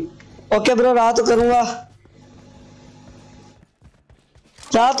गेमिंग। ओके ब्रो, रात को करूंगा।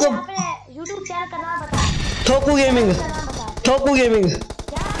 रात को YouTube चैनल का नाम बता। थोकू गेमिंग। थोकू गेमिंग।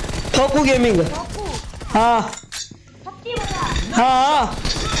 थोकू गेमिंग। हाँ सच्ची बता। हाँ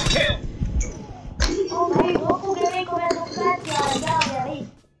ओ भाई थोकू गेमिंग को मैं सब्सक्राइब किया है। क्या हो गया भाई?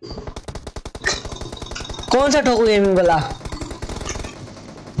 कौन सा ठोकू गेमिंग वाला?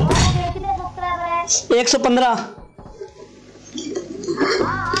 कितने सब्सक्राइबर है? 115।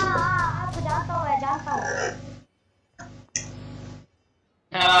 हाँ आपको जानता हूँ, मैं जानता हूँ।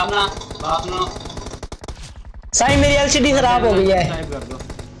 अपना बात सुनो। साईं मेरी एलसीडी खराब हो गई है।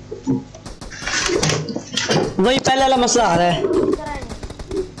 वही पहले वाला मसला आ रहा है।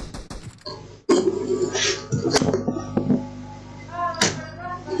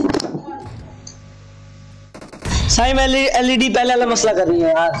 साईं मैं एलईडी पहले वाला मसला कर रही है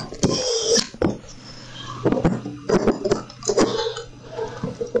यार।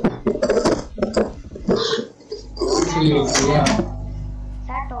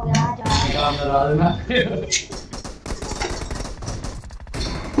 सेट हो गया।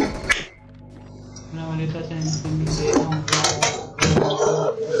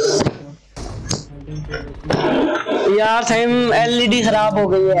 यार साईं एलईडी खराब हो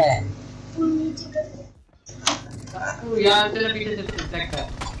गई है यार। तेरे पीछे से चेक कर।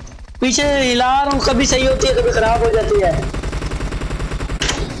 पीछे हिला रहा हूँ, कभी सही होती है कभी खराब हो जाती है।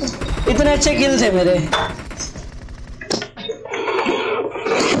 इतने अच्छे किल थे मेरे।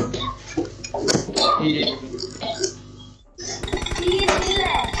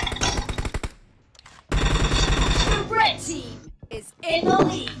 Red team is in the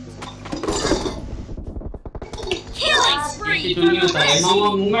lead. Killing spree for the red team.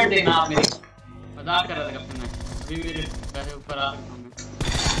 Movement देखना आप मेरी। मजाक कर रहा था कप्तान मैं। अभी मेरे पैसे ऊपर आ सकता हूँ मैं।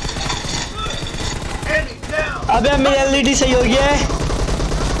 अबे मेरी एलईडी सही हो गया है।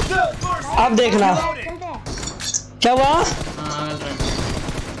 अब देखना क्या हुआ। हाँ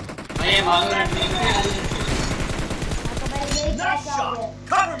ये वैलोरेंट नहीं है।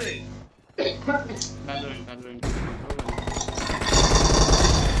 वैलोरेंट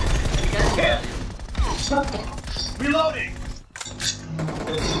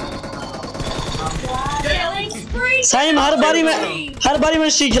साईं हर बारी में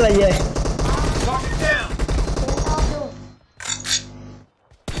स्ट्रीक चलाई है।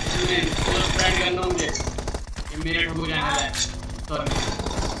 मेरे ठोक जाने है।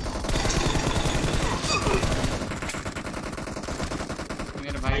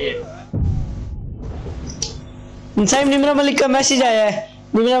 मेरे भाई है। साईं निमरा मलिक का मैसेज आया है।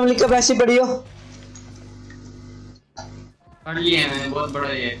 निमरा मलिक का मैसेज पढ़ियो। पढ़ लिया मैंने, बहुत बड़ा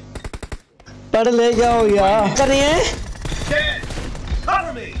ये। पढ़ ले, क्या हो गया? कर रही है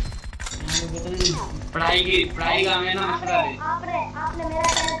पढ़ाई का मैं ना आपने मेरा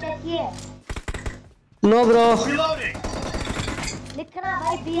चैनल चेक किया? No bro. लिखना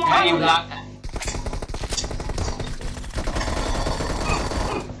भाई भाई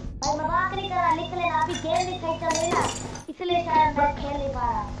बट खेल नहीं पा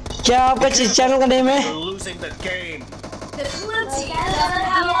रहा। क्या आपका चैनल का नेम है? The blue team doesn't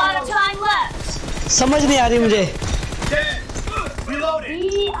have a lot of time left. समझ नहीं आ रही मुझे।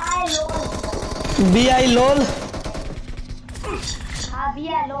 BI LOL। हाँ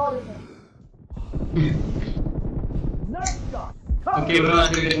BI LOL। ओके ब्रो, आज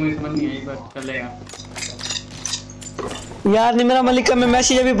के मुझे समझ नहीं आई, बस चलेगा। यार निमरा मलिक का मैं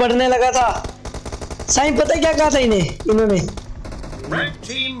मैसेज अभी पढ़ने लगा था। साईं पता है क्या कहा था इन्होंने? Red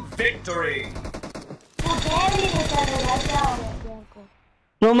team victory.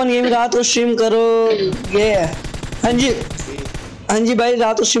 Roman game रात को स्ट्रीम करो ये है। हाँ जी भाई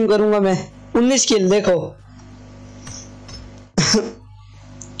रात को स्ट्रीम करूंगा मैं। 19 किल देखो।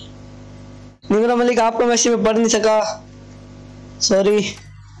 निमरा मलिक आपका मैसेज में पढ़ नहीं सका, सॉरी।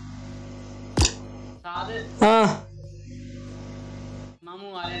 हाँ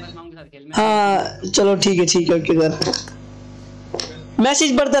मामू आ रहे हैं, बस मामू के साथ खेल में। हाँ चलो ठीक है ओके सर।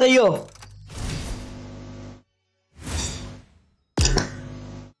 मैसेज पढ़ते रहियो।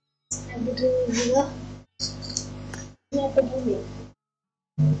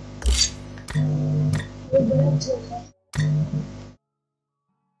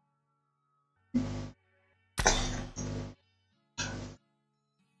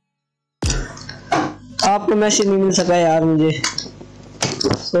 आपको मैसेज नहीं मिल सका यार मुझे,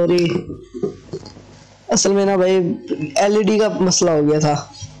 सॉरी। असल में ना भाई LED का मसला हो गया था।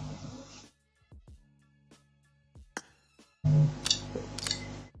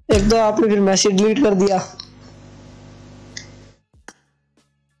 एक तो आपने फिर मैसेज डिलीट कर दिया।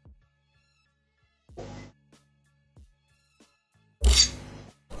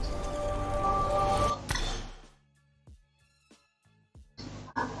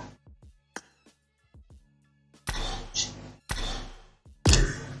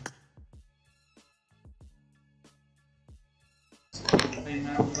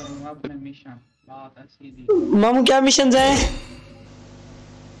 अपने मिशन बात ऐसी दी। मामू क्या मिशन है?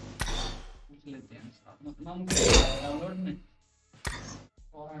 पूछ लेते हैं मामू के डाउनलोड में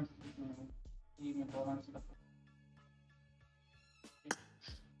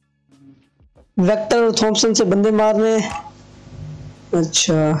वेक्टर और थॉमसन से बंदे मारने।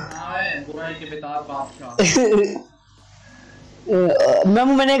 अच्छा बुराई के बेताब बादशाह।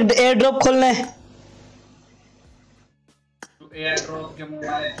 मामू मैंने एक एयर ड्रॉप खोलना है। एयर ड्रॉप के मुंह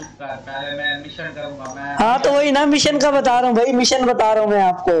में चुप कर, पहले मैं मिशन करूंगा मैं। हाँ तो वही ना मिशन का बता रहा हूँ भाई, मिशन बता रहा हूँ मैं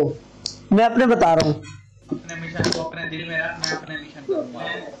आपको, मैं अपने बता रहा हूँ। अपने मिशन को अपने दिल में रख, मैं अपने मिशन करूंगा।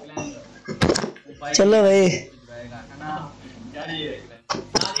 चलो भाई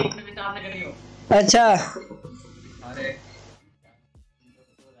अच्छा। अरे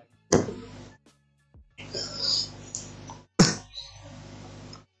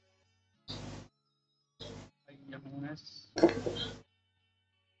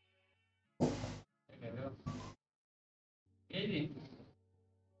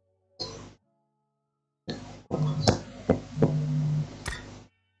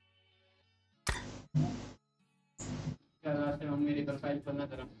मेरी प्रोफाइल खोलना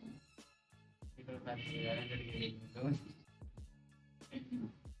जरा।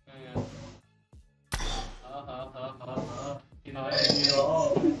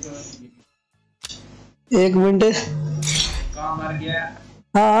 एक मिनट। कहाँ मर गया?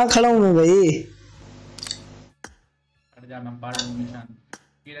 हाँ खड़ा हूँ मैं भाई। हट जा, मैं पढ़ लूँ मिशन।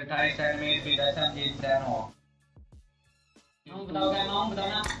 फिर 28 साइड में भी दर्शन जीत रहे हो। क्यों बताओगे? नाम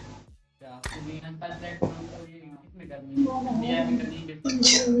बताना। क्या तुम्हें अंतर से किसमें करनी है? में करनी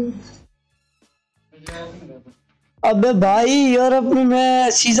है। अबे भाई यूरोप में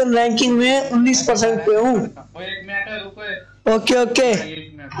मैं सीजन रैंकिंग में 19% पे हूँ। एक मिनट रुको। Okay okay.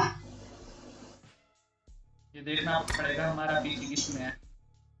 एक मिनट ये देखना पड़ेगा हमारा पीसी किसमें है।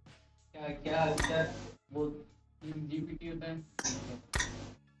 क्या वो जीपीटी होता है,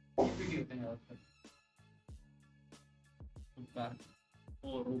 जीपीटी होते हैं उसका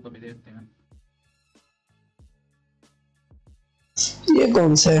और रूप अभी देखते हैं। ये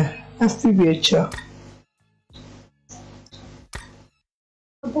कौन सा है? एफपीबी। अच्छा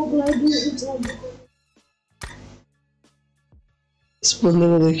इस बंदे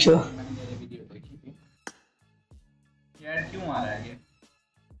को देखो। ऐड क्यों आ रहा है ये?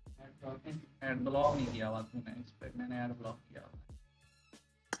 ऐड ब्लॉक नहीं किया हुआ तूने इस पे, मैंने ऐड ब्लॉक किया।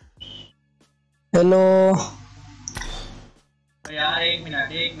 हेलो यार एक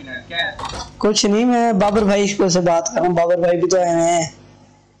मिनट क्या है? कुछ नहीं, मैं बाबर भाई को से बात कर रहा हूँ। बाबर भाई भी तो आए हैं।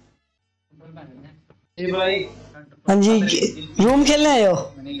 भाई हाँ जी रूम खेलने आए हो?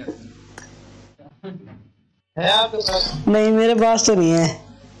 है आपके पास? नहीं मेरे पास तो नहीं है।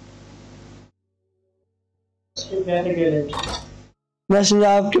 मैसेज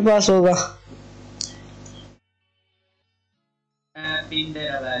आपके पास होगा।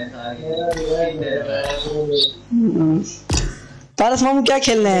 तारस मामू क्या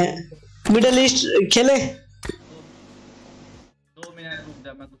खेलने हैं? मिडिल ईस्ट खेले? 2 मिनट रुक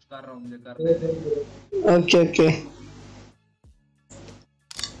जा, मैं कुछ कर रहा हूँ, मुझे कर। Okay okay.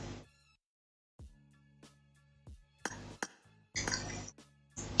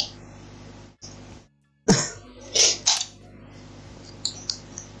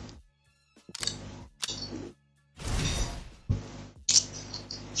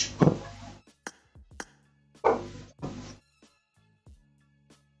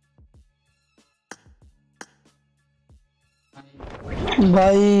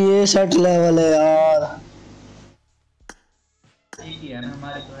 भाई ये सेट लेवल है यार। एक ही है ना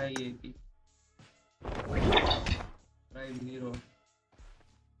हमारे, तो है ये की prime 0।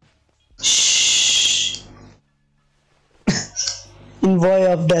 Envoy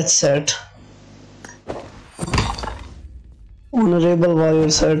of Death set, Honorable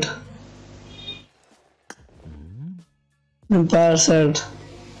Warrior set, Empire set,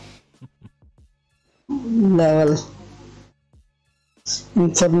 level,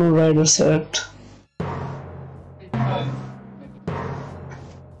 Inferno Rider set.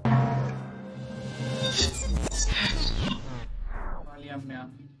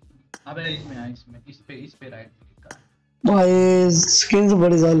 अबे इसमें आ, इसमें इस पे राइट क्लिक कर। भाई स्किन्स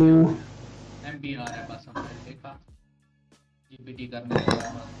बड़ी जालिम है। एमपी आ रहा है बस, हमने देखा जीपीटी करने लगा।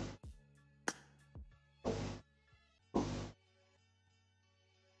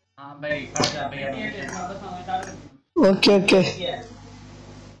 हाँ भाई खा जा भैया। Okay okay.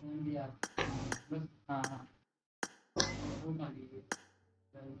 हाँ हाँ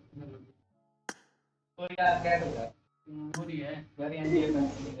तो यार क्या होगा, हो रही है घर एनडीए में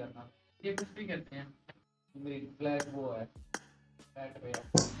नहीं करना, ये कुछ भी करते हैं। मेरी फ्लैग वो है बैट पे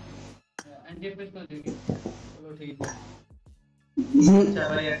एनडीए पे तो देखिए। चलो ठीक है। अच्छा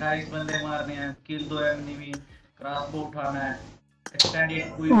भाई 28 बंदे मारने हैं, किल 2 एनिमी, क्रॉसबो उठाना है,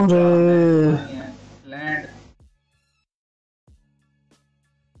 एक्सटेंडेड क्विक है, land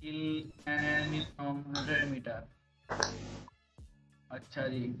kill an enemy from 100 metre. अच्छा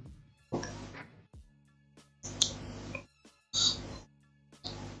जी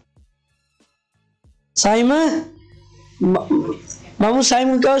साइम मामू,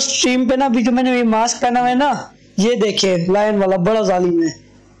 साइम का स्ट्रीम पे ना अभी जो मैंने ये मास्क पहना हुआ है ना, ये देखे लायन वाला बड़ा जालिम है।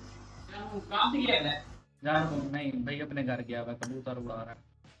 काम से किया है जान को नहीं भाई, अपने घर गया हुआ कबूतर उड़ा रहा है।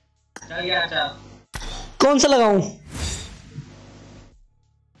 चल यार चल। कौन सा लगाऊं?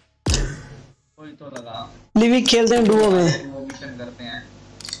 कोई तो लगा। लिविक खेलते हैं डुओ में, वो मिशन करते हैं।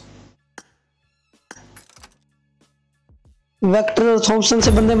 वेक्टर और थॉमसन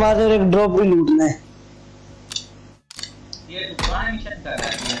से बंदे मार रहे और एक ड्रॉप भी लूटना है। ये कौन मिशन कर रहा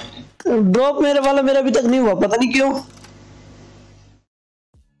है? ड्रॉप मेरे वाला मेरा अभी तक नहीं हुआ, पता नहीं क्यों।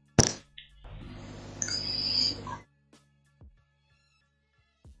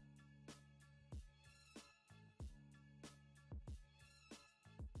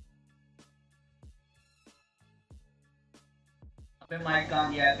 अबे माइक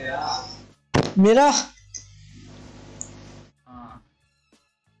कहाँ गया तेरा? मेरा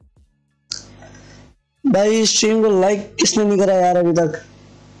भाई स्ट्रीम को लाइक किसने नहीं करा यार अभी तक?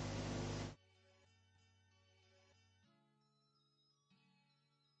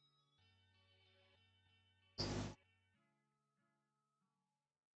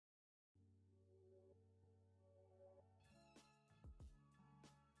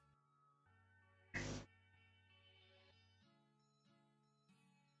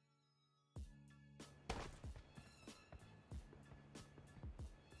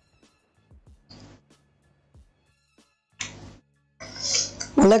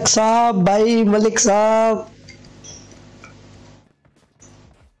 मलिक साहब, भाई मलिक साहब,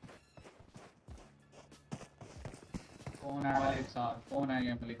 कौन है मलिक साहब? कौन है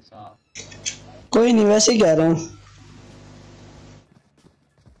ये मलिक साहब? कोई नहीं, वैसे ही कह रहा हूँ।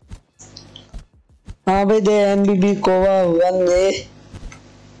 हाँ भाई दे एनबीबी कोवा 1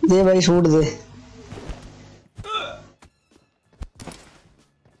 दे भाई, शूट दे।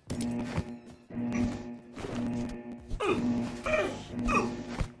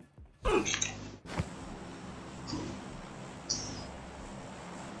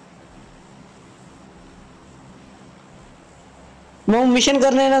 वो मिशन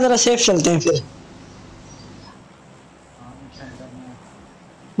करने ना, जरा सेफ चलते हैं फिर।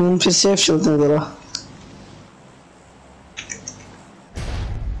 फिर सेफ चलते हैं जरा।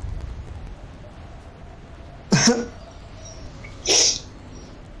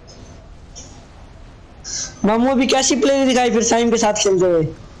 मामू अभी कैसी प्ले दिखाई फिर साइम के साथ खेलते हुए?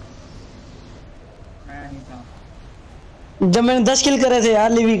 मैं नहीं था। जब मैंने 10 किल करे थे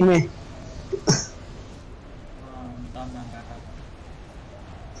यार लिविक में। तब मैं बैठा था।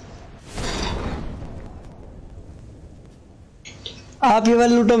 आप ये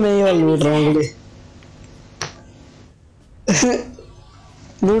वाला लूटो, मैं ये वाला लूट रहा हूँ।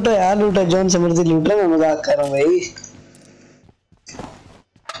 लूटो यार लूटो, जॉन से मर्जी लूट लो, मैं मजाक कर रहा हूँ भाई।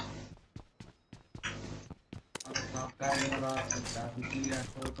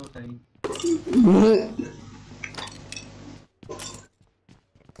 तो सही।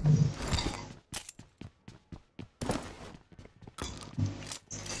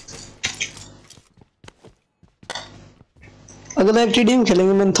 अगला एक टीम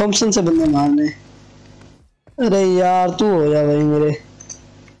खेलेंगे, मैंने थॉमसन से बंदे मारने। अरे यार तू हो जा भाई मेरे।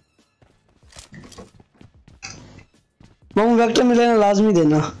 मामू वेक्टर मिलेगा लाजमी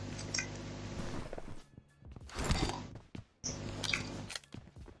देना।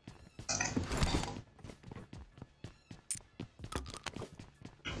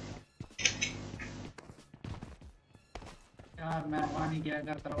 यार मैं पानी क्या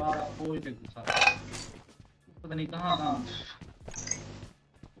कर करवा रहा कोई पे गुस्सा पता नहीं कहाँ था।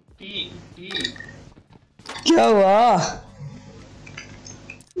 क्या हुआ?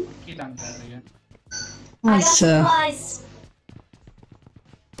 की तंग कर रही है। अच्छा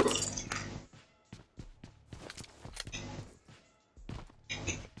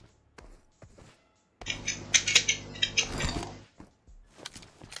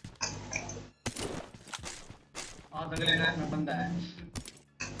और अगले घर में बंदा है।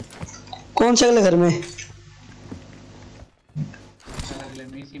 कौन से अगले घर में? अगले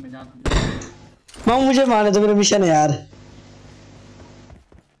में इसी में जाता। मामू मुझे मारने तो मेरा मिशन है यार।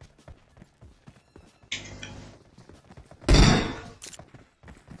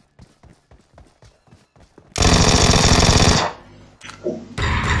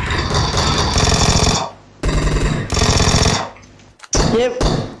 ये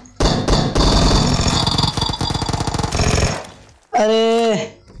अरे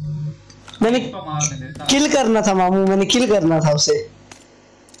मैंने किल करना था मामू, मैंने किल करना था उसे।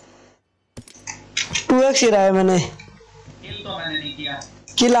 2x ही रहा है मैंने। किल तो मैंने नहीं किया।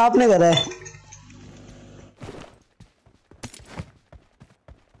 किल आपने करा है।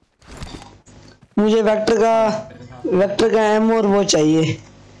 मुझे वेक्टर का एम और वो चाहिए।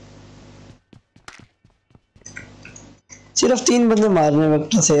 सिर्फ 3 बंदे मारने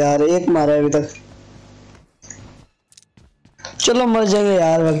वेक्टर से यार, एक मारा है अभी तक। चलो मर जाएंगे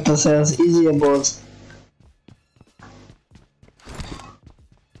यार वेक्टर से, इजी है बॉस।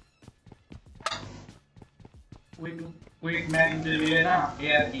 क्विक मैग मुझे मिले ना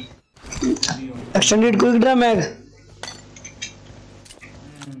एयर की एक्सटेंडेड क्विक ड्रा मैग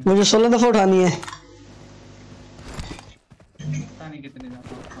मुझे 16 दफा उठानी है। पता नहीं कितने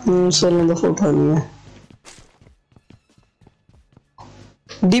जाता। 16 दफा उठानी है।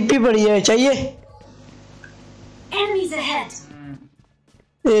 डीपी पड़ी है, चाहिए? Enemies ahead.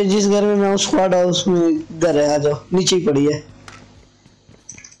 ये जिस घर में मैं स्क्वाड हाउस में घर है, आ जाओ, नीचे ही पड़ी है।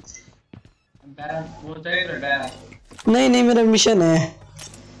 वो चाहिए तो डैरा। नहीं नहीं मेरा मिशन है,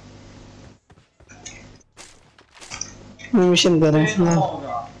 मैं मिशन कर रहा हूँ।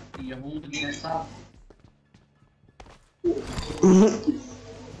 यहूद की ऐसा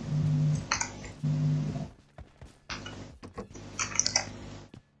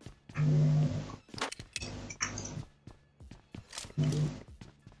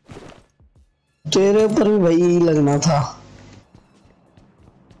तेरे ऊपर भी भाई यही लगना था।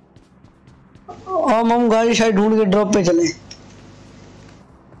 हम गाड़ी शायद ढूंढ के ड्रॉप पे चले। क्यों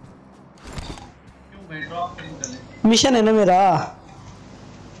भाई ड्रॉप पे चले? मिशन है ना मेरा।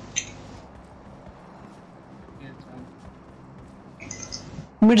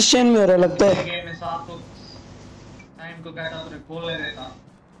 मिड स्टेन में हो रहा लगता है। गेम में साथ तो टाइम को कहता तो खोल ले देता।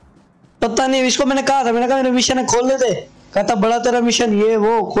 पता नहीं, इसको मैंने कहा था, मैंने कहा मेरा मिशन है खोल दे दे, कहता बड़ा तेरा मिशन ये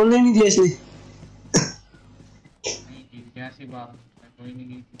वो, खोलने नहीं दिया इसने। कैसी बात, कोई नहीं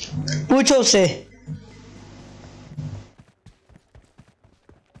की। पूछो उससे।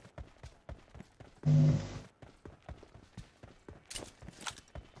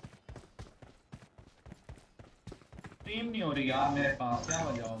 स्ट्रीम नहीं हो रही यार मेरे पास, क्या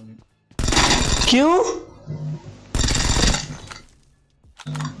वजह होगी? क्यों?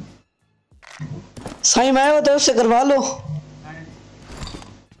 साइम आया होता है उससे करवा लो।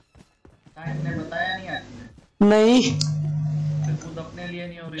 टाइम ने बताया नहीं है? नहीं खुद अपने लिए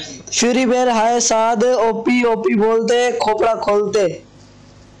नहीं हो रही थी। फ्यूरी बेर हाय साद ओपी ओपी बोलते खोपड़ा खोलते।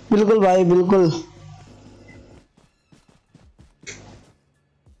 बिल्कुल भाई बिल्कुल।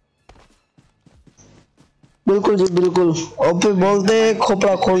 बिल्कुल जी बिल्कुल। ओपे बोलते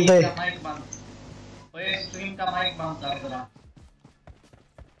खोपड़ा खोलते। माइक बंद, ओए स्ट्रीम का माइक बंद कर जरा,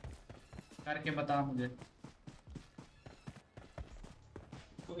 करके बता मुझे।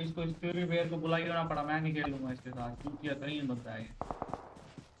 तो इसको स्टोरी वेयर को बुला के ना पड़ा, मैं नहीं खेलूंगा इसके साथ क्योंकि कहीं बनता है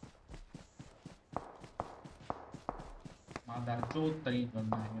मादर चोत तरीक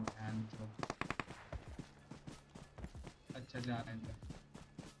बनना है बहन चोत। अच्छा जाने दे,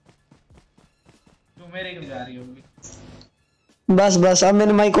 तू मेरे क्यों जा रही होगी? बस बस अब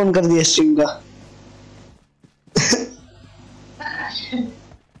मैंने माइक ऑन कर दिया स्ट्रीम का।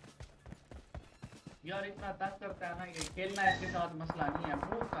 यार इतना तंग करता है ना ये, खेलना इसके साथ मसला नहीं है,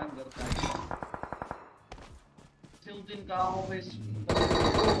 बहुत तंग करता है। उस दिन काम ऑफिस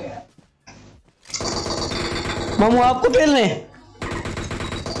मामू आपको पेलने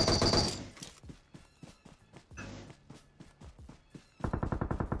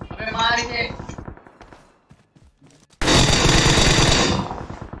अबे मार के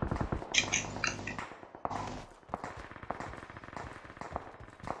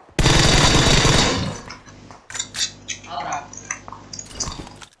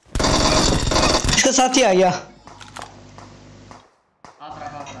इसका साथी आ गया।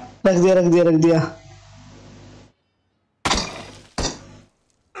 रख दिया रख दिया रख दिया।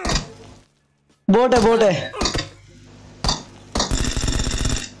 बोट है बोट है।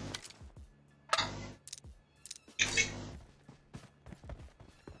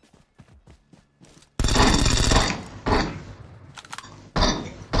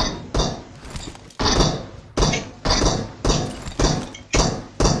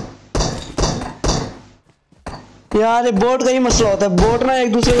 यार ये बोट का ही मसला होता है, बोट ना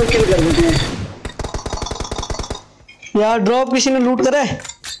एक दूसरे को किल कर देते हैं। यार ड्रॉप किसी ने लूट करे।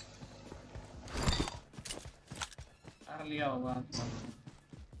 कर लिया होगा।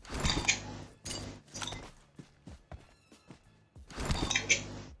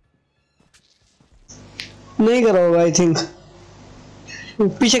 नहीं करा होगा आई थिंक।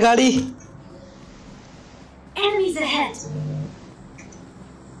 पीछे गाड़ी। Enemies ahead.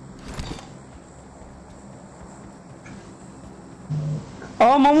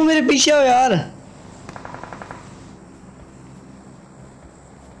 आओ मामू मेरे पीछे हो यार।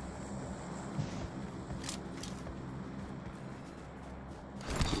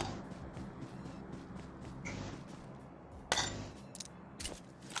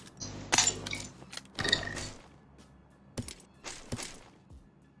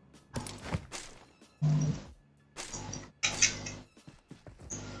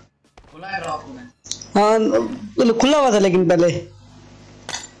 हाँ खुला हुआ था लेकिन पहले।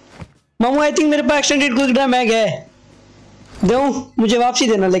 मामू आई थिंक मेरे पास एक्सटेंडेड क्विक ड्राइव मैग है, दूं मुझे वापसी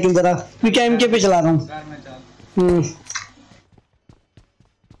देना लेकिन जरा, क्योंकि एमके पे चला रहा हूँ।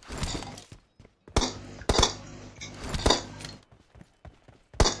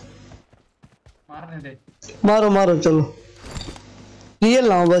 मारने दे। मारो मारो चलो। रियल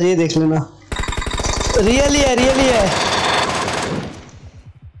ना हो बस ये देख लेना। रियल ही है रियल ही है।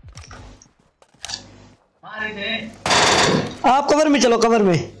 मार दे। आप कवर में चलो कवर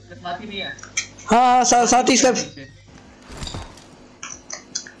में। साथी भी है। हाँ हाँ साथी इसका।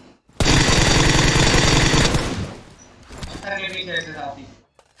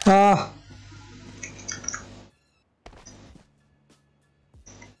 हाँ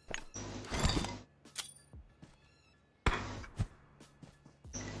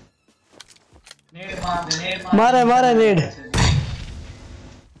मारा मारा नेड।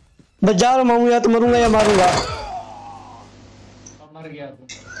 बस जा रहा मामू, या तो मरूंगा या मारूंगा। मर गया तू।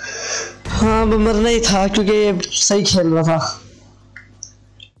 हाँ मरना ही था क्योंकि ये सही खेल रहा था।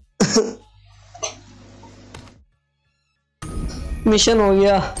 मिशन हो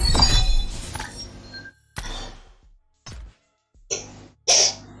गया।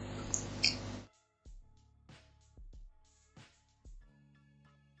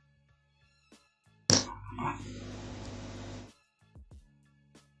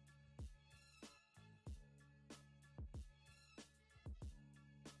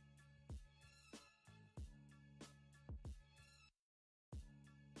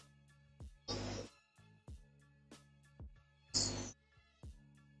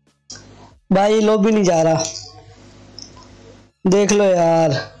 भाई लोग भी नहीं जा रहा, देख लो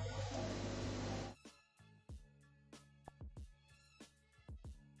यार।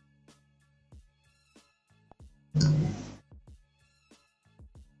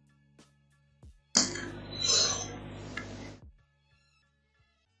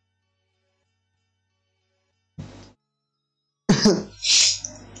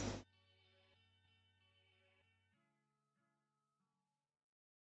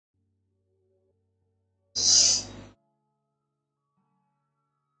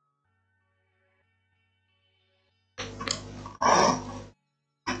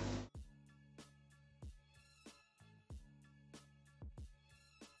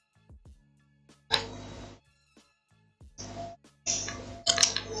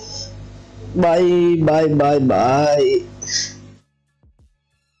 Bye bye bye bye.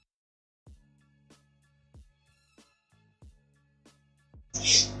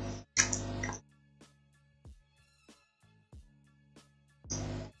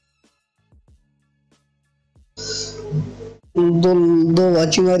 दो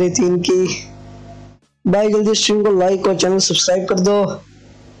वाचिंग आ रही थी इनकी। भाई जल्दी स्ट्रीम को लाइक और चैनल सब्सक्राइब कर दो।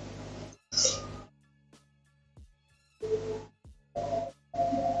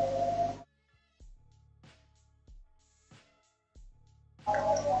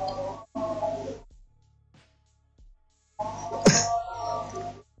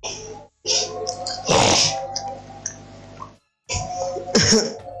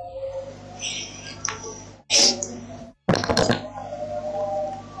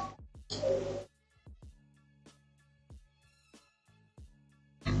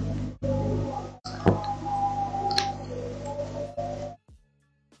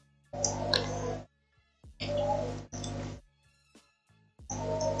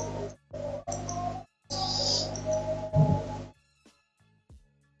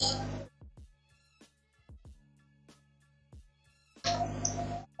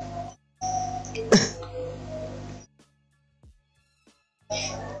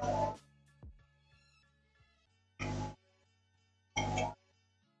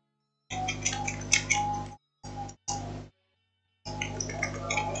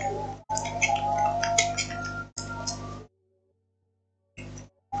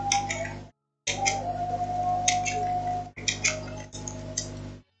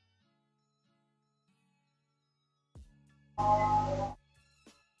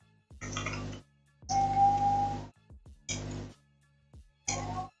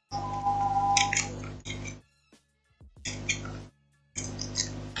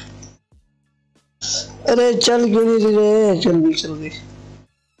 अरे चल क्यों नहीं रहे? चल गई।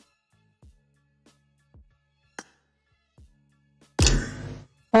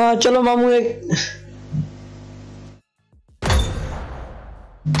 हाँ चलो मामू एक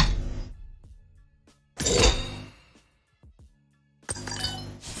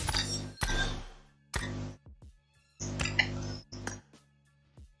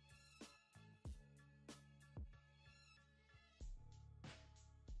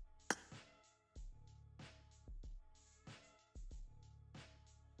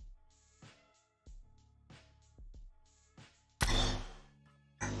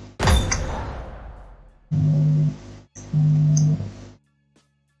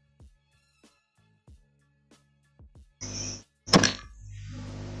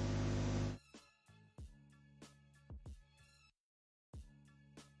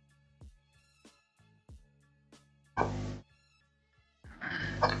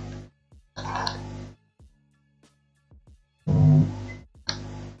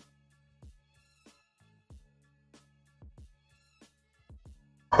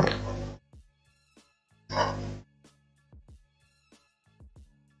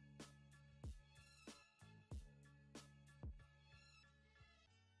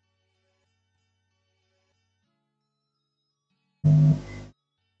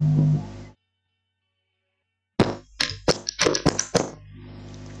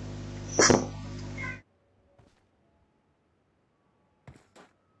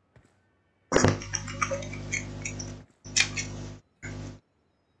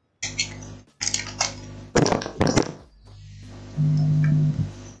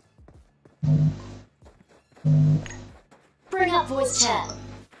Bring up voice chat.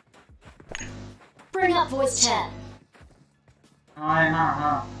 Bring up voice chat.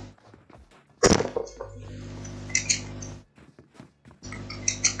 हाँ।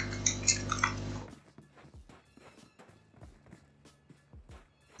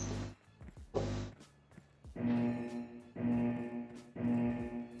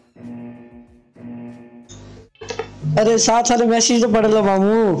 अरे साथ वाले मैसेज तो पढ़ लो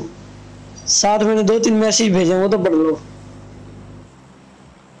मामू। साथ मैंने 2-3 मैसेज भेजे वो तो पढ़ लो।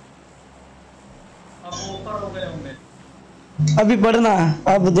 अब ऊपर हो गए होंगे। अभी पढ़ना,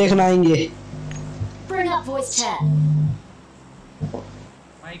 अब देखना आएंगे। Bring up voice chat.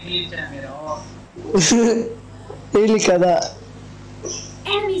 Mic glitch है मेरा और ये लिखा था।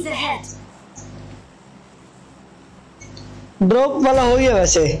 Enemies ahead. ड्रॉप वाला हो गया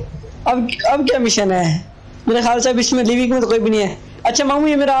वैसे। अब क्या मिशन है? मेरे ख्याल से अब इसमें लिविंग में तो कोई भी नहीं है। अच्छा मामू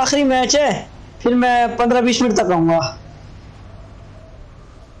ये मेरा आखिरी मैच है, फिर मैं 15-20 मिनट तक आऊंगा।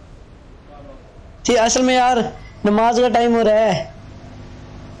 ठीक असल में यार नमाज का टाइम हो रहा है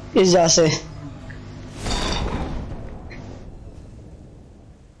इस वजह से।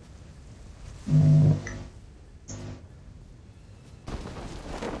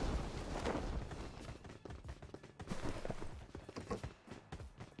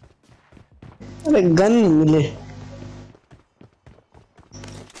 अरे गन नहीं मिले।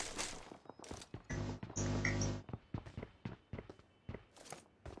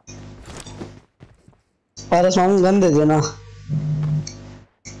 पारस मामू गन दे देना।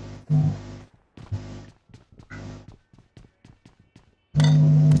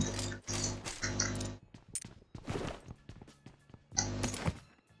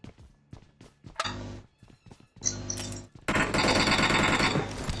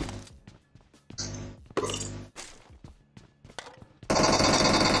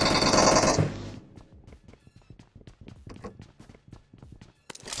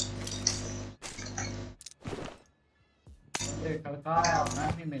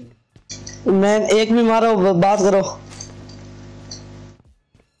 मैं एक भी मारो, बात करो।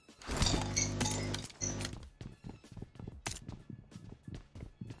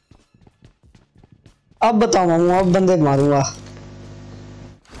 अब बताओ मामू, अब बंदे मारूंगा।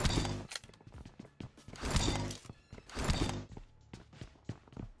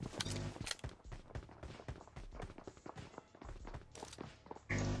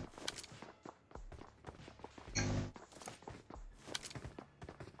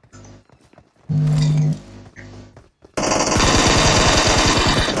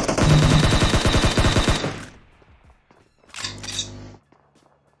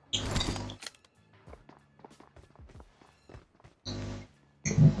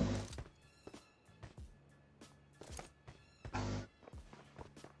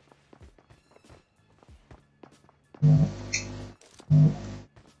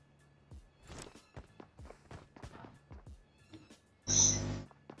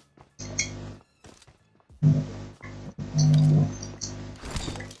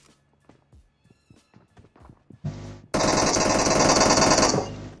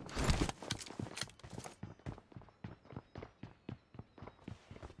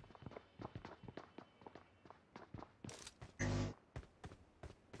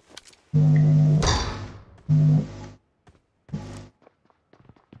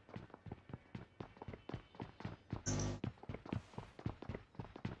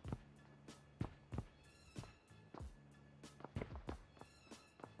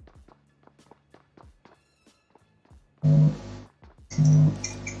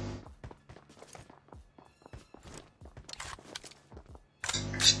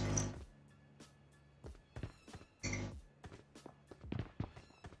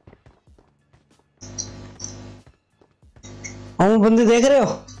 हम बंदे देख रहे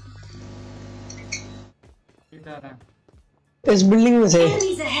हो? इस बिल्डिंग में से।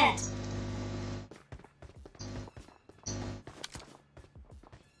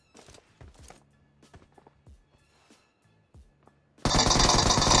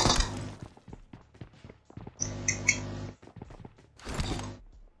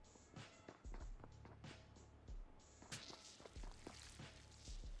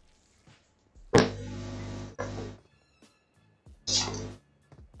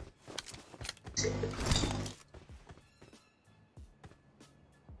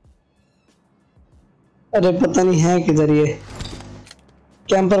 अरे पता नहीं है किधर, ये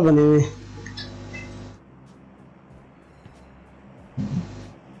कैंपर बने हुए।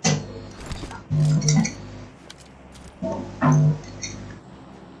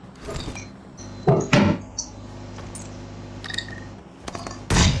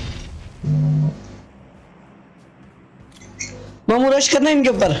 मामू रश करना इनके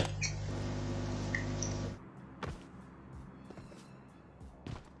ऊपर।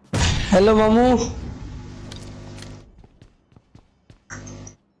 हेलो मामू,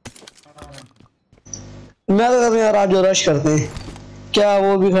 मैं तो कहता हूँ यार आज रश करते हैं। क्या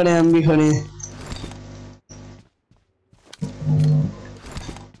वो भी खड़े हैं, हम भी खड़े हैं।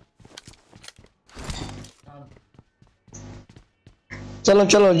 चलो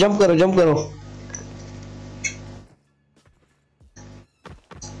चलो जंप करो, जंप करो।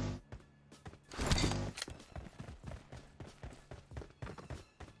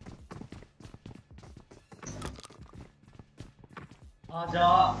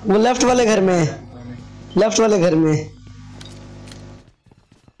 वो लेफ्ट वाले घर में है, लेफ्ट वाले घर में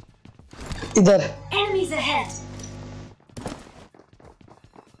इधर। Enemies ahead.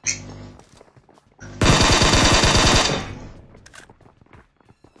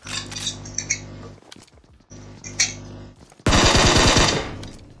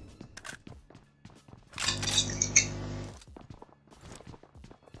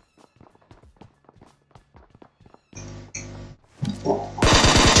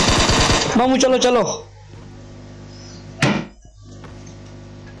 मामू चलो चलो।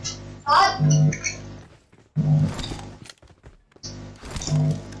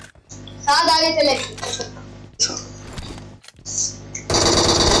 साथ आ वाले चले।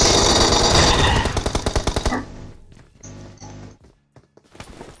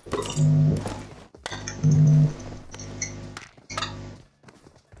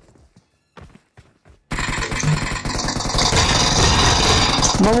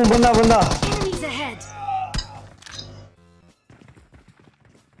 मामू बंदा बंदा Enemies ahead.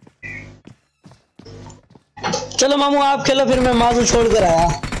 चलो मामू आप खेलो फिर मैं माजू छोड़ कर आया।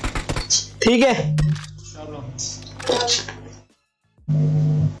 ठीक है चलो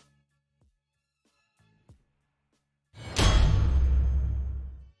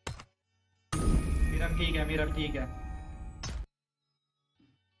मेरा ठीक है